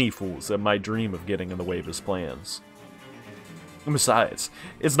of any fools that might dream of getting in the way of his plans. And besides,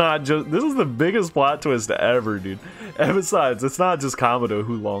 it's not just— this is the biggest plot twist ever, dude. And besides, it's not just Komodo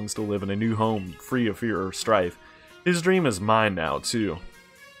who longs to live in a new home free of fear or strife. His dream is mine now, too.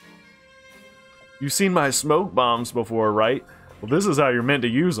 You've seen my smoke bombs before, right? Well, this is how you're meant to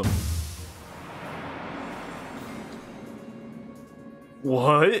use them.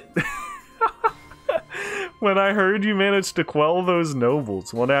 What? When I heard you managed to quell those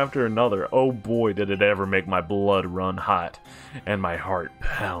nobles, one after another, oh boy did it ever make my blood run hot, and my heart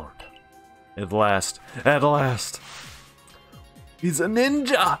pound. At last, he's a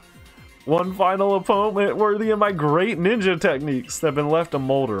ninja! One final opponent worthy of my great ninja techniques that have been left to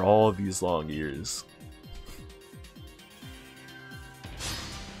molder all of these long years.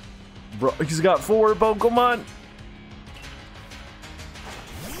 Bro, he's got 4 Pokemon!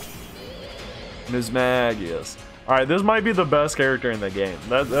 Ms. Magius. Alright, this might be the best character in the game.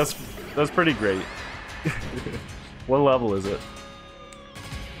 That's pretty great. What level is it?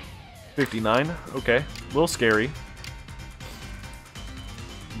 59? Okay. A little scary.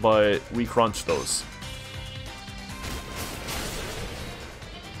 But we crunched those.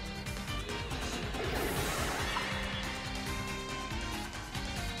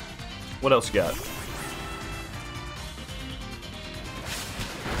 What else you got?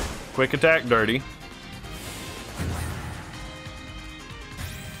 Quick attack, dirty.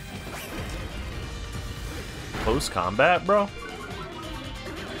 Close combat, bro?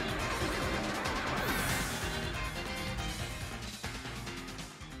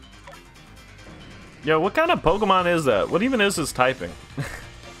 Yo, what kind of Pokemon is that? What even is his typing?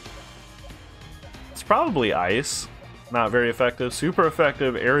 It's probably Ice. Not very effective. Super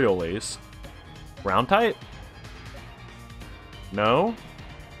effective Aerial Ace. Ground type? No?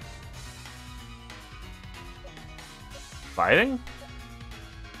 Fighting?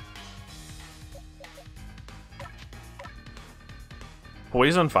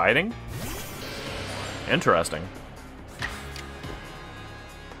 Poison fighting? Interesting.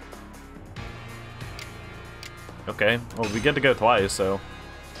 Okay, well, we get to go twice, so...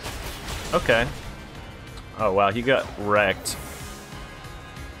 Okay. Oh, wow, he got wrecked.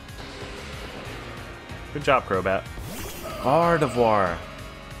 Good job, Crobat. Gardevoir.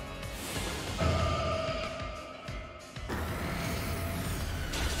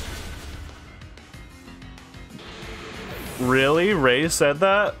 Really? Ray said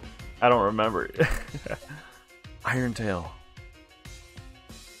that? I don't remember. Iron Tail.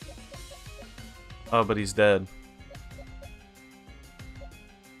 Oh, but he's dead.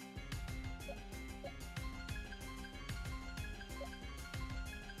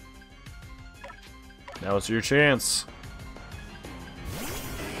 Now it's your chance.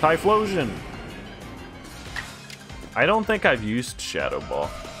 Typhlosion. I don't think I've used Shadow Ball.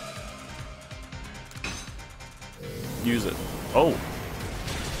 Use it. Oh.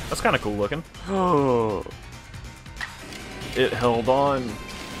 That's kind of cool looking. Oh. It held on.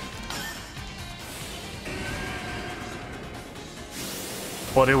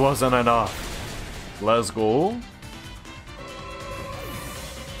 But it wasn't enough. Let's go.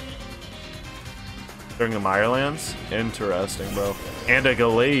 During the Mirelands? Interesting, bro. And a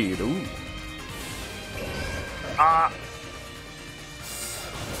Gallade. Ooh. Ah.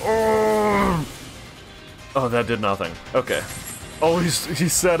 Oh. Oh, that did nothing. Okay. Oh,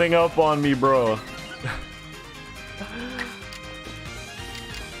 he's setting up on me, bro.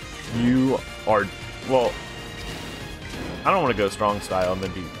 You are... Well... I don't want to go strong style and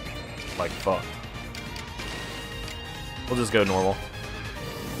then be... like, fuck. We'll just go normal.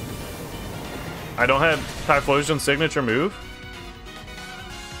 I don't have Typhlosion's signature move?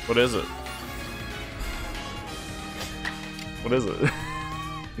 What is it? What is it?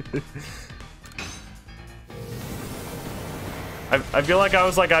 I feel like I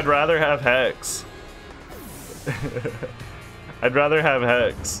was like, I'd rather have Hex. I'd rather have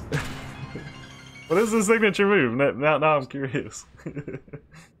Hex. What is the signature move? Now I'm curious.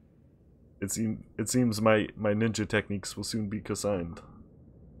 It seems my ninja techniques will soon be consigned.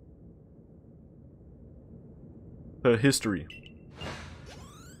 History.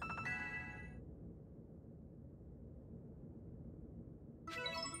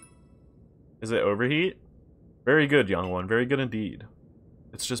 Is it overheat? Very good, young one. Very good indeed.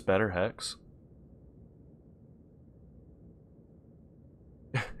 It's just better, Hex.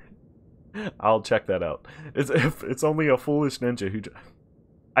 I'll check that out. It's only a foolish ninja who...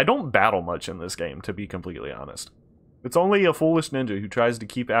 I don't battle much in this game, to be completely honest. It's only a foolish ninja who tries to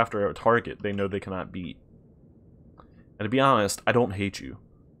keep after a target they know they cannot beat. And to be honest, I don't hate you.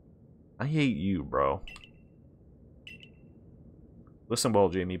 I hate you, bro. Listen well,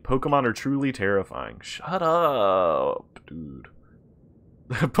 Jamie. Pokemon are truly terrifying. Shut up, dude.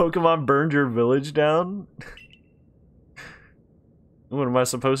 Pokemon burned your village down? What, am I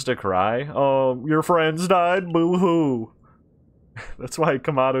supposed to cry? Oh, your friends died? Boo-hoo. That's why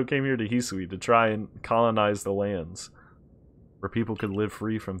Kamado came here to Hisui, to try and colonize the lands, where people could live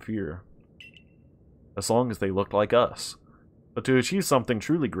free from fear. As long as they looked like us. But to achieve something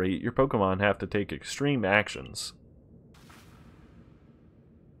truly great, your Pokemon have to take extreme actions.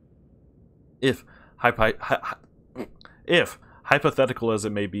 If hypothetical as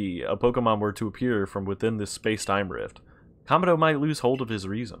it may be, a Pokemon were to appear from within this space-time rift, Kamado might lose hold of his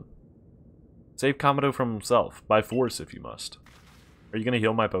reason. Save Kamado from himself, by force if you must. Are you going to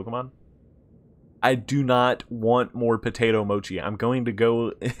heal my Pokemon? I do not want more potato mochi. I'm going to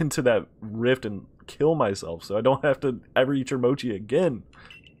go into that rift and kill myself so I don't have to ever eat your mochi again.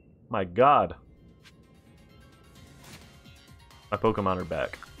 My god. My Pokemon are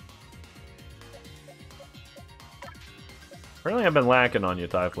back. Apparently I've been lacking on you,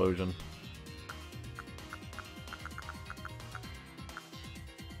 Typhlosion.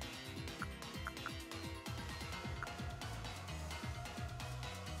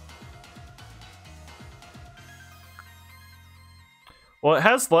 Well, it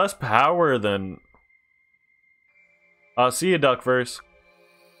has less power than... see you, Duckverse.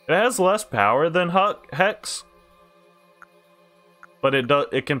 It has less power than Hex. But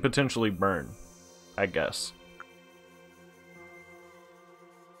it can potentially burn, I guess.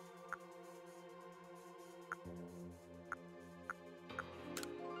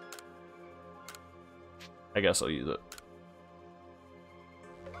 I guess I'll use it.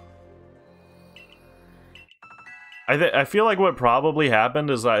 I feel like what probably happened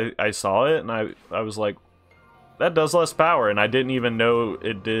is I saw it and I was like, that does less power, and I didn't even know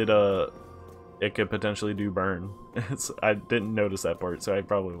it did it could potentially do burn. I didn't notice that part, so I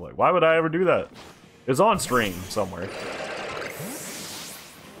probably like, why would I ever do that? It's on stream somewhere.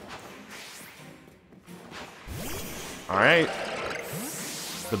 All right,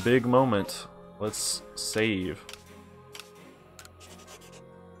 the big moment. Let's save.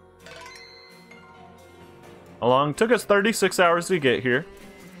 How long? Took us 36 hours to get here.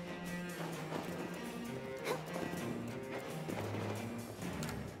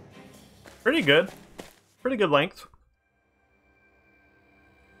 Pretty good. Pretty good length.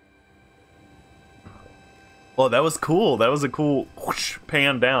 Well, that was cool. That was a cool whoosh,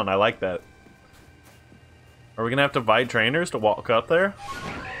 pan down. I like that. Are we gonna have to fight trainers to walk up there?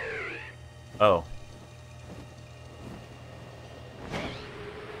 Oh.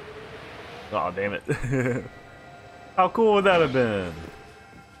 Aw, damn it. How cool would that have been?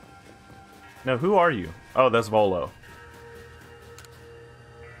 Now, who are you? Oh, that's Volo.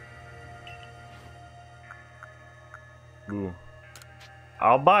 Ooh.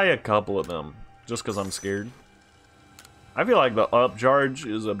 I'll buy a couple of them, just because I'm scared. I feel like the upcharge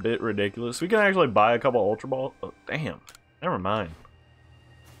is a bit ridiculous. We can actually buy a couple Ultra Balls. Oh, damn. Never mind.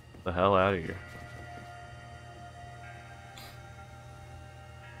 Get the hell out of here.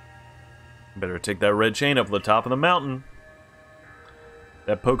 Better take that red chain up to the top of the mountain.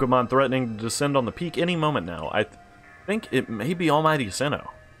 That Pokemon threatening to descend on the peak any moment now. I think it may be Almighty Sinnoh.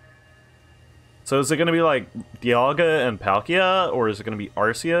 So is it going to be like Dialga and Palkia, or is it going to be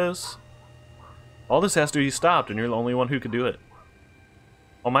Arceus? All this has to be stopped, and you're the only one who could do it.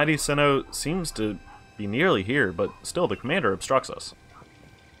 Almighty Sinnoh seems to be nearly here, but still the commander obstructs us.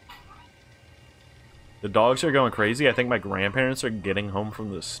 The dogs are going crazy. I think my grandparents are getting home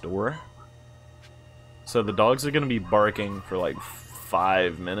from the store. So the dogs are going to be barking for like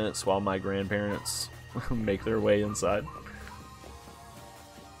 5 minutes while my grandparents make their way inside.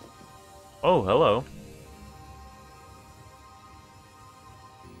 Oh, hello.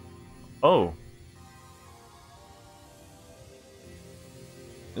 Oh.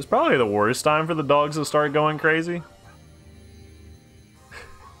 It's probably the worst time for the dogs to start going crazy.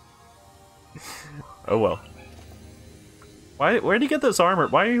 Oh well. Where'd he get this armor?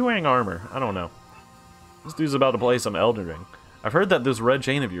 Why are you wearing armor? I don't know. This dude's about to play some Elden Ring. I've heard that this red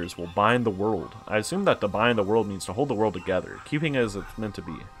chain of yours will bind the world. I assume that to bind the world means to hold the world together, keeping it as it's meant to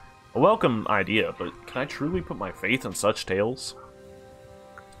be. A welcome idea, but can I truly put my faith in such tales?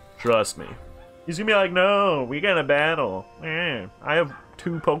 Trust me. He's gonna be like, no, we got a battle. I have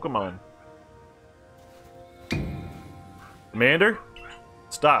 2 Pokemon. Commander?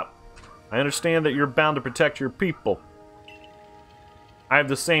 Stop. I understand that you're bound to protect your people. I have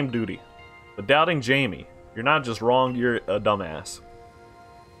the same duty. But doubting Jamie, you're not just wrong, you're a dumbass.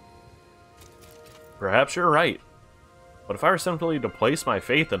 Perhaps you're right. But if I were simply to place my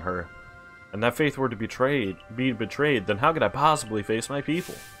faith in her, and that faith were to be betrayed, then how could I possibly face my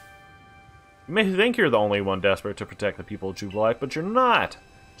people? You may think you're the only one desperate to protect the people of Jubilife, but you're not!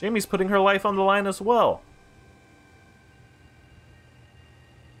 Jamie's putting her life on the line as well.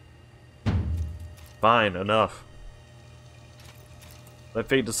 Fine, enough. Let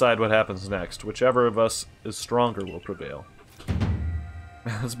fate decide what happens next. Whichever of us is stronger will prevail.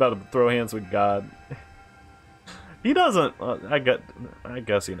 I was about to throw hands with God. He doesn't. I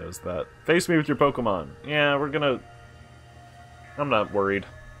guess he knows that. Face me with your Pokemon. Yeah, we're gonna... I'm not worried.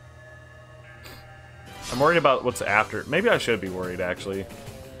 I'm worried about what's after. Maybe I should be worried, actually.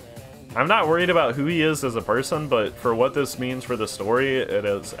 I'm not worried about who he is as a person, but for what this means for the story, it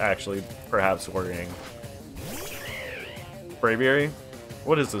is actually perhaps worrying. Braviary?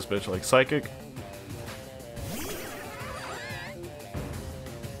 What is this bitch, like psychic?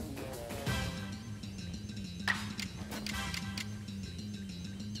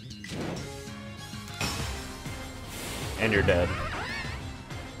 And you're dead.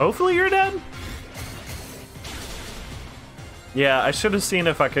 Hopefully you're dead? Yeah, I should have seen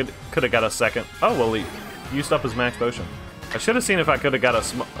if I could have got a second. Oh, well, he used up his max potion. I should have seen if I could have got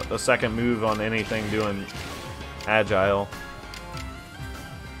a second move on anything doing agile.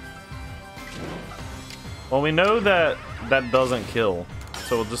 Well, we know that that doesn't kill,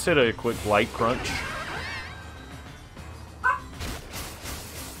 so we'll just hit a quick light crunch.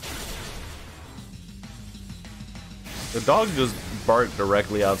 The dog just barked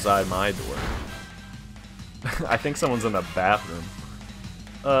directly outside my door. I think someone's in the bathroom.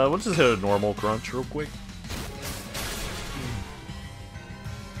 We'll just hit a normal crunch real quick.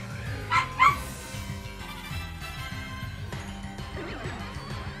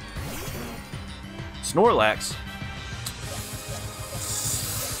 Snorlax.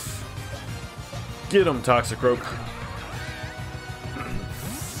 Get him, Toxicroak.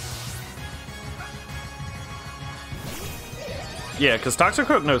 Yeah, because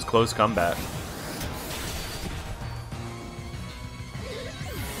Toxicroak knows close combat.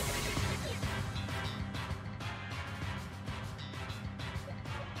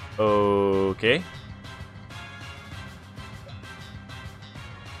 Okay.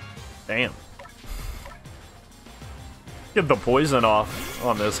 Damn. Get the poison off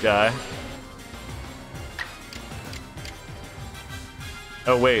on this guy.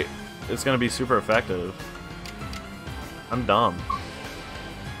 Oh wait, it's gonna be super effective. I'm dumb.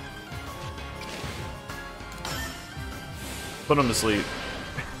 Put him to sleep.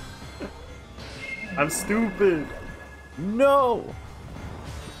 I'm stupid. No!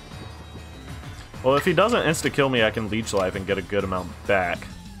 Well, if he doesn't insta-kill me, I can Leech Life and get a good amount back.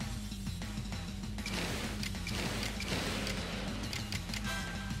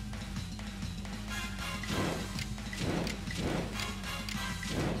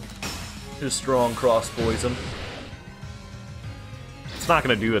 His strong cross poison. It's not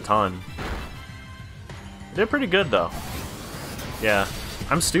gonna do a ton. It did pretty good though. Yeah,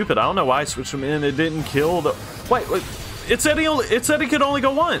 I'm stupid. I don't know why I switched him in. It didn't kill the. Wait. It said he could only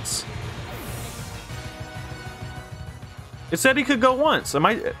go once. It said he could go once. Am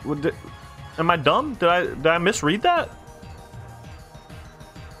I dumb? Did I misread that?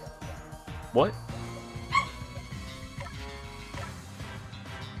 What?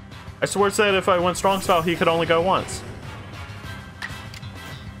 I swear it said if I went strong style, he could only go once.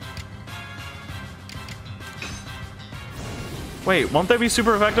 Wait, won't they be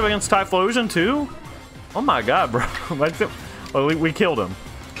super effective against Typhlosion too? Oh my god, bro. Oh, we killed him.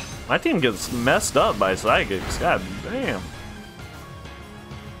 My team gets messed up by psychics. God damn.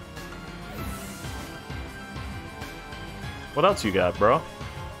 What else you got, bro?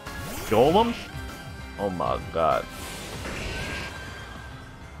 Golem? Oh my god.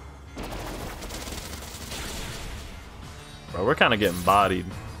 Bro, we're kind of getting bodied.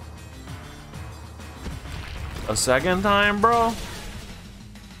 A second time, bro?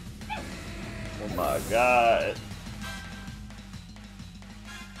 Oh my god.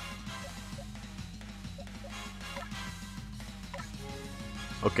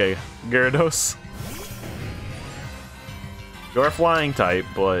 Okay, Gyarados. You're a flying type,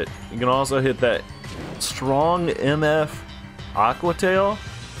 but you can also hit that strong MF Aqua Tail.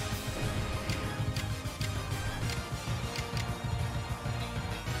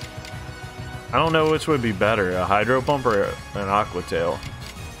 I don't know which would be better, a Hydro Pump or an Aqua Tail.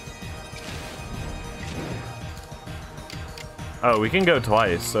 Oh, we can go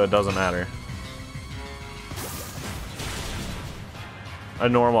twice, so it doesn't matter. A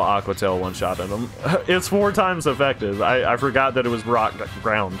normal Aqua Tail one-shotted him. It's 4 times effective. I forgot that it was rock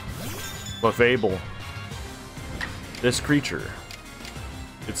ground. But Fable. This creature.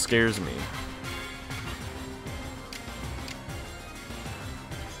 It scares me.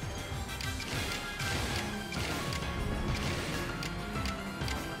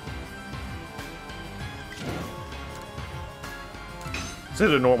 Let's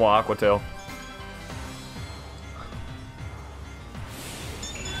hit a normal Aqua Tail.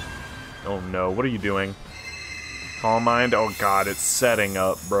 Oh no, what are you doing? Calm Mind? Oh god, it's setting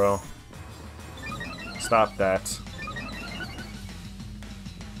up, bro. Stop that.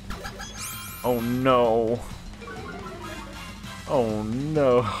 Oh no. Oh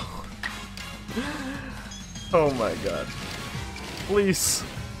no. Oh my god. Please.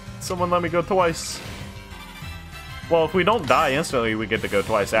 Someone let me go twice. Well, if we don't die instantly, we get to go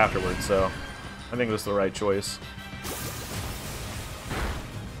twice afterwards, so I think that's the right choice.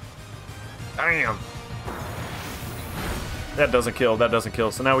 Damn. That doesn't kill, that doesn't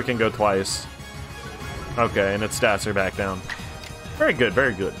kill, so now we can go twice. Okay, and its stats are back down. Very good,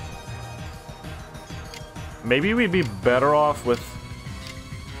 very good. Maybe we'd be better off with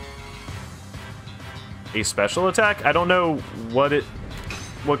a special attack? I don't know what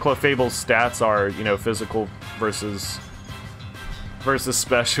Clefable's stats are, you know, physical versus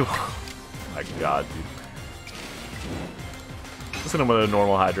special. My god, dude. Let's hit him with a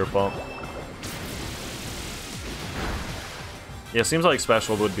normal Hydro Pump. Yeah, seems like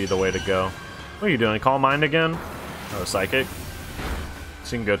special would be the way to go. What are you doing? Calm Mind again? Oh, Psychic.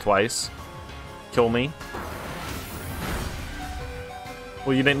 So you can go twice. Kill me.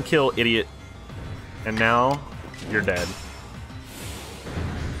 Well, you didn't kill, idiot. And now, you're dead.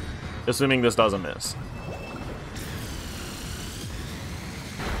 Assuming this doesn't miss.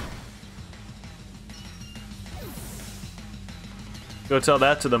 Go tell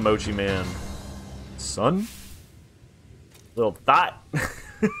that to the Mochi Man. Son? Little thought.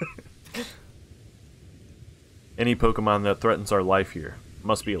 Any Pokemon that threatens our life here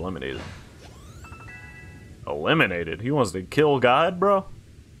must be eliminated. Eliminated? He wants to kill God, bro?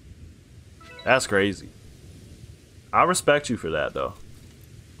 That's crazy. I respect you for that, though.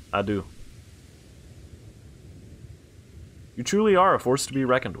 I do. You truly are a force to be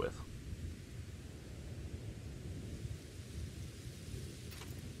reckoned with.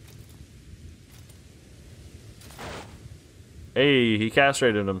 Hey, he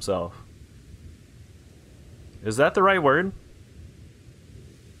castrated himself. Is that the right word?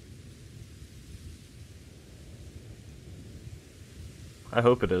 I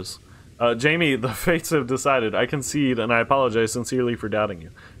hope it is. Jamie, the fates have decided. I concede, and I apologize sincerely for doubting you.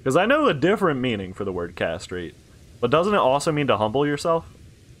 Because I know a different meaning for the word castrate. But doesn't it also mean to humble yourself?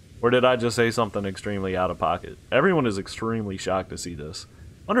 Or did I just say something extremely out of pocket? Everyone is extremely shocked to see this.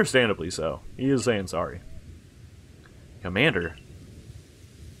 Understandably so. He is saying sorry. Commander?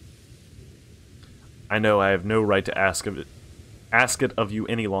 I know I have no right to ask it of you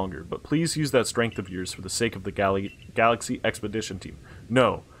any longer, but please use that strength of yours for the sake of the Galaxy Expedition Team.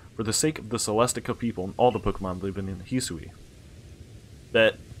 No, for the sake of the Celestica people and all the Pokemon living in Hisui.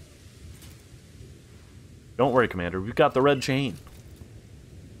 Bet. Don't worry, Commander, we've got the red chain.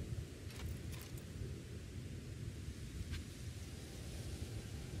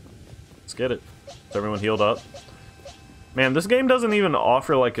 Let's get it. Is everyone healed up? Man, this game doesn't even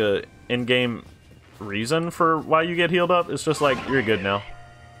offer like a in-game reason for why you get healed up. It's just like, you're good now.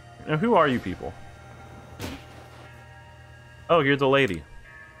 Now, who are you people? Oh, you're the lady.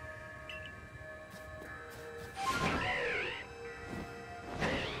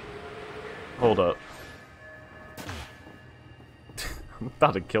 Hold up. I'm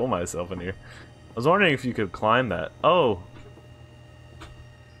about to kill myself in here. I was wondering if you could climb that. Oh.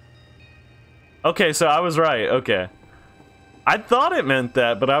 Okay, so I was right. Okay. I thought it meant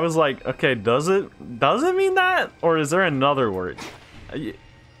that, but I was like, okay, does it mean that? Or is there another word?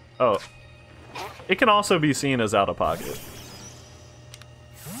 Oh. It can also be seen as out of pocket.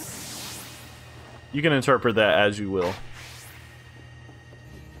 You can interpret that as you will.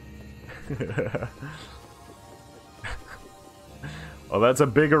 Well, that's a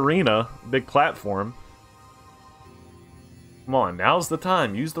big arena, big platform. Come on, now's the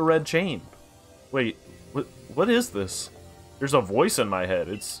time. Use the red chain. Wait, what is this? There's a voice in my head.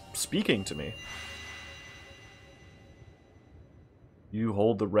 It's speaking to me. You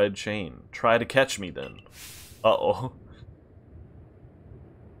hold the red chain. Try to catch me then. Uh-oh.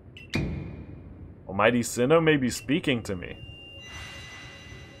 Almighty Sinnoh may be speaking to me.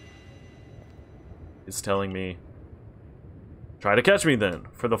 It's telling me, try to catch me then,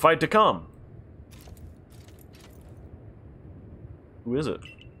 for the fight to come. Who is it?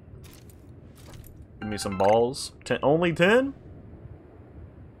 Give me some balls. Only 10?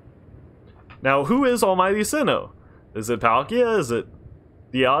 Now, who is Almighty Sinnoh? Is it Palkia? Is it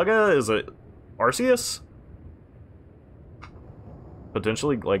Dialga? Is it Arceus?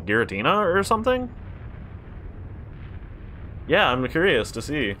 Potentially, like, Giratina or something? Yeah, I'm curious to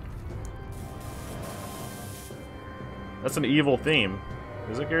see. That's an evil theme.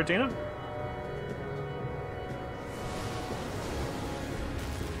 Is it Giratina?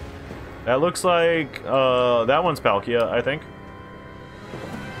 That looks like, that one's Palkia, I think.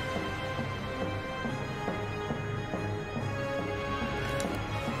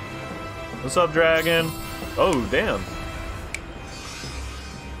 What's up, dragon? Oh, damn.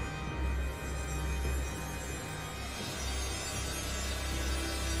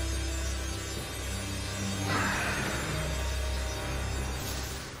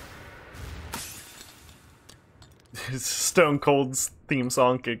 Stone Cold's theme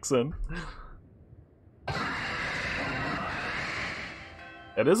song kicks in.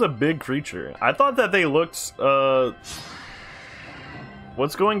 It is a big creature. I thought that they looked,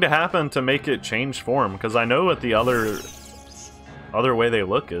 what's going to happen to make it change form? Because I know what the other way they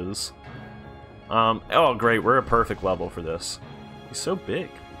look is. Oh great, we're a perfect level for this. He's so big.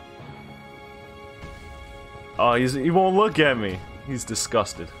 Oh, he won't look at me. He's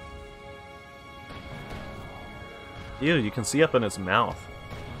disgusted. Ew, you can see up in his mouth.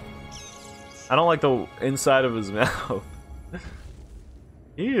 I don't like the inside of his mouth.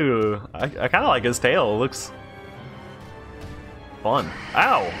 Ew, I kind of like his tail. It looks fun.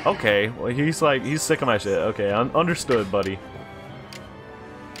 Ow, okay. Well, he's sick of my shit. Okay, understood, buddy.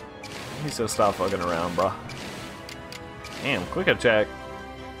 He said stop fucking around, bro. Damn, quick attack.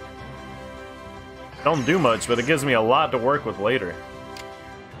 Don't do much, but it gives me a lot to work with later.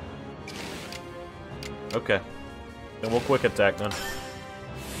 Okay. Then we'll quick attack then.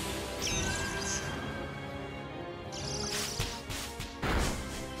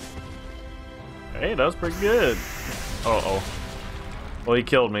 Hey, that was pretty good. Uh-oh. Well, he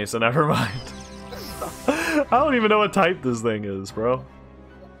killed me, so never mind. I don't even know what type this thing is, bro.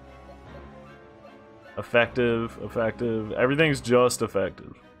 Effective, effective. Everything's just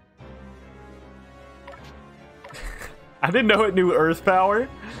effective. I didn't know it knew Earth Power.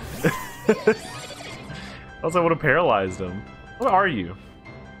 Else I would have paralyzed him. What are you?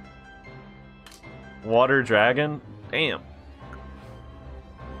 Water dragon? Damn.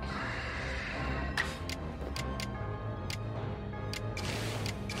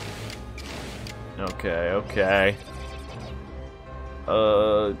 Okay, okay.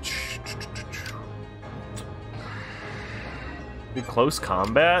 Be close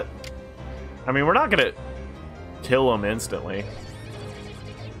combat? I mean, we're not gonna kill him instantly.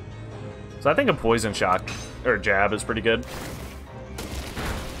 So I think a poison shock or jab is pretty good.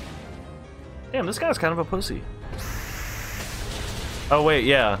 Damn, this guy's kind of a pussy. Oh wait,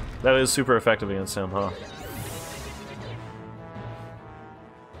 yeah, that is super effective against him, huh?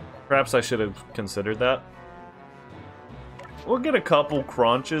 Perhaps I should have considered that. We'll get a couple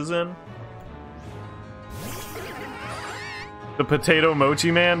crunches in. The potato mochi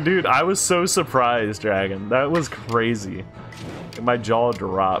man? Dude, I was so surprised, Dragon. That was crazy. My jaw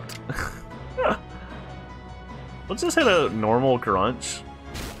dropped. Let's just hit a normal crunch.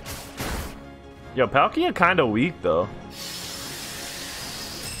 Yo, Palkia kinda weak, though.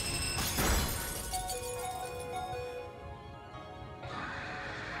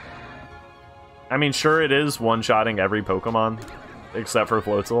 I mean, sure it is one-shotting every Pokemon, except for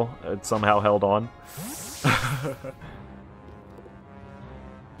Floatzel. It somehow held on.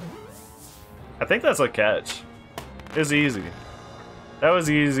 I think that's a catch. It's easy. That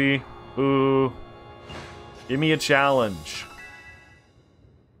was easy. Ooh. Give me a challenge.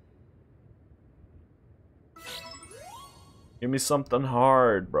 Give me something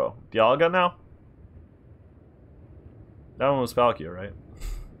hard, bro. Dialga now? That one was Palkia, right?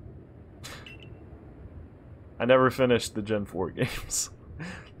 I never finished the Gen 4 games.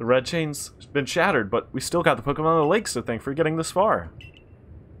 The red chain's been shattered, but we still got the Pokemon of the Lakes to thank for getting this far.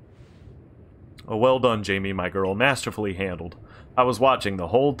 Oh, well done, Jamie, my girl. Masterfully handled. I was watching the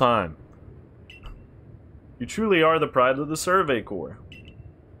whole time. You truly are the pride of the Survey Corps.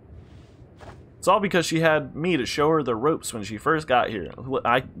 It's all because she had me to show her the ropes when she first got here.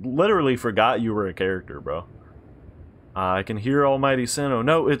 I literally forgot you were a character, bro. I can hear Almighty Sinnoh.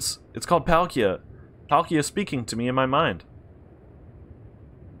 No, it's called Palkia. Palkia speaking to me in my mind.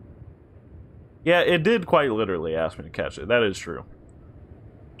 Yeah, it did quite literally ask me to catch it. That is true.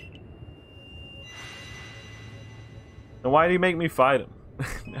 Then why do you make me fight him?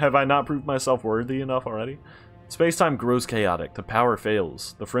 Have I not proved myself worthy enough already? Space-time grows chaotic. The power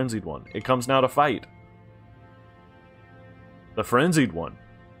fails. The frenzied one. It comes now to fight. The frenzied one.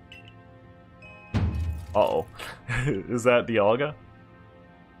 Uh-oh. Is that Dialga?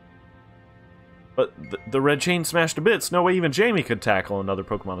 But the red chain smashed to bits. No way even Jamie could tackle another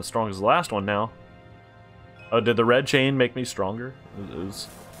Pokemon as strong as the last one now. Oh, did the red chain make me stronger? Is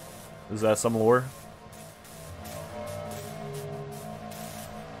that some lore?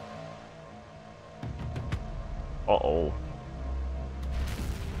 Uh-oh.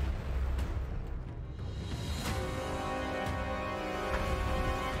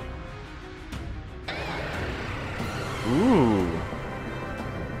 Ooh.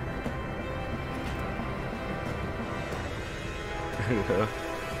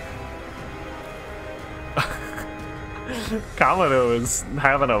 Kamado is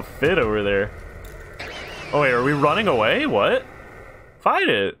having a fit over there. Oh wait, are we running away? What? Fight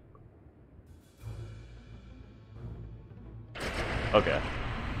it! Okay.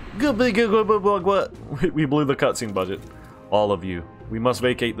 What? We blew the cutscene budget. All of you. We must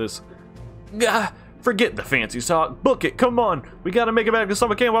vacate this. Gah! Forget the fancy talk. Book it. Come on. We gotta make it back to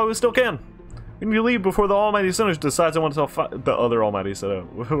Summer Camp while we still can. We need to leave before the Almighty Sinnoh decides I want to fight the other Almighty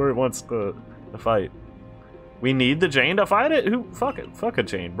Sinnoh. Who wants to fight? We need the chain to fight it? Who? Fuck it. Fuck a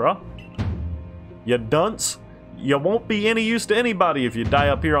chain, bro. You dunce. You won't be any use to anybody if you die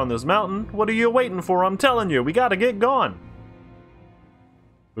up here on this mountain. What are you waiting for? I'm telling you. We gotta get gone.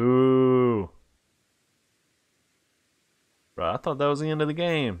 Ooh. Bro, I thought that was the end of the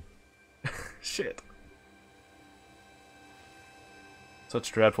game. Shit.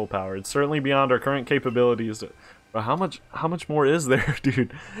 Such dreadful power. It's certainly beyond our current capabilities. Bro, how much more is there,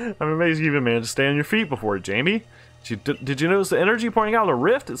 dude? I'm amazed you even managed to stay on your feet before, Jamie. Did you notice the energy pouring out of the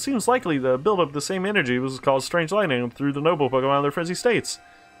rift? It seems likely the buildup of the same energy was caused strange lightning through the noble Pokemon in their frenzy states.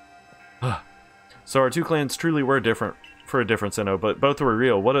 So our two clans truly were different for a difference, Sinnoh, but both were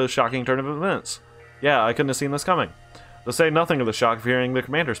real. What a shocking turn of events. Yeah, I couldn't have seen this coming. To say nothing of the shock of hearing the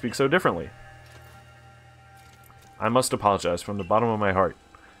commander speak so differently. I must apologize from the bottom of my heart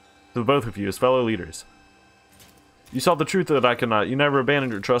to both of you as fellow leaders. You saw the truth that I could not. You never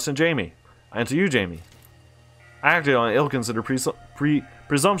abandoned your trust in Jamie. And to you, Jamie. I acted on ill-considered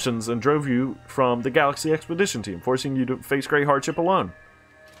presumptions and drove you from the Galaxy Expedition Team, forcing you to face great hardship alone.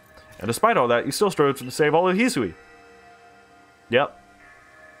 And despite all that, you still strove to save all of Hisui. Yep.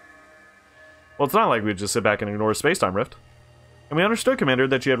 Well, it's not like we'd just sit back and ignore a space-time rift. And we understood, Commander,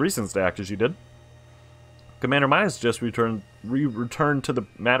 that you had reasons to act as you did. Commander Mize just returned to the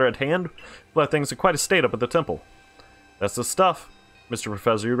matter at hand, left things in quite a state up at the temple. That's the stuff. Mr.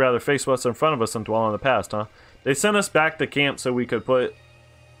 Professor, you'd rather face what's in front of us than dwell on the past, huh? They sent us back to camp so we could put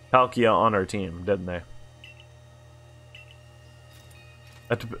Palkia on our team, didn't they?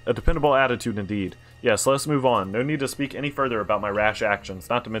 A dependable attitude indeed. Yes, let's move on. No need to speak any further about my rash actions,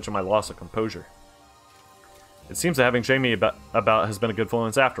 not to mention my loss of composure. It seems that having Jamie about has been a good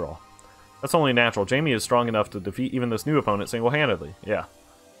influence after all. That's only natural. Jamie is strong enough to defeat even this new opponent single-handedly. Yeah.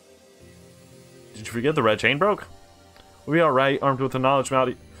 Did you forget the red chain broke? We'll be alright, armed with the knowledge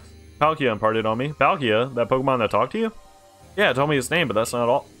Palkia imparted on me. Palkia? That Pokemon that talked to you? Yeah, it told me its name, but that's not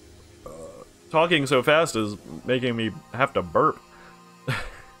all. Talking so fast is making me have to burp.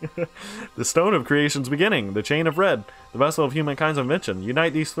 The Stone of Creation's beginning, the Chain of Red, the Vessel of Humankind's invention.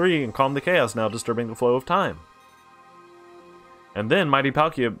 Unite these three and calm the chaos now disturbing the flow of time. And then Mighty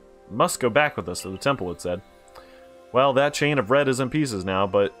Palkia must go back with us to the temple, it said. Well, that Chain of Red is in pieces now,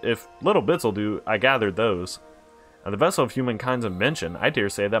 but if little bits will do, I gathered those. And the Vessel of Humankind's invention, I dare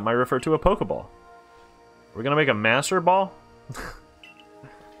say that might refer to a Pokeball. We're gonna make a Master Ball?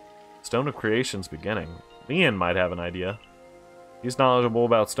 Stone of Creation's beginning. Leon might have an idea. He's knowledgeable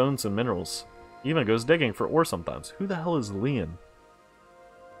about stones and minerals. He even goes digging for ore sometimes. Who the hell is Leon?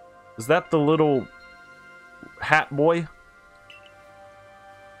 Is that the little hat boy?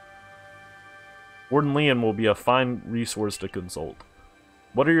 Warden Leon will be a fine resource to consult.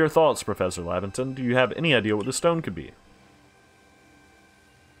 What are your thoughts, Professor Lavington? Do you have any idea what the stone could be?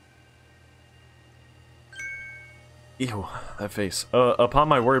 Ew, that face. Upon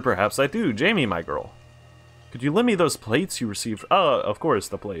my word, perhaps I do. Jamie, my girl. Could you lend me those plates you received? Of course,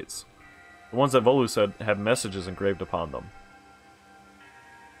 the plates. The ones that Volu said had messages engraved upon them.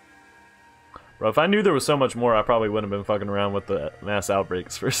 Bro, if I knew there was so much more, I probably wouldn't have been fucking around with the mass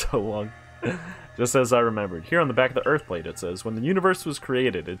outbreaks for so long. Just as I remembered. Here on the back of the Earth plate it says, when the universe was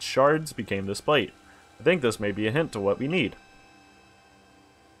created, its shards became this plate. I think this may be a hint to what we need.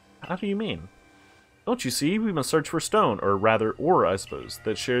 How do you mean? Don't you see? We must search for stone, or rather ore, I suppose,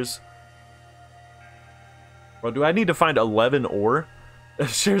 that shares... Well, do I need to find 11 ore? That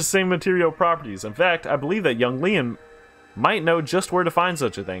shares the same material properties. In fact, I believe that young Leon might know just where to find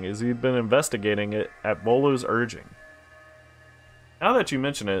such a thing, as he'd been investigating it at Volo's urging. Now that you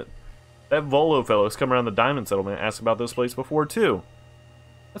mention it, that Volo fellow's come around the Diamond Settlement and asked about this place before, too.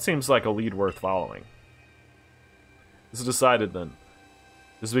 That seems like a lead worth following. It's decided, then.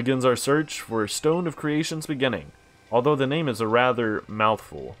 This begins our search for Stone of Creation's beginning, although the name is a rather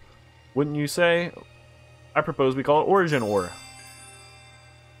mouthful. Wouldn't you say? I propose we call it Origin Ore.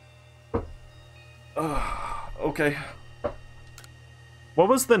 Okay. What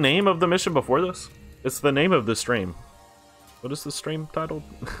was the name of the mission before this? It's the name of the stream. What is the stream titled?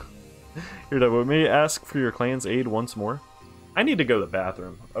 Here, let me ask for your clan's aid once more. I need to go to the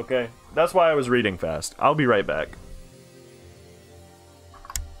bathroom, okay? That's why I was reading fast. I'll be right back.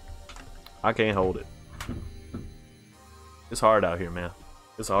 I can't hold it. It's hard out here, man.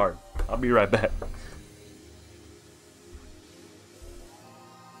 It's hard. I'll be right back.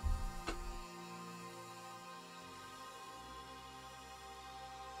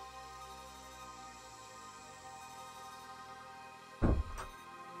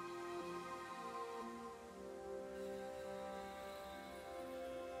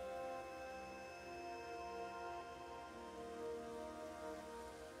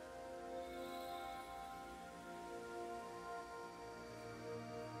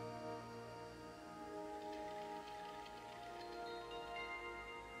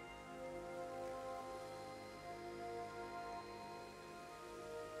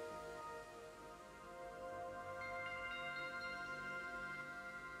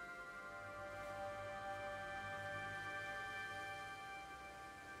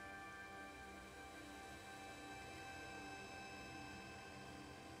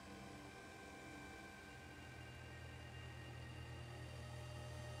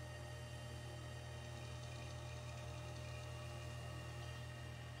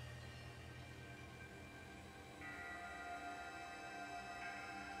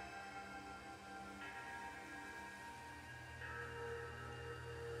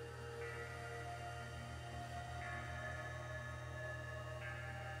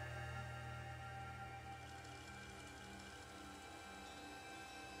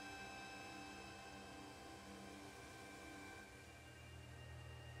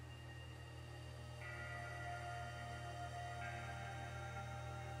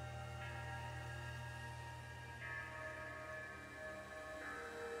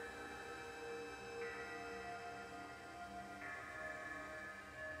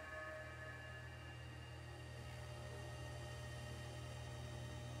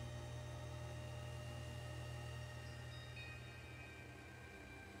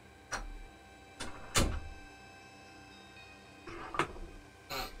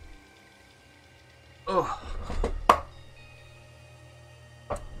 Oh.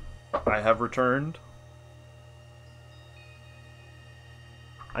 I have returned.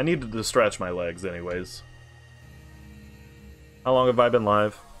 I needed to stretch my legs anyways. How long have I been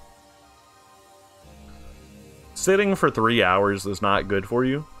live? Sitting for 3 hours is not good for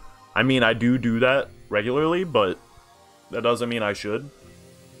you. I mean, I do that regularly, but that doesn't mean I should.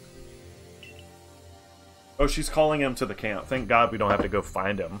 Oh, she's calling him to the camp. Thank God we don't have to go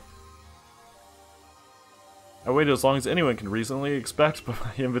find him. I waited as long as anyone can reasonably expect, but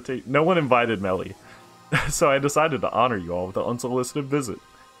my invitation... No one invited Melly. So I decided to honor you all with an unsolicited visit.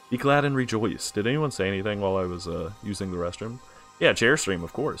 Be glad and rejoice. Did anyone say anything while I was using the restroom? Yeah, chair stream,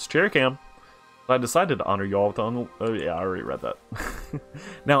 of course. Chair cam. But I decided to honor you all with an... Oh, yeah, I already read that.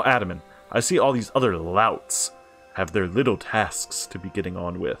 Now, Adaman, I see all these other louts have their little tasks to be getting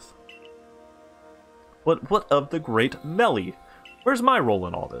on with. But what of the great Melly? Where's my role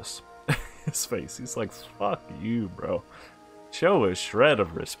in all this? his face. He's like, fuck you, bro. Show a shred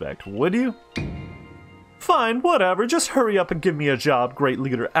of respect, would you? Fine, whatever. Just hurry up and give me a job, Great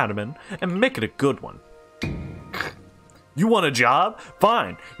Leader Adaman, and make it a good one. You want a job?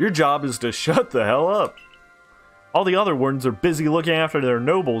 Fine. Your job is to shut the hell up. All the other wardens are busy looking after their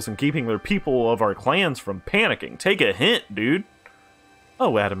nobles and keeping their people of our clans from panicking. Take a hint, dude.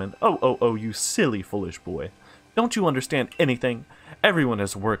 Oh, Adaman. Oh, you silly, foolish boy. Don't you understand anything? Everyone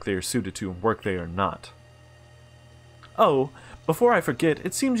has work they are suited to and work they are not. Oh, before I forget,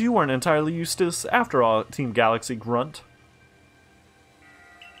 it seems you weren't entirely useless after all, Team Galaxy Grunt.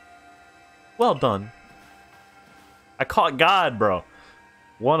 Well done. I caught God, bro.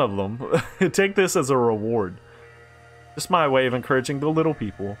 One of them. Take this as a reward. Just my way of encouraging the little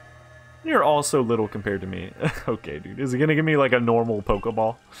people. You're all so little compared to me. Okay, dude. Is he gonna give me like a normal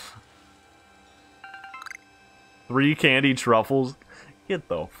Pokeball? 3 candy truffles? Get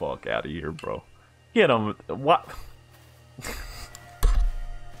the fuck out of here, bro. Get him. What?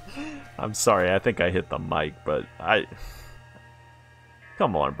 I'm sorry, I think I hit the mic, but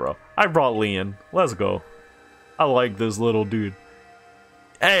come on, bro. I brought Leon. Let's go. I like this little dude.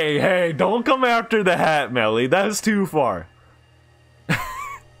 Hey, don't come after the hat, Melly. That's too far.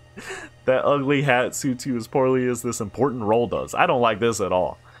 That ugly hat suits you as poorly as this important role does. I don't like this at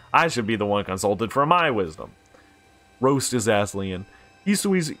all. I should be the one consulted for my wisdom. Roast his ass, Leon.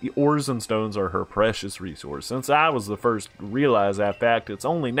 Isui's ores and stones are her precious resource. Since I was the first to realize that fact, it's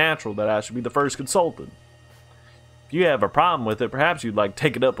only natural that I should be the first consulted. If you have a problem with it, perhaps you'd like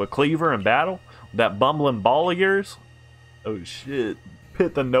take it up with Cleaver in battle? With that bumbling ball of yours? Oh shit.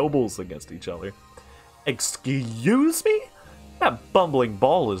 Pit the nobles against each other. Excuse me? That bumbling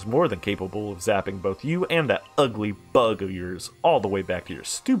ball is more than capable of zapping both you and that ugly bug of yours all the way back to your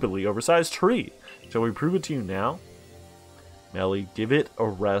stupidly oversized tree. Shall we prove it to you now? Melly, give it a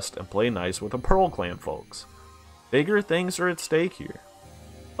rest and play nice with the Pearl Clan folks. Bigger things are at stake here.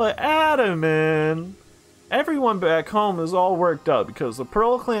 But Adaman, everyone back home is all worked up because the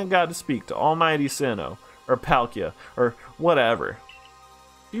Pearl Clan got to speak to Almighty Sinnoh, or Palkia, or whatever.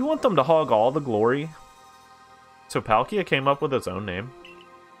 Do you want them to hog all the glory? So Palkia came up with its own name?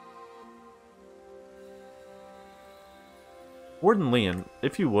 Warden Leon,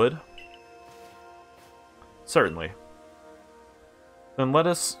 if you would. Certainly. Then let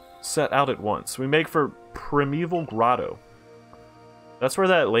us set out at once. We make for Primeval Grotto. That's where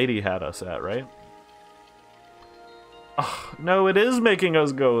that lady had us at, right? Oh, no, it is making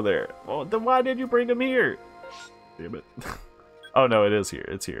us go there. Well, then why did you bring him here? Damn it. Oh, no, it is here.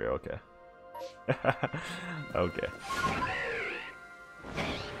 It's here. Okay. Okay.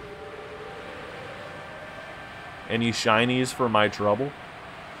 Any shinies for my trouble?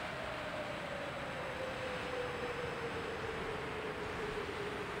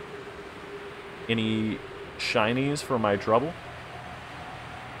 Any shinies for my trouble?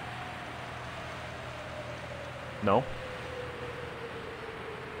 No?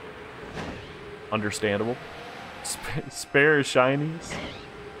 Understandable. Spare shinies?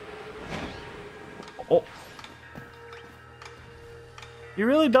 Oh. He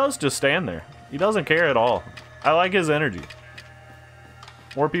really does just stand there. He doesn't care at all. I like his energy.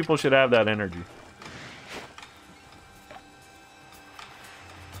 More people should have that energy.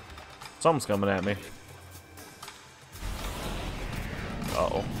 Something's coming at me.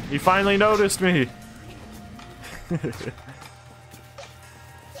 Uh-oh. He finally noticed me!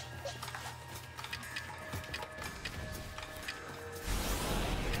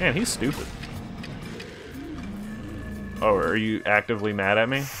 Man, he's stupid. Oh, are you actively mad at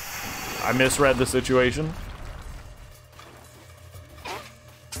me? I misread the situation.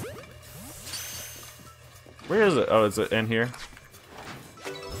 Where is it? Oh, is it in here?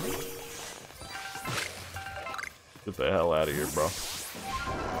 Get the hell out of here, bro.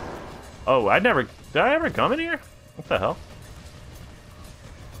 Oh, did I ever come in here? What the hell?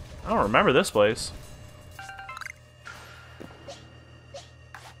 I don't remember this place.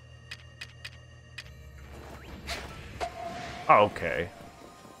 Okay.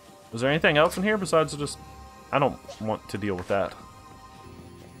 Is there anything else in here besides just... I don't want to deal with that.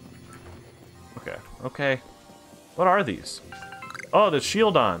 Okay. Okay. What are these? Oh, the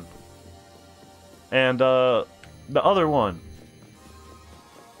Shieldon. And, the other one.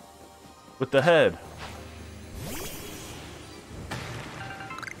 With the head.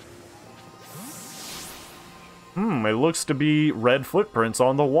 It looks to be red footprints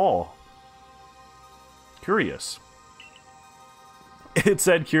on the wall. Curious. It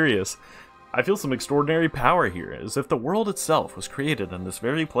said curious. I feel some extraordinary power here, as if the world itself was created in this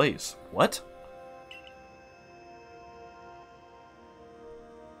very place. What?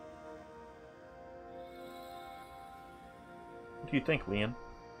 do you think, Leon?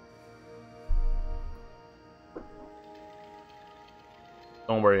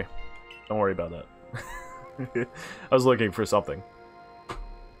 Don't worry. Don't worry about that. I was looking for something.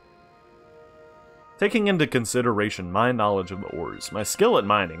 Taking into consideration my knowledge of the ores, my skill at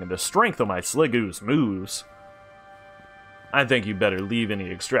mining, and the strength of my Sligoo's moves, I think you better leave any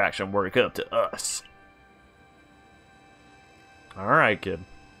extraction work up to us. Alright, kid.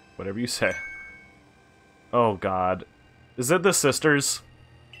 Whatever you say. Oh, God. Is it the sisters?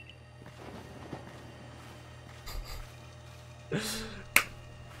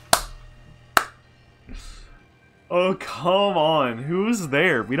 Oh, come on. Who's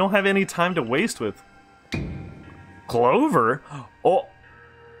there? We don't have any time to waste with. Clover? Oh.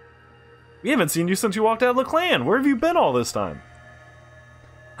 We haven't seen you since you walked out of the clan. Where have you been all this time?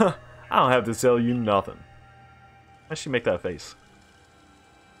 Huh. I don't have to tell you nothing. Why'd she make that face?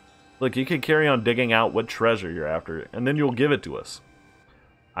 Look, you can carry on digging out what treasure you're after, and then you'll give it to us.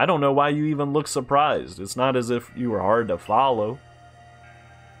 I don't know why you even look surprised. It's not as if you were hard to follow.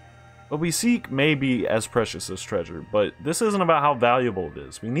 What we seek may be as precious as treasure, but this isn't about how valuable it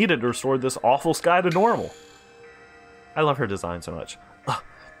is. We need it to restore this awful sky to normal. I love her design so much. Ugh,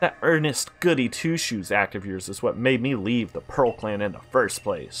 that earnest goody two-shoes act of yours is what made me leave the Pearl Clan in the first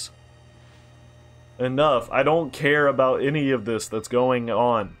place. Enough. I don't care about any of this that's going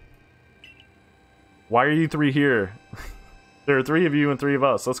on. Why are you three here? There are 3 of you and 3 of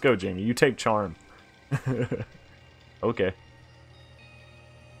us. Let's go, Jamie. You take charm. Okay.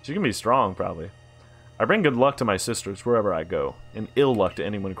 She can be strong, probably. I bring good luck to my sisters wherever I go, and ill luck to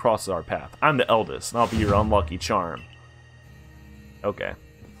anyone who crosses our path. I'm the eldest, and I'll be your unlucky charm. Okay.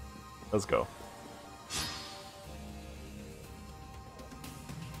 Let's go.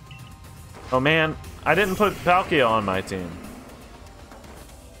 Oh man, I didn't put Palkia on my team.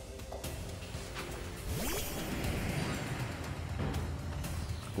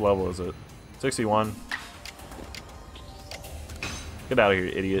 What level is it? 61. Get out of here,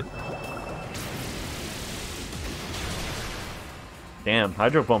 idiot. Damn,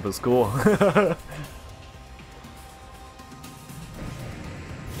 Hydro Pump is cool.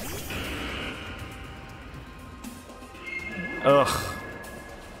 Ugh.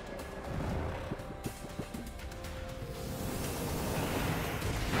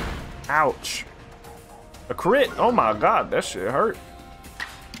 Ouch. A crit! Oh my god, that shit hurt.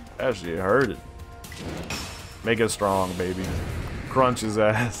 That shit hurted. Make it strong, baby. Crunch his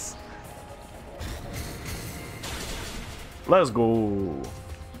ass. Let's go.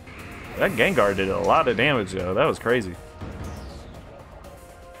 That Gengar did a lot of damage, though. That was crazy.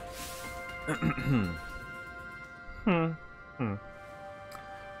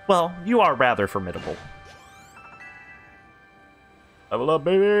 Well, you are rather formidable. Level up,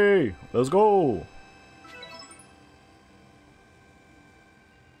 baby! Let's go!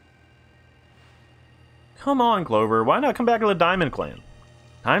 Come on, Clover. Why not come back to the Diamond Clan?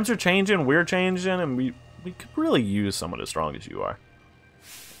 Times are changing, we're changing, and we could really use someone as strong as you are.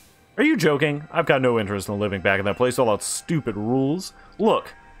 Are you joking? I've got no interest in living back in that place with all that stupid rules.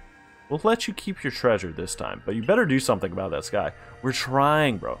 Look, we'll let you keep your treasure this time, but you better do something about that sky. We're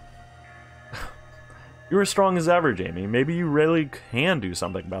trying, bro. You're as strong as ever, Jamie. Maybe you really can do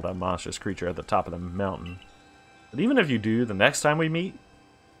something about that monstrous creature at the top of the mountain. But even if you do, the next time we meet,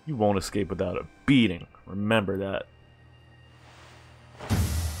 you won't escape without a beating. Remember that.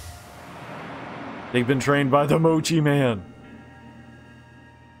 They've been trained by the Mochi Man.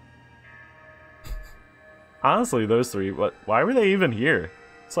 Honestly, those 3, why were they even here?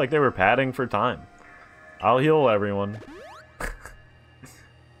 It's like they were padding for time. I'll heal everyone.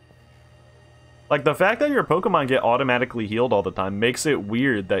 Like, the fact that your Pokemon get automatically healed all the time makes it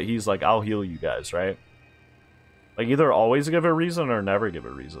weird that he's like, I'll heal you guys, right? Like, either always give a reason or never give a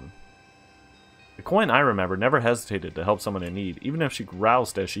reason. The coin, I remember, never hesitated to help someone in need, even if she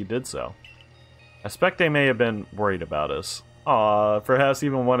groused as she did so. I suspect they may have been worried about us. Aw, perhaps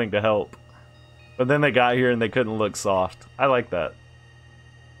even wanting to help. But then they got here and they couldn't look soft. I like that.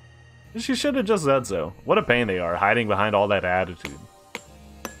 She should have just said so. What a pain they are, hiding behind all that attitude.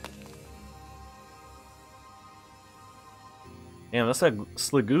 Damn, that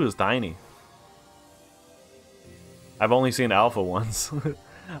Sligoo is tiny. I've only seen Alpha once.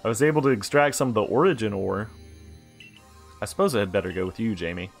 I was able to extract some of the origin ore. I suppose I had better go with you,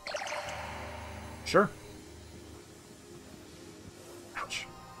 Jamie. Sure. Ouch.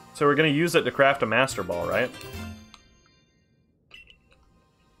 So we're going to use it to craft a Master Ball, right?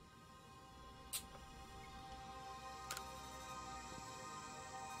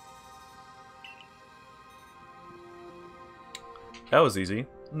 That was easy.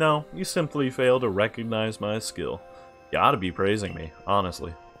 No, you simply failed to recognize my skill. You ought to be praising me,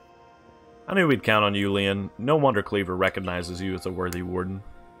 honestly. I knew we'd count on you, Leon. No wonder Cleaver recognizes you as a worthy warden.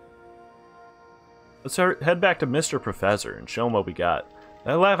 Let's head back to Mr. Professor and show him what we got.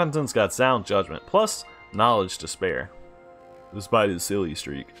 That Laffington's got sound judgment, plus knowledge to spare. Despite his silly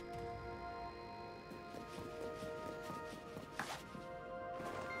streak.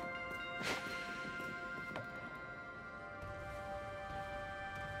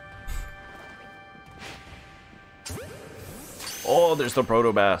 Oh, there's the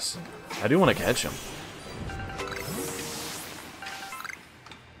Protobass. I do want to catch him.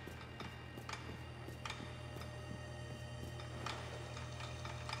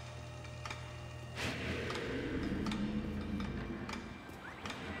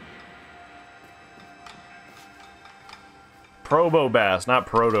 Probobass, not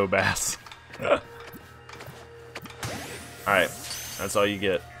Protobass. Alright, that's all you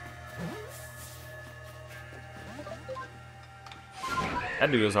get.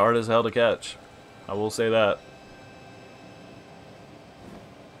 That dude is hard as hell to catch. I will say that.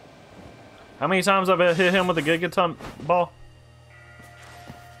 How many times have I hit him with a Gigaton ball?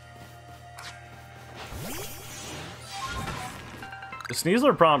 The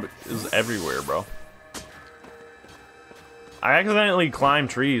Sneasler prompt is everywhere, bro. I accidentally climb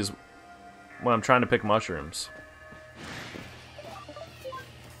trees when I'm trying to pick mushrooms.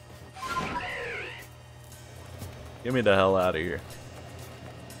 Get me the hell out of here.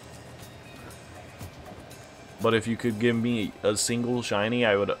 But if you could give me a single shiny,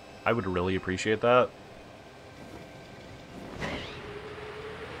 I would really appreciate that.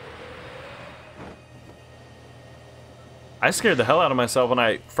 I scared the hell out of myself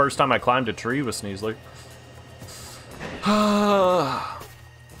when first time I climbed a tree with Sneasler.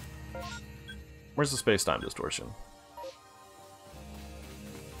 Where's the space-time distortion?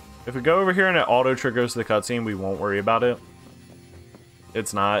 If we go over here and it auto-triggers the cutscene, we won't worry about it.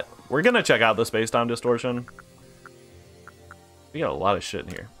 It's not. We're gonna check out the space-time distortion. We got a lot of shit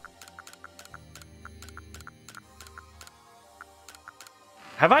in here.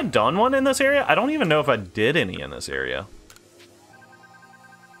 Have I done one in this area? I don't even know if I did any in this area.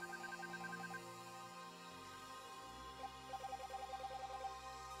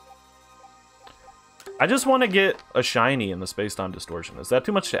 I just want to get a shiny in the space-time distortion. Is that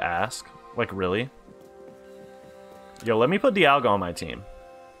too much to ask? Like, really? Yo, let me put Dialga on my team.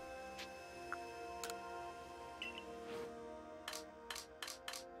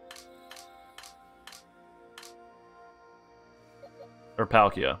 Or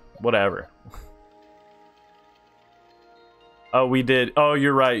Palkia. Whatever. Oh, we did. Oh,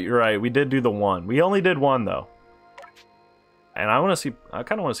 you're right. You're right. We did do the one. We only did one, though. And I want to see... I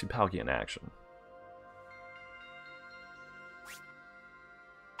kind of want to see Palkia in action.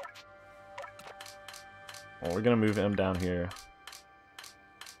 Well, we're going to move him down here.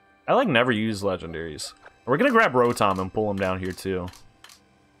 I, like, never use legendaries. We're going to grab Rotom and pull him down here, too.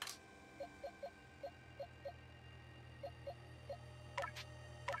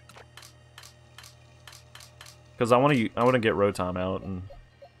 Because I want to get Rotom out, and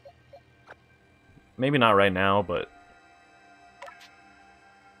maybe not right now, but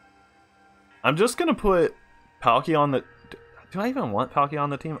I'm just gonna put Palkia on the. Do I even want Palkia on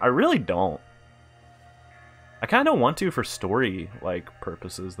the team? I really don't. I kind of want to for story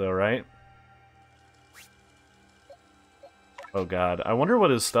purposes, though, right? Oh God, I wonder what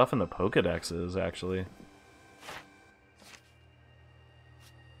his stuff in the Pokédex is actually.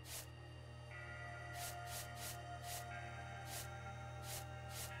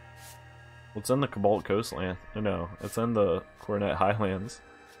 It's in the Cobalt Coastland. No, it's in the Coronet Highlands.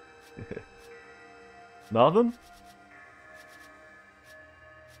 Nothing?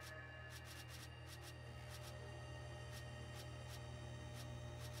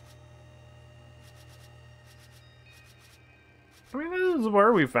 I mean, this is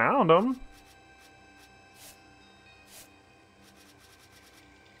where we found him.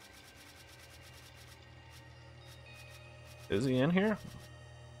 Is he in here?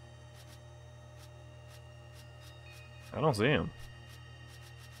 I don't see him.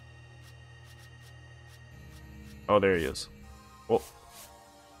 Oh, there he is. Well,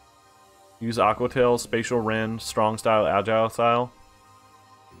 use Aqua Tail, Spatial Rend, Strong Style, Agile Style.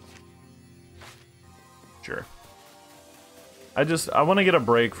 Sure. I want to get a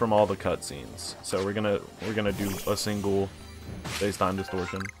break from all the cutscenes, so we're gonna do a single space-time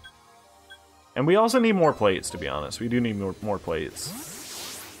distortion. And we also need more plates, to be honest. We do need more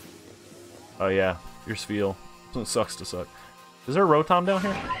plates. Oh yeah, your Spheal. It sucks to suck. Is there a Rotom down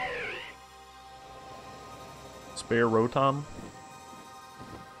here? Spare Rotom?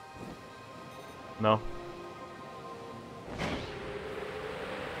 No.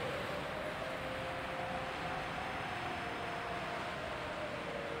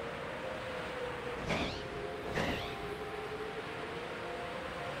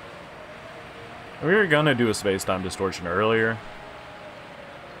 We were gonna do a space-time distortion earlier.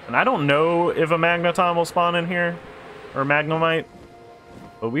 And I don't know if a Magneton will spawn in here, or Magnemite,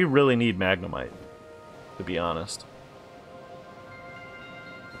 but we really need Magnemite, to be honest.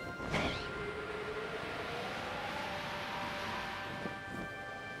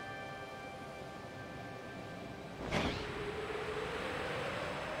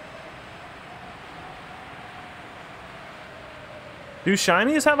 Do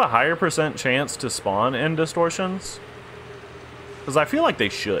shinies have a higher % chance to spawn in distortions? Because I feel like they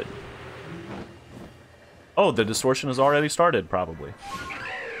should. Oh, the distortion has already started, probably.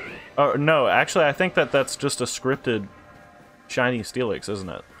 Oh, no, actually, I think that that's just a scripted shiny Steelix, isn't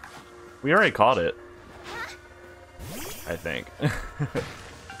it? We already caught it. I think.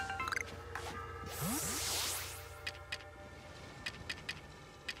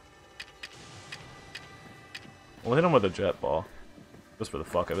 We'll hit him with a jet ball. Just for the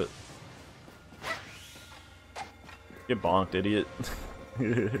fuck of it. Get bonked, idiot.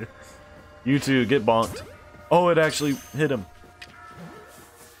 You too, get bonked. Oh, it actually hit him.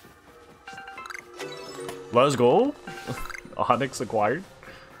 Let's go. Onyx acquired.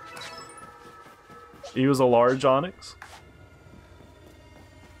 He was a large Onyx.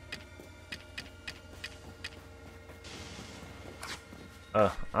 I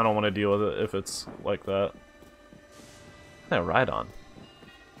don't want to deal with it if it's like that. Yeah, right on.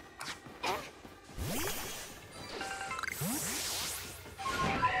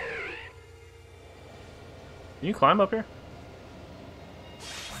 Can you climb up here?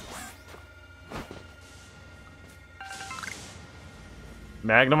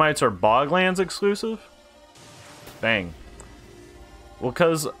 Magnemites are Boglands exclusive? Dang. Well,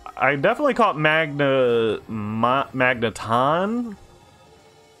 because I definitely caught Magneton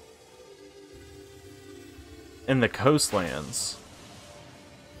in the coastlands.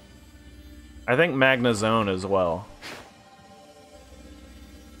 I think Magnezone as well.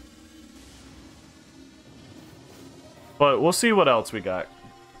 But we'll see what else we got.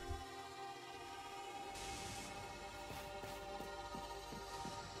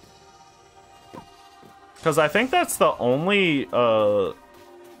 Because I think that's the only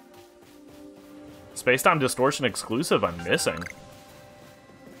Space-Time Distortion exclusive I'm missing.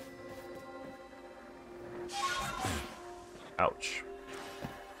 Ouch.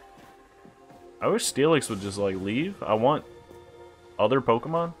 I wish Steelix would just, like, leave. I want other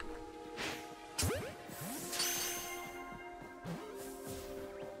Pokemon.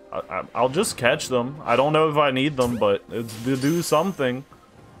 I'll just catch them. I don't know if I need them, but it's to do something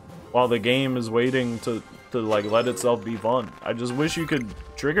while the game is waiting to like let itself be fun. I just wish you could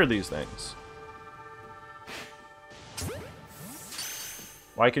trigger these things.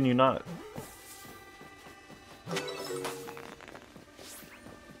 Why can you not?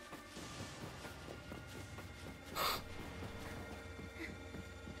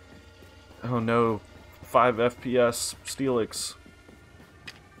 Oh no, 5 FPS Steelix.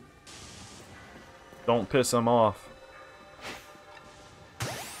 Don't piss him off.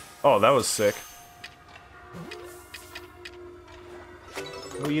 Oh, that was sick.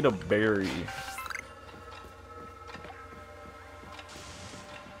 Eat a berry.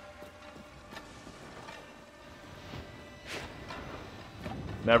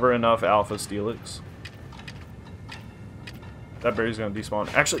 Never enough Alpha Steelix. That berry's gonna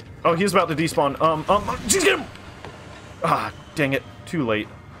despawn. Actually, oh, he's about to despawn. Just get him! Ah, dang it. Too late.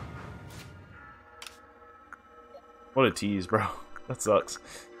 What a tease, bro. That sucks.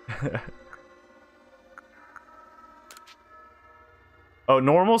 Oh,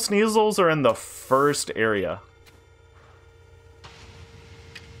 normal Sneasels are in the first area.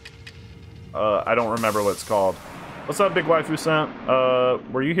 I don't remember what it's called. What's up, Big Waifu Sent?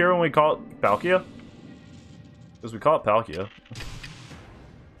 Were you here when we caught Palkia? Because we caught Palkia.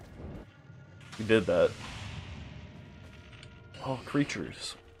 We did that. Oh,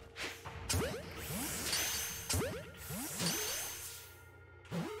 creatures.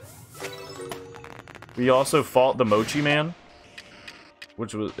 We also fought the Mochi Man,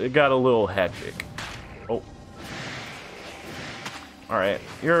 which was, it got a little hectic. Oh. Alright,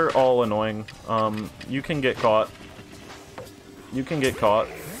 you're all annoying. You can get caught. You can get caught.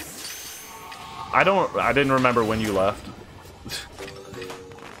 I didn't remember when you left.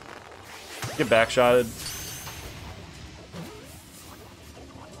 Get backshotted.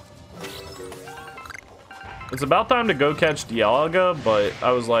 It's about time to go catch Dialga, but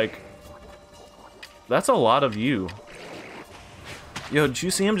I was like, that's a lot of you. Yo, did you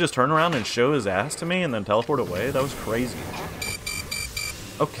see him just turn around and show his ass to me and then teleport away? That was crazy.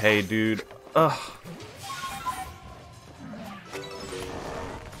 Okay, dude. Ugh.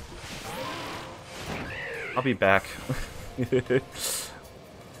 I'll be back.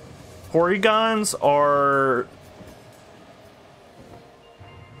 Porygons are...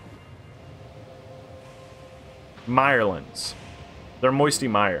 Mirelins. They're Moisty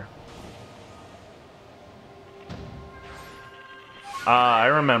Mire. I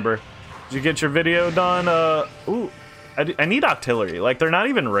remember. Did you get your video done? Ooh. I need Octillery. Like, they're not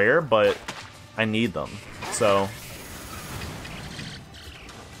even rare, but I need them. So...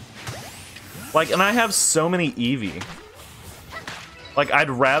 Like, and I have so many Eevee. Like, I'd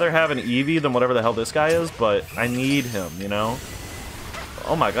rather have an Eevee than whatever the hell this guy is, but I need him, you know?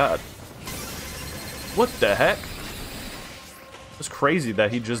 Oh my god. What the heck? It's crazy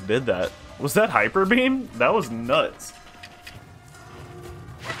that he just did that. Was that Hyper Beam? That was nuts.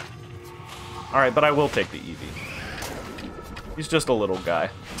 Alright, but I will take the Eevee. He's just a little guy.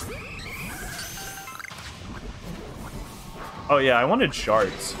 Oh yeah, I wanted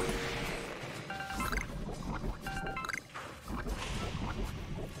shards.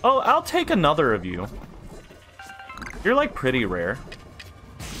 Oh, I'll take another of you. You're like pretty rare.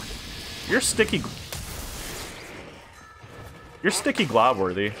 You're sticky glob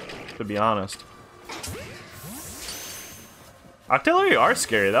worthy, to be honest. Octillery are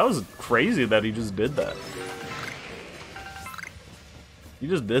scary. That was crazy that he just did that. He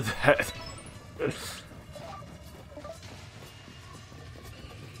just did that.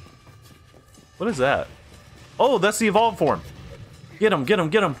 What is that? Oh, that's the evolved form. Get him, get him,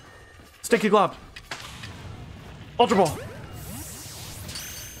 get him. Sticky glob. Ultra Ball.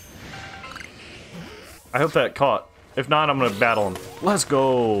 I hope that caught. If not, I'm gonna battle him. Let's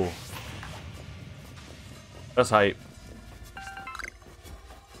go. That's hype.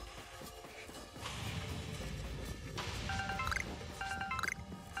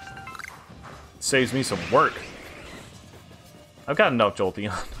 Saves me some work. I've got enough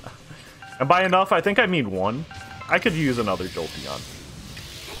Jolteon. And by enough, I think I mean one. I could use another Jolteon.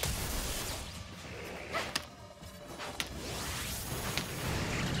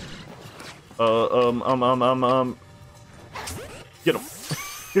 Get him.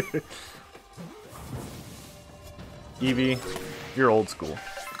 Eevee, you're old school.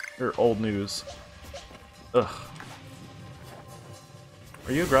 You're old news. Ugh.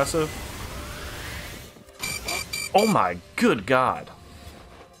 Are you aggressive? Oh my good god.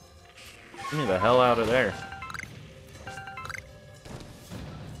 Get me the hell out of there.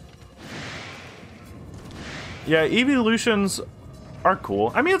 Yeah, evolutions are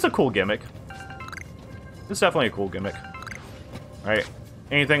cool. I mean, it's a cool gimmick. It's definitely a cool gimmick. Alright.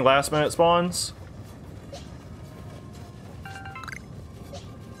 Anything last minute spawns?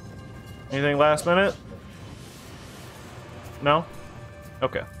 Anything last minute? No?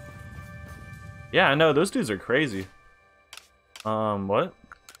 Okay. Yeah, I know, those dudes are crazy. What?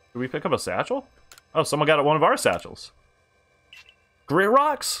 Did we pick up a satchel? Oh, someone got one of our satchels. Grit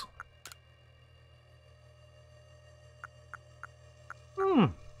Rocks?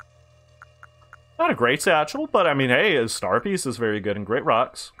 Not a great satchel, but I mean, hey, his Star Piece is very good in Grit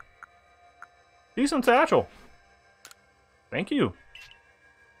Rocks. Decent satchel. Thank you.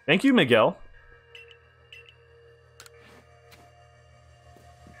 Thank you, Miguel.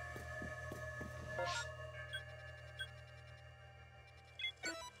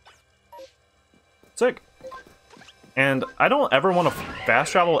 Sick. And I don't ever want to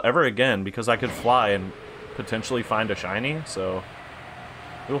fast travel ever again because I could fly and potentially find a shiny, so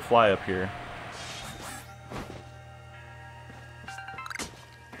we'll fly up here.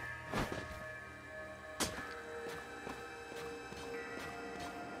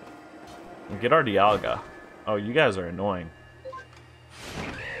 And get our Dialga. Oh, you guys are annoying.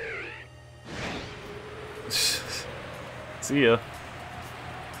 See ya.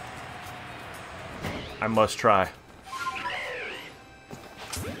 I must try.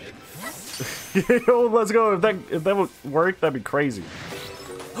 Yo, let's go. If that would work, that'd be crazy.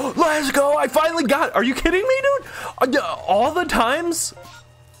 Let's go! I finally got it. Are you kidding me, dude? All the times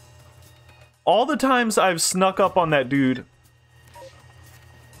I've snuck up on that dude.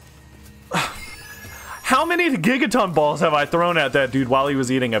 How many Gigaton balls have I thrown at that dude while he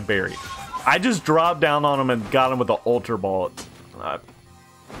was eating a berry? I just dropped down on him and got him with the Ultra Ball.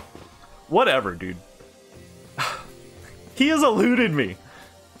 Whatever, dude. He has eluded me.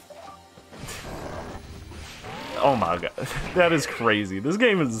 Oh my god. That is crazy. This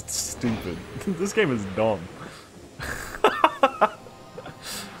game is stupid. This game is dumb.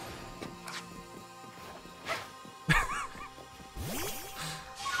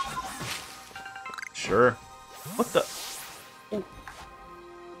 Sure. What the?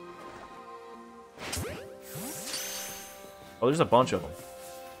 Oh, there's a bunch of them.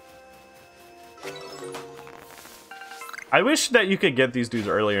 I wish that you could get these dudes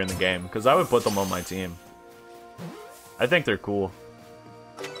earlier in the game, because I would put them on my team. I think they're cool.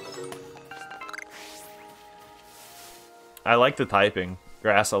 I like the typing.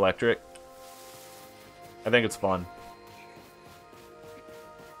 Grass electric. I think it's fun.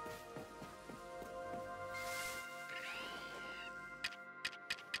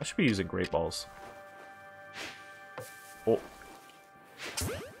 I should be using Great Balls. Oh.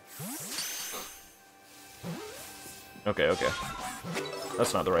 Okay, okay.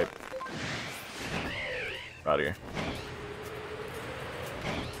 That's not the right... Out of here.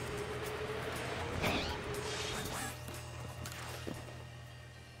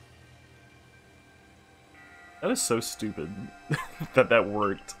 That is so stupid that that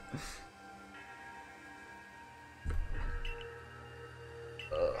worked.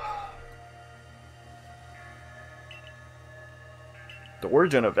 The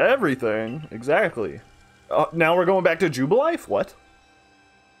origin of everything. Exactly. Now we're going back to Jubilife? What?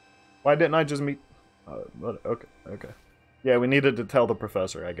 Why didn't I just meet... okay, okay. Yeah, we needed to tell the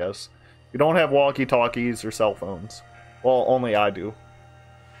professor, I guess. You don't have walkie-talkies or cell phones. Well, only I do.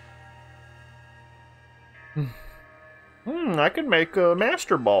 I could make a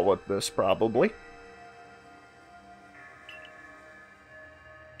Master Ball with this, probably.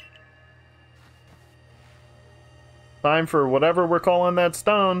 Time for whatever we're calling that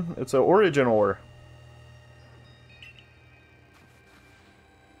stone. It's an origin ore.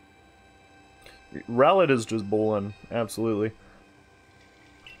 Rowlet is just bulling. Absolutely.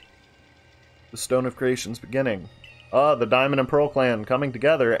 The Stone of Creation's beginning. The Diamond and Pearl clan coming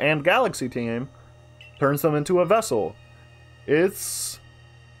together, and Galaxy Team turns them into a vessel. It's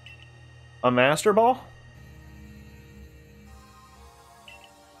a Master Ball?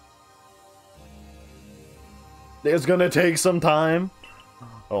 It's gonna take some time.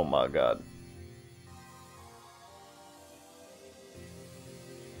 Oh my god.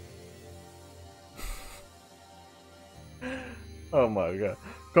 Oh my god.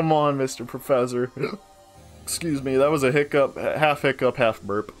 Come on, Mr. Professor. Excuse me, that was a hiccup, half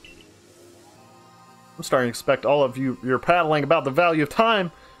burp. I'm starting to expect all of you're prattling about the value of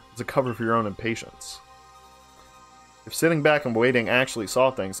time as a cover for your own impatience. If sitting back and waiting actually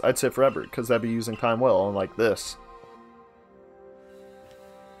saw things, I'd sit forever, because that'd be using time well, unlike this.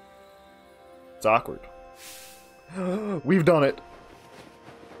 It's awkward. We've done it.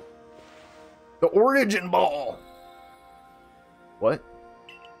 The Origin Ball! What?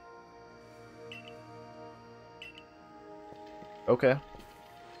 Okay.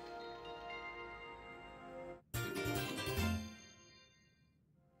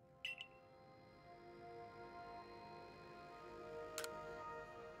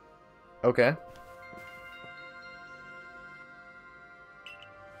 Okay.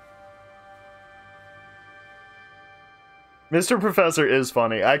 Mr. Professor is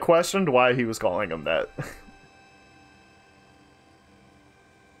funny. I questioned why he was calling him that.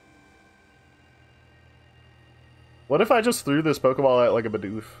 What if I just threw this Pokeball at like a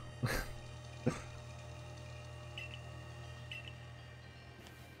Bidoof?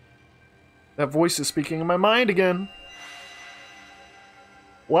 That voice is speaking in my mind again.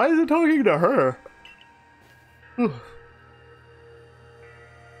 Why is it talking to her?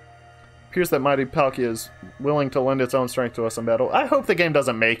 Appears that Mighty Palkia is willing to lend its own strength to us in battle. I hope the game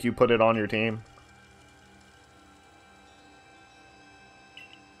doesn't make you put it on your team.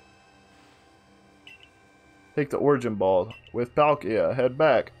 Take the Origin Ball with Palkia. Head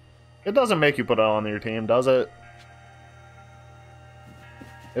back. It doesn't make you put it on your team, does it?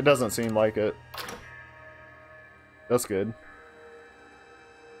 It doesn't seem like it. That's good.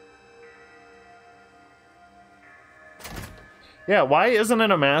 Yeah, why isn't it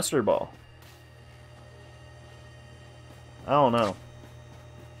a Master Ball? I don't know.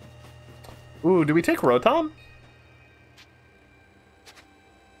 Ooh, do we take Rotom?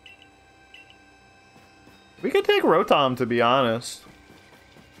 We could take Rotom, to be honest.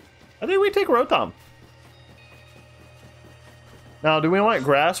 I think we take Rotom. Now, do we want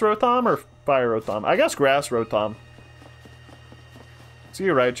Grass Rotom or Fire Rotom? I guess Grass Rotom. See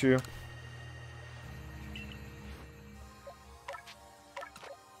you, Raichu.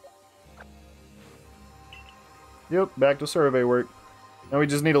 Yep, back to survey work. Now we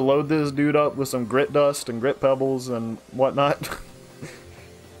just need to load this dude up with some grit dust and grit pebbles and whatnot.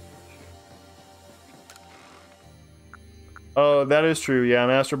 Oh, that is true. Yeah,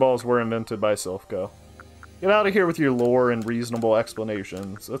 Master Balls were invented by Silphco. Get out of here with your lore and reasonable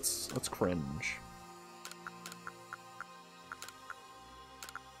explanations. That's cringe.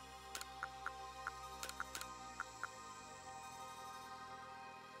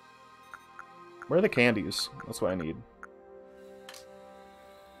 Where are the candies? That's what I need.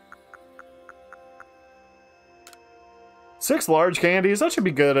 6 large candies. That should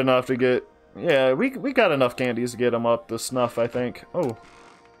be good enough to get... Yeah, we got enough candies to get them up to snuff, I think. Oh.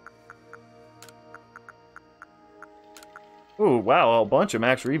 Ooh, wow, a bunch of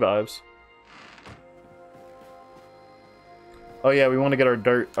max revives. Oh yeah, we want to get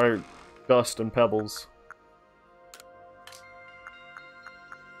our dust and pebbles.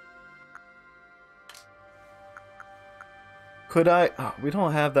 Could I... Oh, we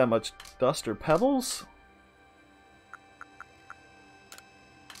don't have that much dust or pebbles?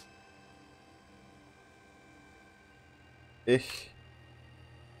 Ich.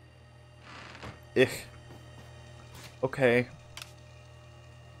 Okay.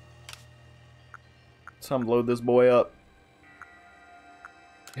 Let's load this boy up.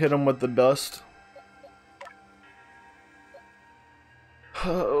 Hit him with the dust.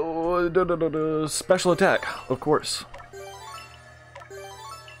 Oh, special attack, of course.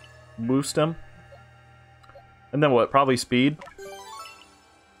 Boost him. And then what? Probably speed?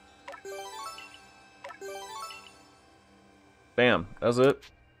 Bam, that's it.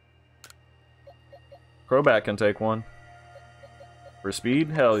 Crobat can take one. For speed?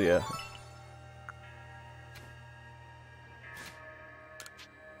 Hell yeah.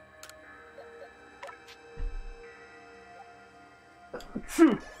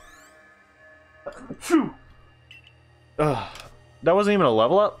 That wasn't even a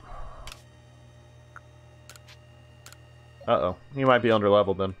level up? Uh-oh. He might be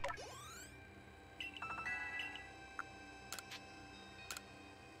underleveled then.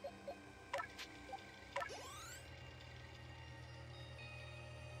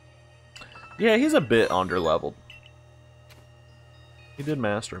 Yeah, he's a bit underleveled. He did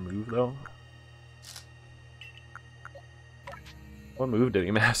master a move, though. What move did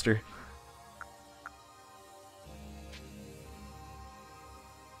he master?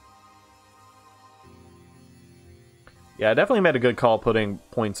 Yeah, I definitely made a good call putting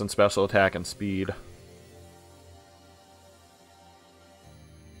points in special attack and speed.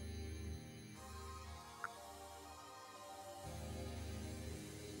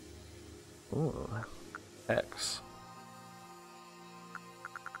 Ooh, X.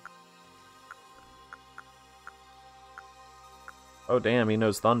 Oh damn, he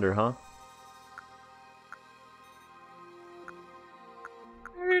knows thunder, huh?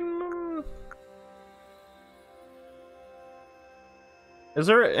 Is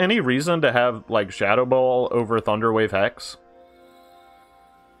there any reason to have, like, Shadow Ball over Thunder Wave Hex?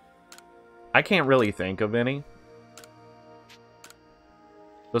 I can't really think of any.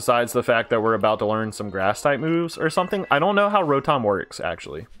 Besides the fact that we're about to learn some Grass-type moves or something. I don't know how Rotom works,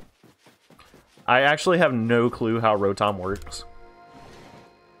 actually. I actually have no clue how Rotom works.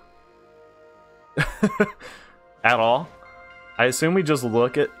 At all. I assume we just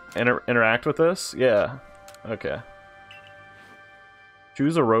look at and interact with this? Yeah. Okay.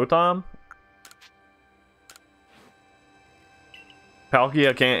 Choose a Rotom?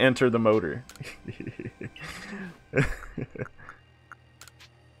 Palkia can't enter the motor.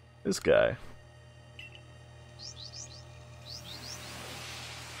 This guy.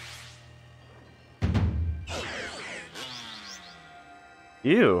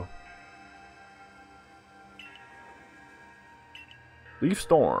 Ew. Leaf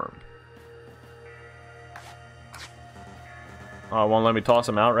Storm. Oh, it won't let me toss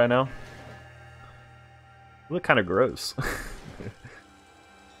him out right now? You look kind of gross.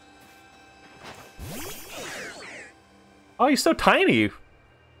 Oh, he's so tiny.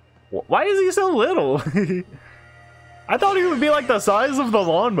 Why is he so little? I thought he would be like the size of the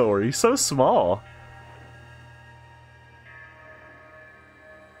lawnmower. He's so small.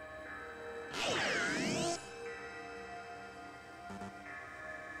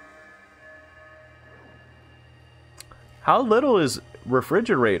 How little is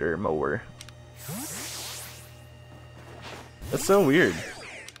refrigerator mower? That's so weird.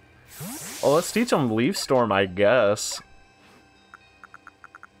 Well, let's teach him Leaf Storm, I guess.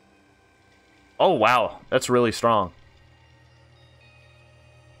 Oh, wow. That's really strong.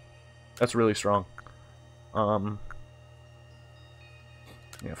 That's really strong. Yeah,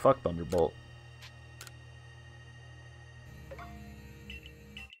 fuck Thunderbolt.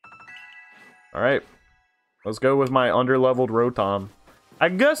 Alright. Let's go with my underleveled Rotom. I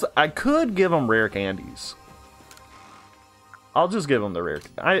guess I could give him rare candies. I'll just give him the rare...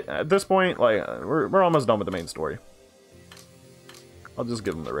 at this point, like, we're almost done with the main story. I'll just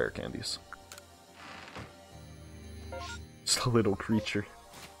give him the rare candies. Just a little creature.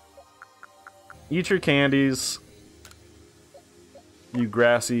 Eat your candies, you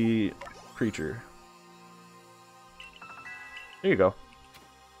grassy creature. There you go.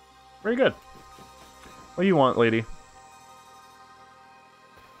 Very good. What do you want, lady?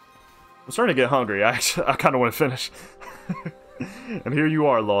 I'm starting to get hungry. I kind of want to finish. And here you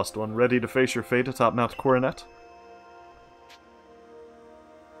are, lost one, ready to face your fate atop Mount Coronet.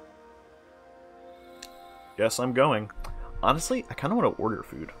 Guess I'm going. Honestly, I kind of want to order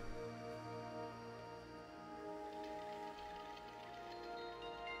food.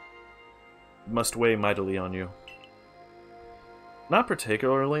 Must weigh mightily on you. Not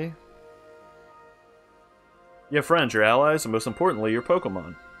particularly. You have friends, your allies, and most importantly, your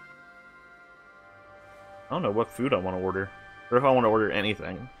Pokemon. I don't know what food I want to order. Or if I want to order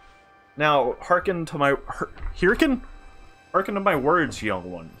anything. Now, hearken to my... Hearken? Hearken to my words,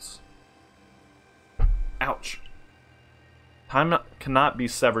 young ones. Ouch. Time cannot be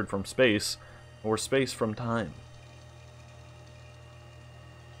severed from space, or space from time.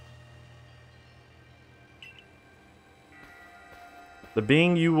 The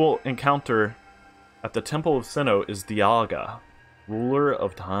being you will encounter at the Temple of Sinnoh is Dialga, ruler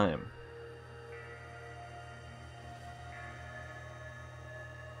of time.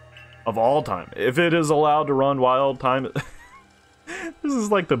 Of all time. If it is allowed to run wild, time... This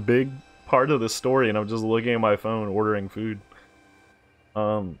is like the big part of the story, and I'm just looking at my phone, ordering food.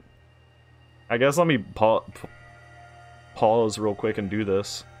 I guess let me pause real quick and do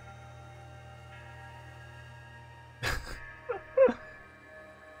this.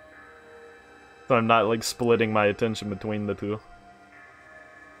 So I'm not, like, splitting my attention between the two.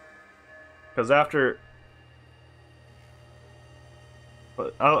 Because after...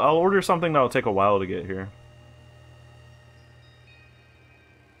 But I'll order something that'll take a while to get here.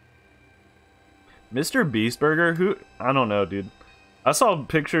 Mr. Beast Burger? Who? I don't know, dude. I saw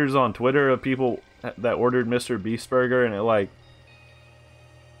pictures on Twitter of people that ordered Mr. Beast Burger, and it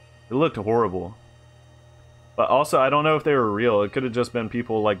looked horrible. But also, I don't know if they were real. It could have just been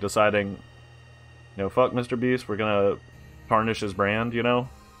people, like, deciding, you know, fuck Mr. Beast, we're gonna tarnish his brand, you know?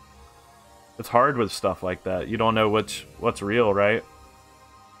 It's hard with stuff like that. You don't know what's real, right?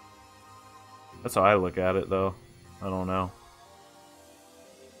 That's how I look at it, though. I don't know.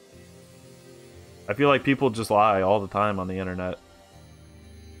 I feel like people just lie all the time on the internet.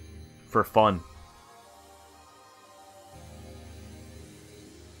 For fun.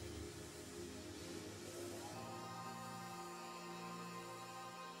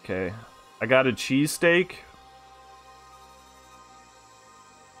 Okay. I got a cheesesteak.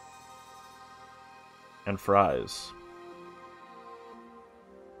 And fries.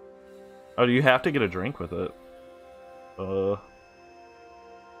 Oh, do you have to get a drink with it?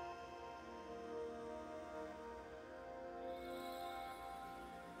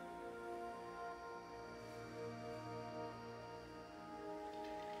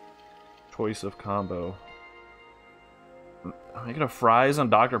 Choice of combo. Am I gonna fries and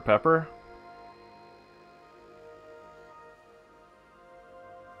Dr. Pepper?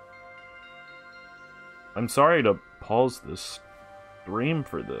 I'm sorry to pause this stream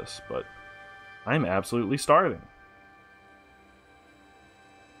for this, but I'm absolutely starving.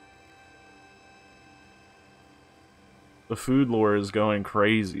 The food lore is going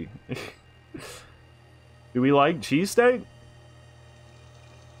crazy. Do we like cheesesteak?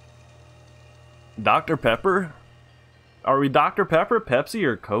 Dr. Pepper? Are we Dr. Pepper, Pepsi,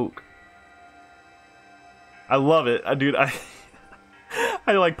 or Coke? I love it. Dude, I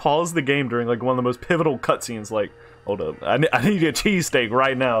like paused the game during like one of the most pivotal cutscenes, like, hold up, I need a cheesesteak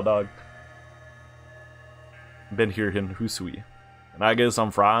right now, dog. Been here in Husui. And I get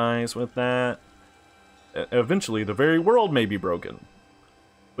some fries with that. Eventually, the very world may be broken.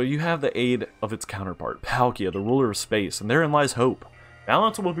 But you have the aid of its counterpart, Palkia, the ruler of space, and therein lies hope.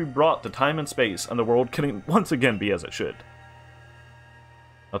 Balance will be brought to time and space, and the world can once again be as it should.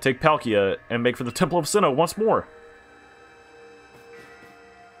 I'll take Palkia and make for the Temple of Sinnoh once more.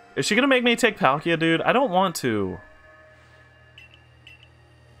 Is she gonna make me take Palkia, dude? I don't want to.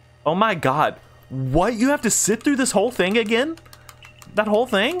 Oh my god. What? You have to sit through this whole thing again? That whole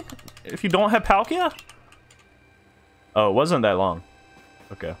thing? If you don't have Palkia? Oh, it wasn't that long.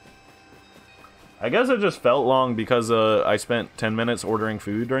 Okay. I guess it just felt long because I spent 10 minutes ordering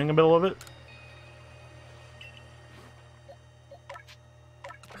food during the middle of it.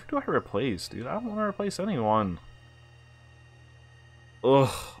 Who do I replace, dude? I don't want to replace anyone. Ugh.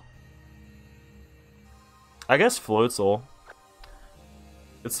 I guess Floatzel.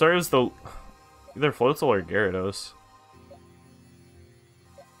 It serves the... Either Floatzel or Gyarados.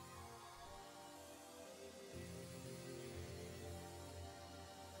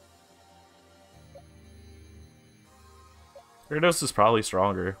 Gyarados is probably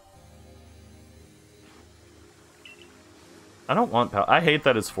stronger. I don't want I hate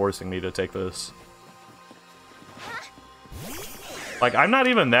that it's forcing me to take this. Like, I'm not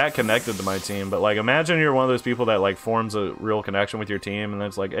even that connected to my team, but, like, imagine you're one of those people that, like, forms a real connection with your team, and then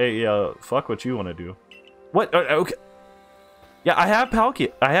it's like, hey, fuck what you want to do. What? Okay. Yeah, I have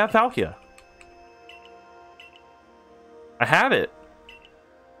Palkia. I have Palkia. I have it.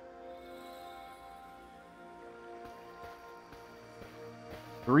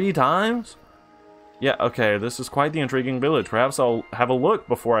 Three times? Yeah, okay, this is quite the intriguing village. Perhaps I'll have a look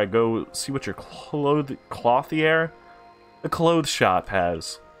before I go see what your clothier, the clothes shop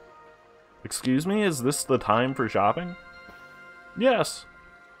has. Excuse me, is this the time for shopping? Yes.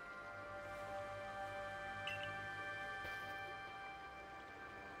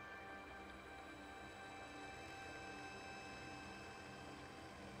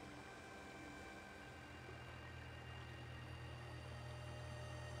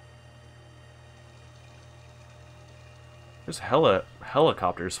 There's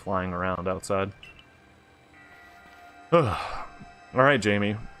helicopters flying around outside. Alright,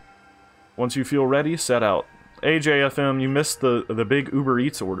 Jamie. Once you feel ready, set out. AJFM, you missed the big Uber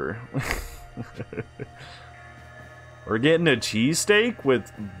Eats order. We're getting a cheesesteak with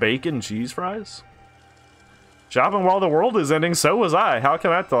bacon cheese fries? Shopping while the world is ending, so was I. How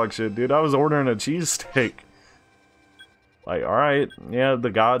can I talk shit, dude? I was ordering a cheesesteak. Like, alright, yeah,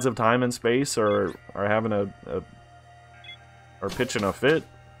 the gods of time and space are having are pitching a fit.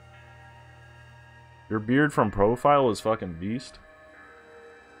 Your beard from profile is fucking beast.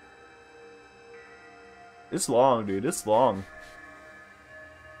 It's long, dude. It's long.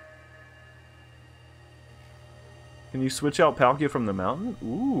 Can you switch out Palkia from the mountain?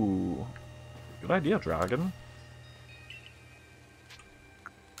 Ooh. Good idea, Dragon.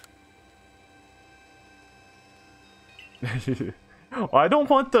 Well, I don't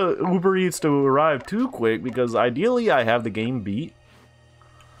want the Uber Eats to arrive too quick because ideally I have the game beat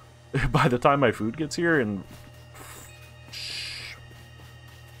by the time my food gets here in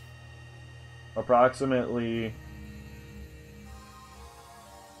approximately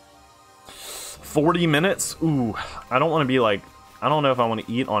 40 minutes. Ooh, I don't want to be like, I don't know if I want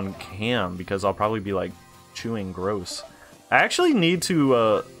to eat on cam because I'll probably be like chewing gross. I actually need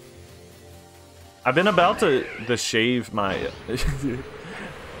to I've been about to shave my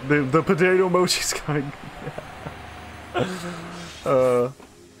the potato mochi's coming.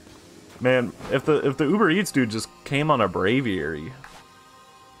 Man, if the Uber Eats dude just came on a braviary,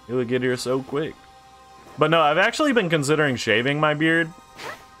 it would get here so quick. But no, I've actually been considering shaving my beard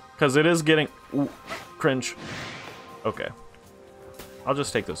because it is getting cringe. Okay, I'll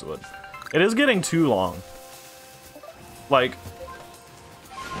just take this wood. It is getting too long. Like,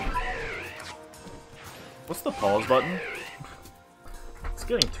 what's the pause button? It's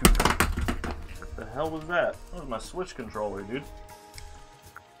getting too... What the hell was that? That was my Switch controller, dude.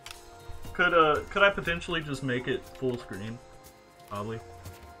 Could I potentially just make it full screen? Probably.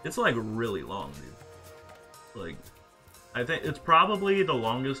 It's like really long, dude. Like, I think it's probably the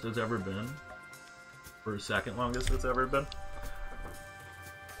longest it's ever been. Or second longest it's ever been.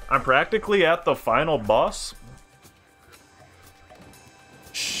 I'm practically at the final boss.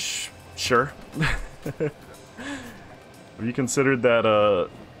 Sure. Have you considered that,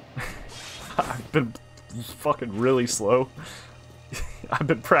 I've been fucking really slow. I've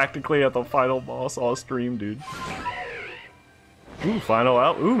been practically at the final boss all stream, dude. Ooh,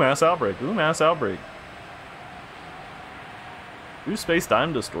 ooh, mass outbreak. Ooh, mass outbreak. Ooh,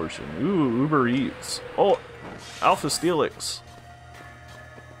 space-time distortion. Ooh, Uber Eats. Oh, Alpha Steelix.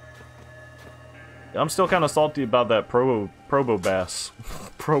 I'm still kind of salty about that Probo Bass.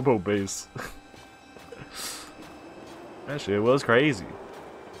 Probo Base. That shit was crazy.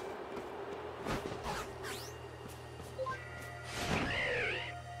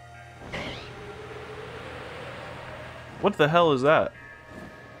 What the hell is that?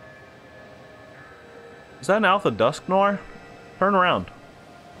 Is that an Alpha Dusknoir? Turn around.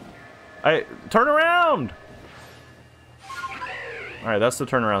 Turn around! Alright, that's the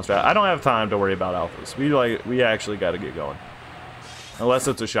turnaround strat. I don't have time to worry about alphas. We actually gotta get going. Unless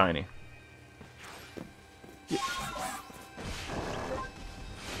it's a shiny.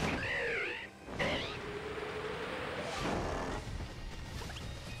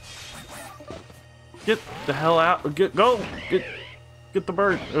 Get the hell out. Go! Get the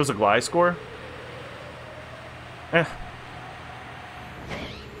bird. It was a Gliscor. Eh.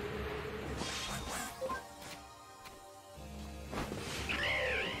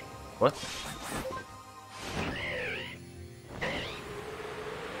 What?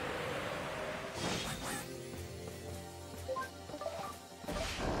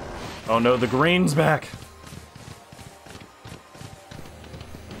 Oh no, the green's back.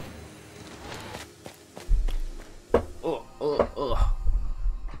 Ugh.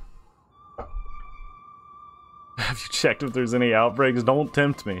 checked if there's any outbreaks. Don't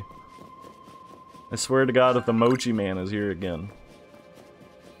tempt me. I swear to God if the Mochi Man is here again.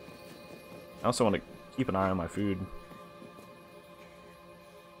 I also want to keep an eye on my food.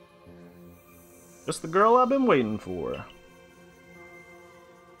 Just the girl I've been waiting for.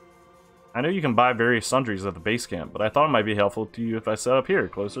 I know you can buy various sundries at the base camp, but I thought it might be helpful to you if I set up here,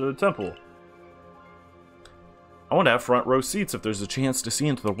 closer to the temple. I want to have front row seats if there's a chance to see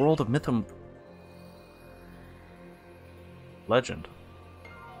into the world of Mythum Legend.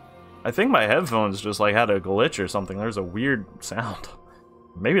 I think my headphones just like had a glitch or something. There's a weird sound.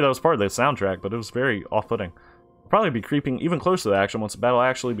 Maybe that was part of the soundtrack, but it was very off-putting. I'll probably be creeping even closer to the action once the battle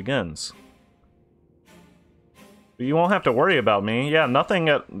actually begins. But you won't have to worry about me. Yeah, nothing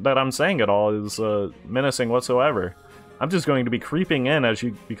that I'm saying at all is menacing whatsoever. I'm just going to be creeping in as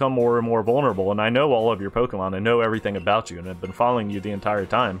you become more and more vulnerable, and I know all of your Pokemon. I know everything about you, and I've been following you the entire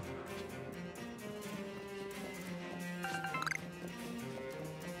time.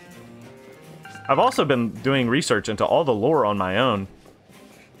 I've also been doing research into all the lore on my own,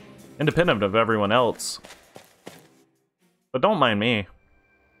 independent of everyone else. But don't mind me.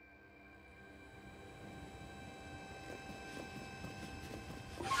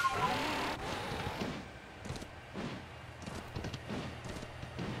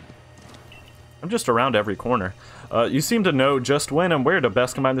 I'm just around every corner. You seem to know just when and where to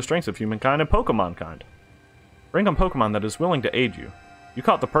best combine the strengths of humankind and Pokemon kind. Bring on Pokemon that is willing to aid you. You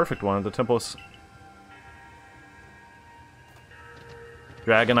caught the perfect one at the temple's...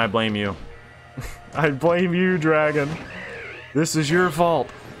 Dragon, I blame you. I blame you, Dragon. This is your fault.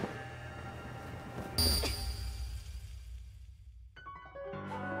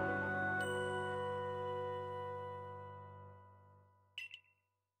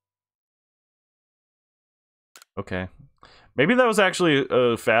 Okay. Maybe that was actually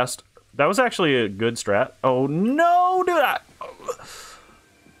fast. That was actually a good strat. Oh no, dude.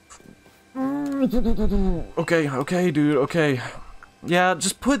 Okay, dude, okay. Yeah,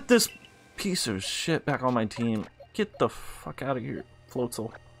 just put this piece of shit back on my team. Get the fuck out of here,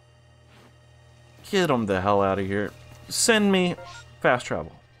 Floatzel. Get him the hell out of here. Send me fast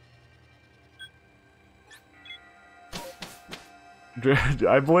travel.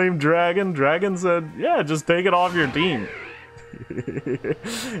 I blame Dragon. Dragon said, yeah, just take it off your team.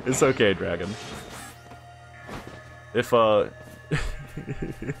 It's okay, Dragon. If, I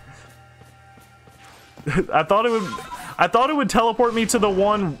thought it would teleport me to the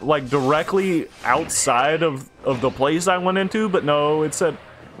one, like, directly outside of the place I went into, but no, it said...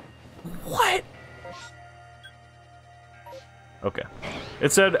 What? Okay.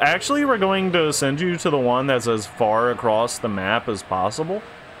 It said, actually, we're going to send you to the one that's as far across the map as possible.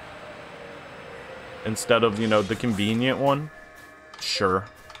 Instead of, you know, the convenient one. Sure.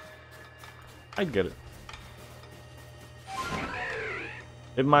 I get it.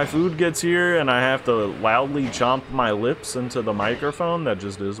 If my food gets here and I have to loudly chomp my lips into the microphone, that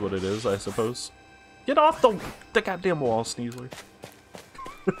just is what it is, I suppose. Get off the goddamn wall, Sneasler.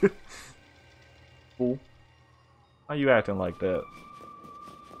 Fool. Why you acting like that?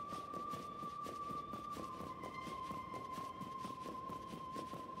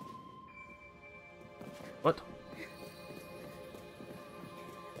 What?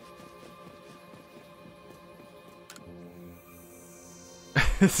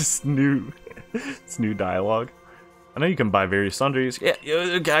 This is new. It's new dialogue. I know you can buy various sundries. Yeah,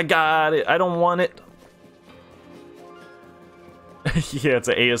 I got it. I don't want it. Yeah, it's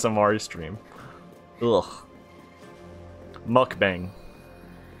an ASMR stream. Ugh. Mukbang.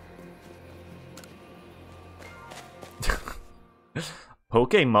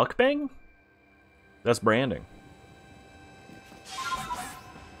 Poke mukbang? That's branding.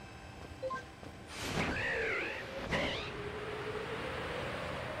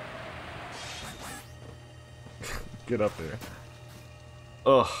 Get up there.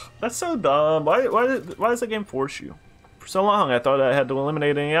 Ugh, that's so dumb. Why does the game force you? For so long, I thought I had to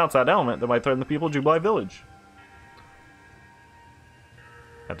eliminate any outside element that might threaten the people of Jubilee Village.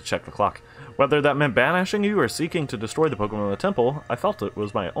 Had to check the clock. Whether that meant banishing you or seeking to destroy the Pokemon in the temple, I felt it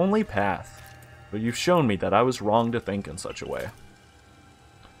was my only path. But you've shown me that I was wrong to think in such a way.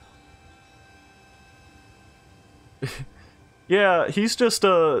 Yeah, he's just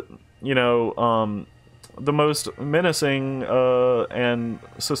you know, the most menacing and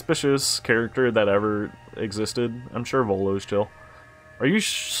suspicious character that ever existed. I'm sure Volo's chill. Are you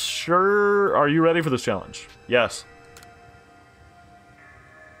sure? Are you ready for this challenge? Yes.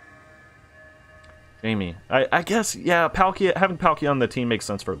 Jamie. I guess, yeah, Palkia, having Palkia on the team makes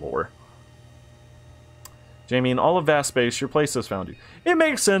sense for lore. Jamie, in all of vast space, your place has found you. It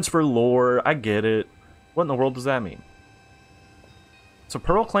makes sense for lore. I get it. What in the world does that mean? It's a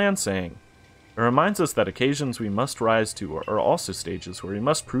Pearl Clan saying. It reminds us that occasions we must rise to are also stages where we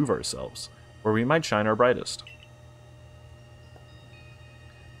must prove ourselves, where we might shine our brightest.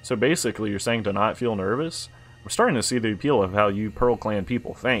 So basically, you're saying to not feel nervous? I'm starting to see the appeal of how you Pearl Clan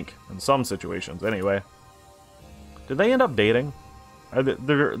people think, in some situations anyway. Did they end up dating?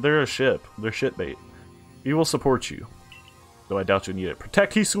 They're a ship. They're shitbait. We will support you, though I doubt you need it.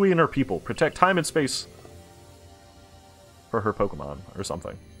 Protect Hisui and her people. Protect time and space for her Pokemon, or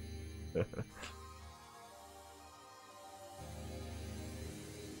something.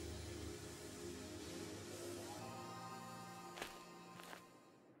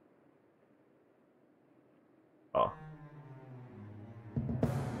 Oh.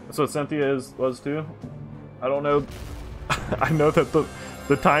 That's what Cynthia was too? I don't know. I know that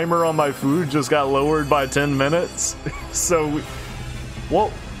the timer on my food just got lowered by 10 minutes. So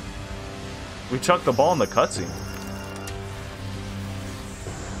we chucked the ball in the cutscene.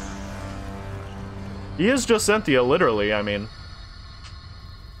 He is just Cynthia, literally, I mean.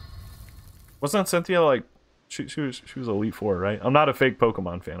 Wasn't Cynthia like she was Elite Four, right? I'm not a fake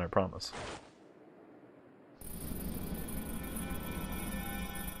Pokemon fan, I promise.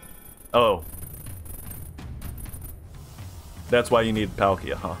 Oh. That's why you need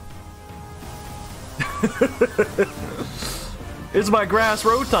Palkia, huh? It's my grass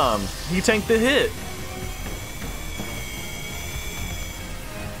Rotom. He tanked the hit.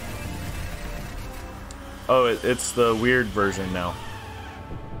 Oh, it's the weird version now.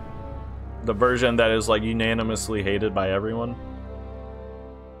 The version that is like unanimously hated by everyone.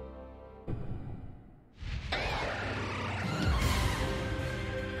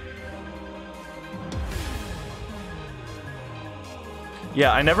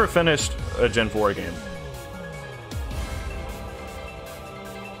 Yeah, I never finished a Gen 4 game.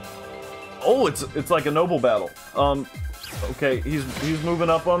 Oh, it's like a noble battle. Okay, he's moving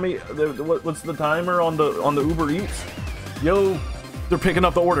up on me. What's the timer on the Uber Eats? Yo, they're picking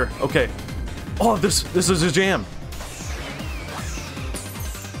up the order. Okay. Oh, this is a jam.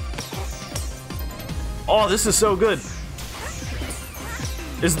 Oh, this is so good.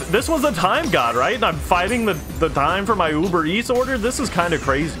 This was the time god, right? And I'm fighting the time for my Uber Eats order? This is kind of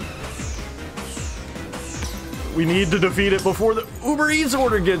crazy. We need to defeat it before the Uber Eats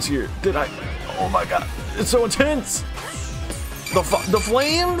order gets here. Did I? Oh my god. It's so intense. The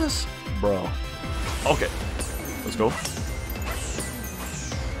flames? Bro. Okay. Let's go.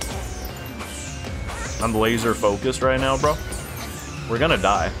 I'm laser focused right now, bro. We're gonna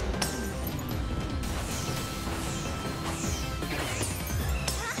die.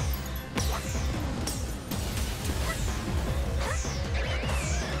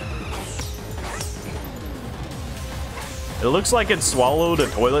 It looks like it swallowed a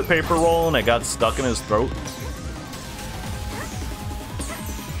toilet paper roll and it got stuck in his throat.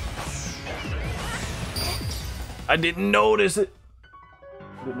 I didn't notice it.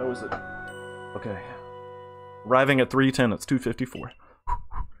 Didn't notice it. Okay. Arriving at 310, it's 2:54.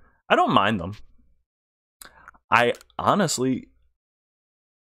 I don't mind them. I honestly...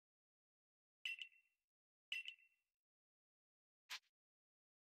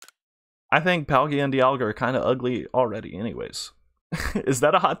 I think Palkia and Dialga are kind of ugly already anyways. Is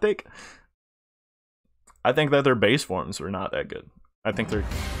that a hot take? I think that their base forms are not that good. I think they're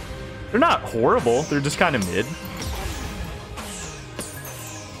not horrible, they're just kind of mid.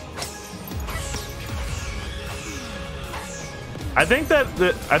 I think that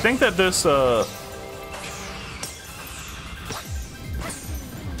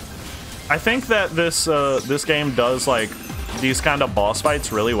this game does like these kind of boss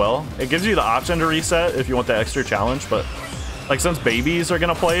fights really well. It gives you the option to reset if you want the extra challenge, but like since babies are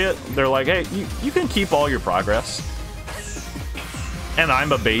gonna play it, they're like, hey, you can keep all your progress. And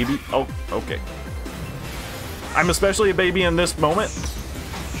I'm a baby. Oh, okay. I'm especially a baby in this moment.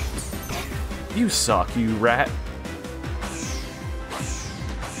 You suck, you rat.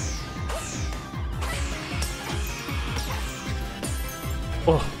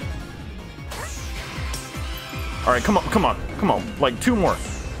 Oh. Alright, come on. Like, 2 more.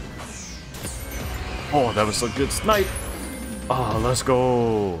 Oh, that was a good snipe. Oh, let's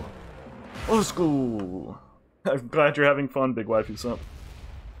go. Let's go. I'm glad you're having fun, big wifey son.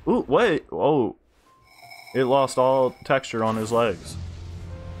 Ooh, wait. Oh. It lost all texture on his legs.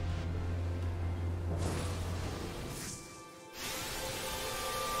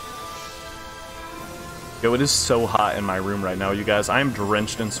 Yo, it is so hot in my room right now, you guys. I'm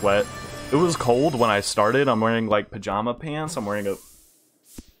drenched in sweat. It was cold when I started. I'm wearing like pajama pants. I'm wearing a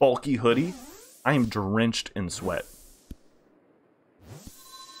bulky hoodie. I am drenched in sweat.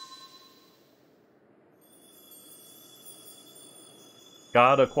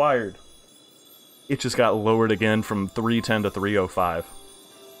 God acquired. It just got lowered again from 310 to 305.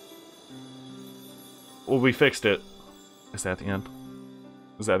 Well, we fixed it. Is that the end?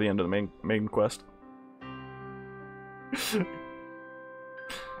 Is that the end of the main quest?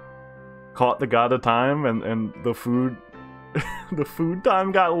 Caught the God of Time and the food the food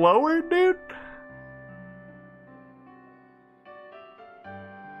time got lowered, dude.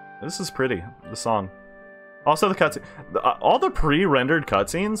 This is pretty, the song. Also the cutscene. All the pre-rendered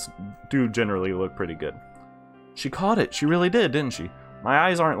cutscenes do generally look pretty good. She caught it. She really did, didn't she? My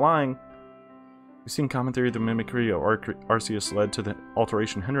eyes aren't lying. We've seen commentary of the mimicry of Arceus led to the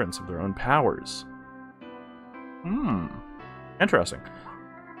alteration hindrance of their own powers. Interesting.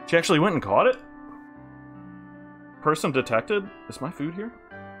 She actually went and caught it? Person detected? Is my food here?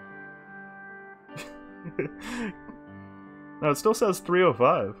 No, it still says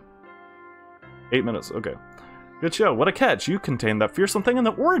 305. 8 minutes, okay. Good show. What a catch. You contained that fearsome thing in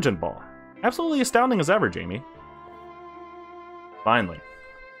the Origin Ball. Absolutely astounding as ever, Jamie. Finally.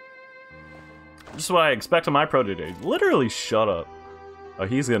 Just what I expect of my protege. Literally shut up. Oh,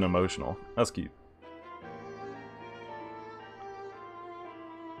 he's getting emotional. That's cute.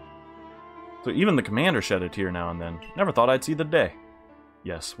 So even the commander shed a tear now and then. Never thought I'd see the day.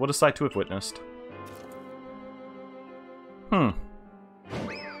 Yes, what a sight to have witnessed.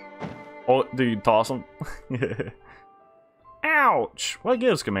 Oh, do you toss him? Ouch! What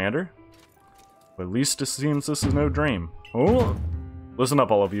gives, Commander? But at least it seems this is no dream. Oh! Listen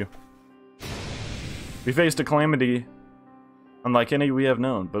up, all of you. We faced a calamity unlike any we have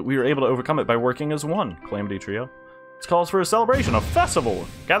known, but we were able to overcome it by working as one, Calamity Trio. This calls for a celebration, a festival!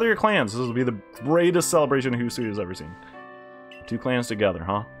 Gather your clans, this will be the greatest celebration Hisui has ever seen. 2 clans together,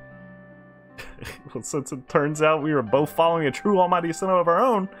 huh? Well, since it turns out we were both following a true almighty sinnoh of our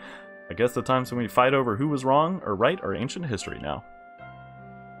own, I guess the times when we fight over who was wrong or right are ancient history now.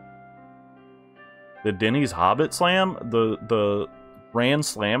 The Denny's Hobbit Slam? The Grand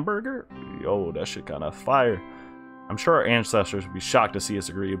Slam Burger? Yo, that shit kinda fire. I'm sure our ancestors would be shocked to see us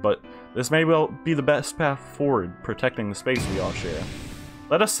agree, but this may well be the best path forward, protecting the space we all share.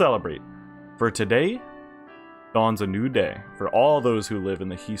 Let us celebrate. For today dawns a new day for all those who live in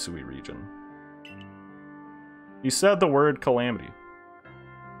the Hisui region. He said the word calamity.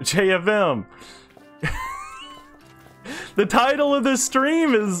 JFM! The title of this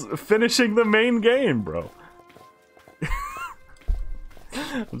stream is finishing the main game, bro.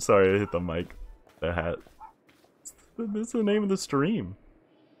 I'm sorry, I hit the mic. The hat. That's the name of the stream.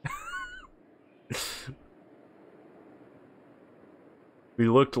 We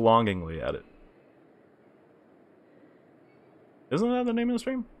looked longingly at it. Isn't that the name of the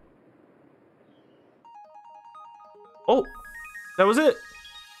stream? Oh! That was it!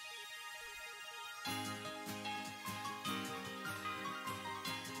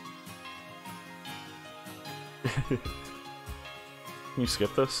 Can you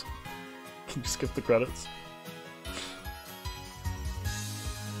skip this? Can you skip the credits?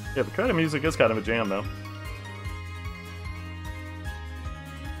 Yeah, the credit music is kind of a jam, though.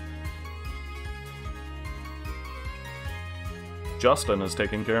 Justin is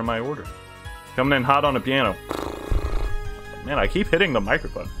taking care of my order. Coming in hot on the piano. Man, I keep hitting the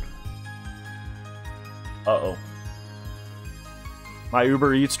microphone. Uh-oh. My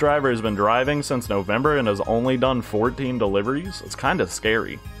Uber Eats driver has been driving since November and has only done 14 deliveries. It's kind of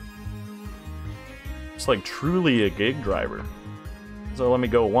scary. It's like truly a gig driver. So let me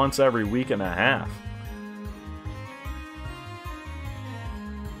go once every week and a half.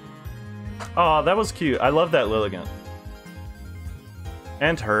 Aw, that was cute. I love that Lilligant.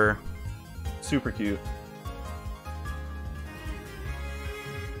 And her. Super cute.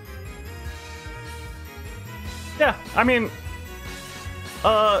 Yeah, I mean,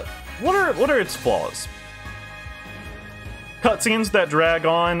 what are its flaws? Cutscenes that drag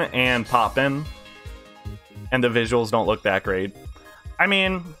on and pop in, and the visuals don't look that great. I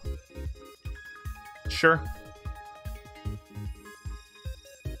mean, sure.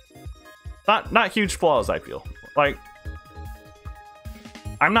 Not huge flaws, I feel. Like,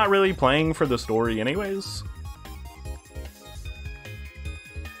 I'm not really playing for the story anyways.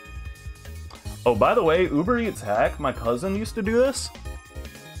 Oh, by the way, Uber Eats hack, my cousin used to do this.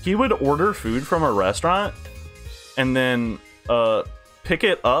 He would order food from a restaurant and then pick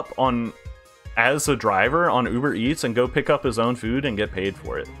it up on as a driver on Uber Eats and go pick up his own food and get paid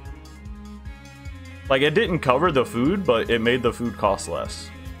for it. Like, it didn't cover the food, but it made the food cost less.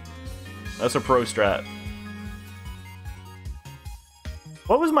 That's a pro strat.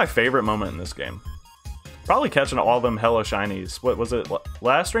 What was my favorite moment in this game? Probably catching all them hella shinies. What was it,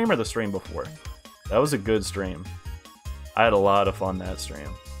 last stream or the stream before? That was a good stream. I had a lot of fun that stream.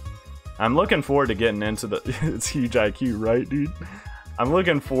 I'm looking forward to getting into the... It's huge IQ, right, dude? I'm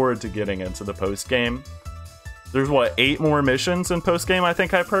looking forward to getting into the post-game. There's, what, 8 more missions in post-game, I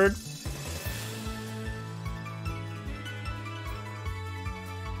think I've heard?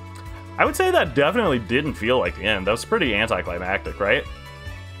 I would say that definitely didn't feel like the end. That was pretty anticlimactic, right?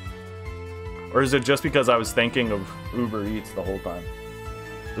 Or is it just because I was thinking of Uber Eats the whole time?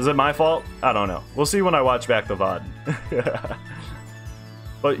 Is it my fault? I don't know. We'll see when I watch back the VOD.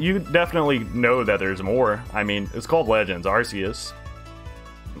 But you definitely know that there's more. I mean, it's called Legends Arceus.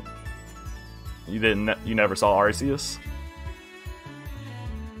 You never saw Arceus?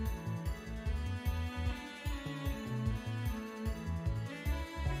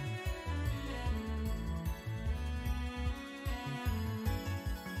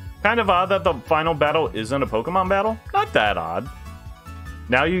 Kind of odd that the final battle isn't a Pokemon battle. Not that odd.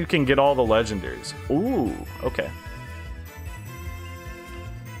 Now you can get all the legendaries. Ooh, okay.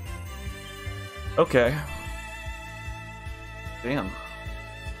 Okay. Damn.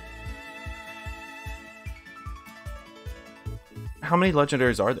 How many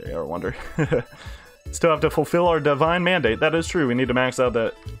legendaries are there, I wonder? Still have to fulfill our divine mandate. That is true. We need to max out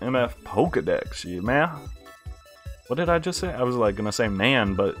that MF Pokedex, you man. What did I just say? I was like gonna say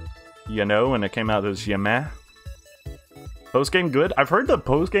man, but you know, and it came out as Yamah. Post-game good? I've heard the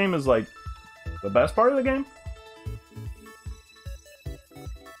post-game is like the best part of the game.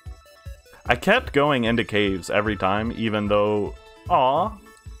 I kept going into caves every time, even though... Aw.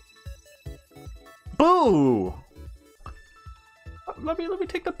 Boo! Let me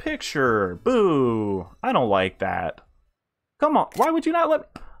take the picture. Boo! I don't like that. Come on, why would you not let me...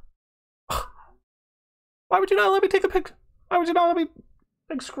 Why would you not let me take a pic? Why would you not let me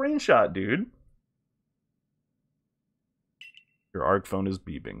take a screenshot, dude? Your ARC phone is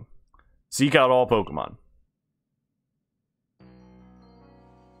beeping. Seek out all Pokemon.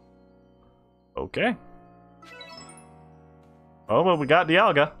 Okay. Oh, well, we got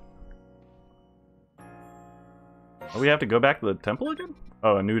Dialga. Oh, we have to go back to the temple again?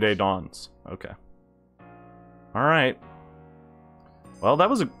 Oh, a new day dawns. Okay. Alright. Well, that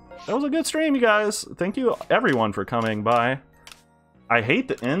was a good stream, you guys. Thank you, everyone, for coming by. I hate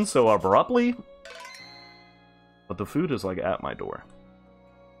to end so abruptly, but the food is, like, at my door.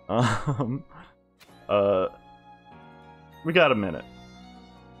 We got a minute.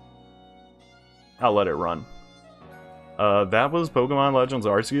 I'll let it run. That was Pokemon Legends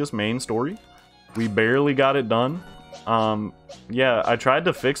Arceus main story. We barely got it done. Yeah, I tried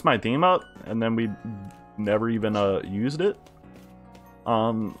to fix my theme up, and then we never even used it.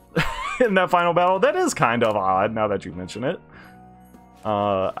 In that final battle. That is kind of odd, now that you mention it.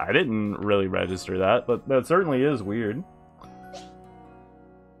 I didn't really register that, but that certainly is weird.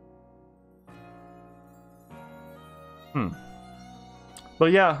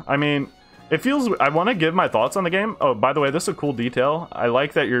 But yeah, I mean, it feels... I want to give my thoughts on the game. Oh, by the way, this is a cool detail. I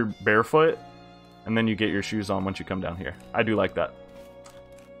like that you're barefoot, and then you get your shoes on once you come down here. I do like that.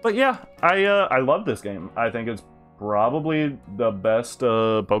 But yeah, I love this game. I think it's probably the best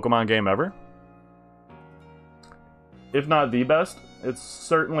Pokemon game ever. If not the best, it's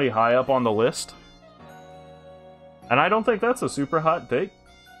certainly high up on the list. And I don't think that's a super hot take.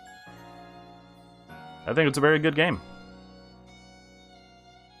 I think it's a very good game.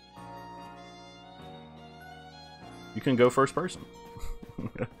 You can go first person.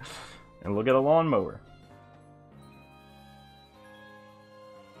 And look at a lawnmower.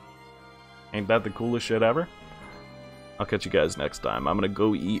 Ain't that the coolest shit ever? I'll catch you guys next time. I'm gonna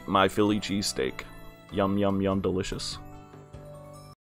go eat my Philly cheesesteak. Yum, yum, yum, delicious.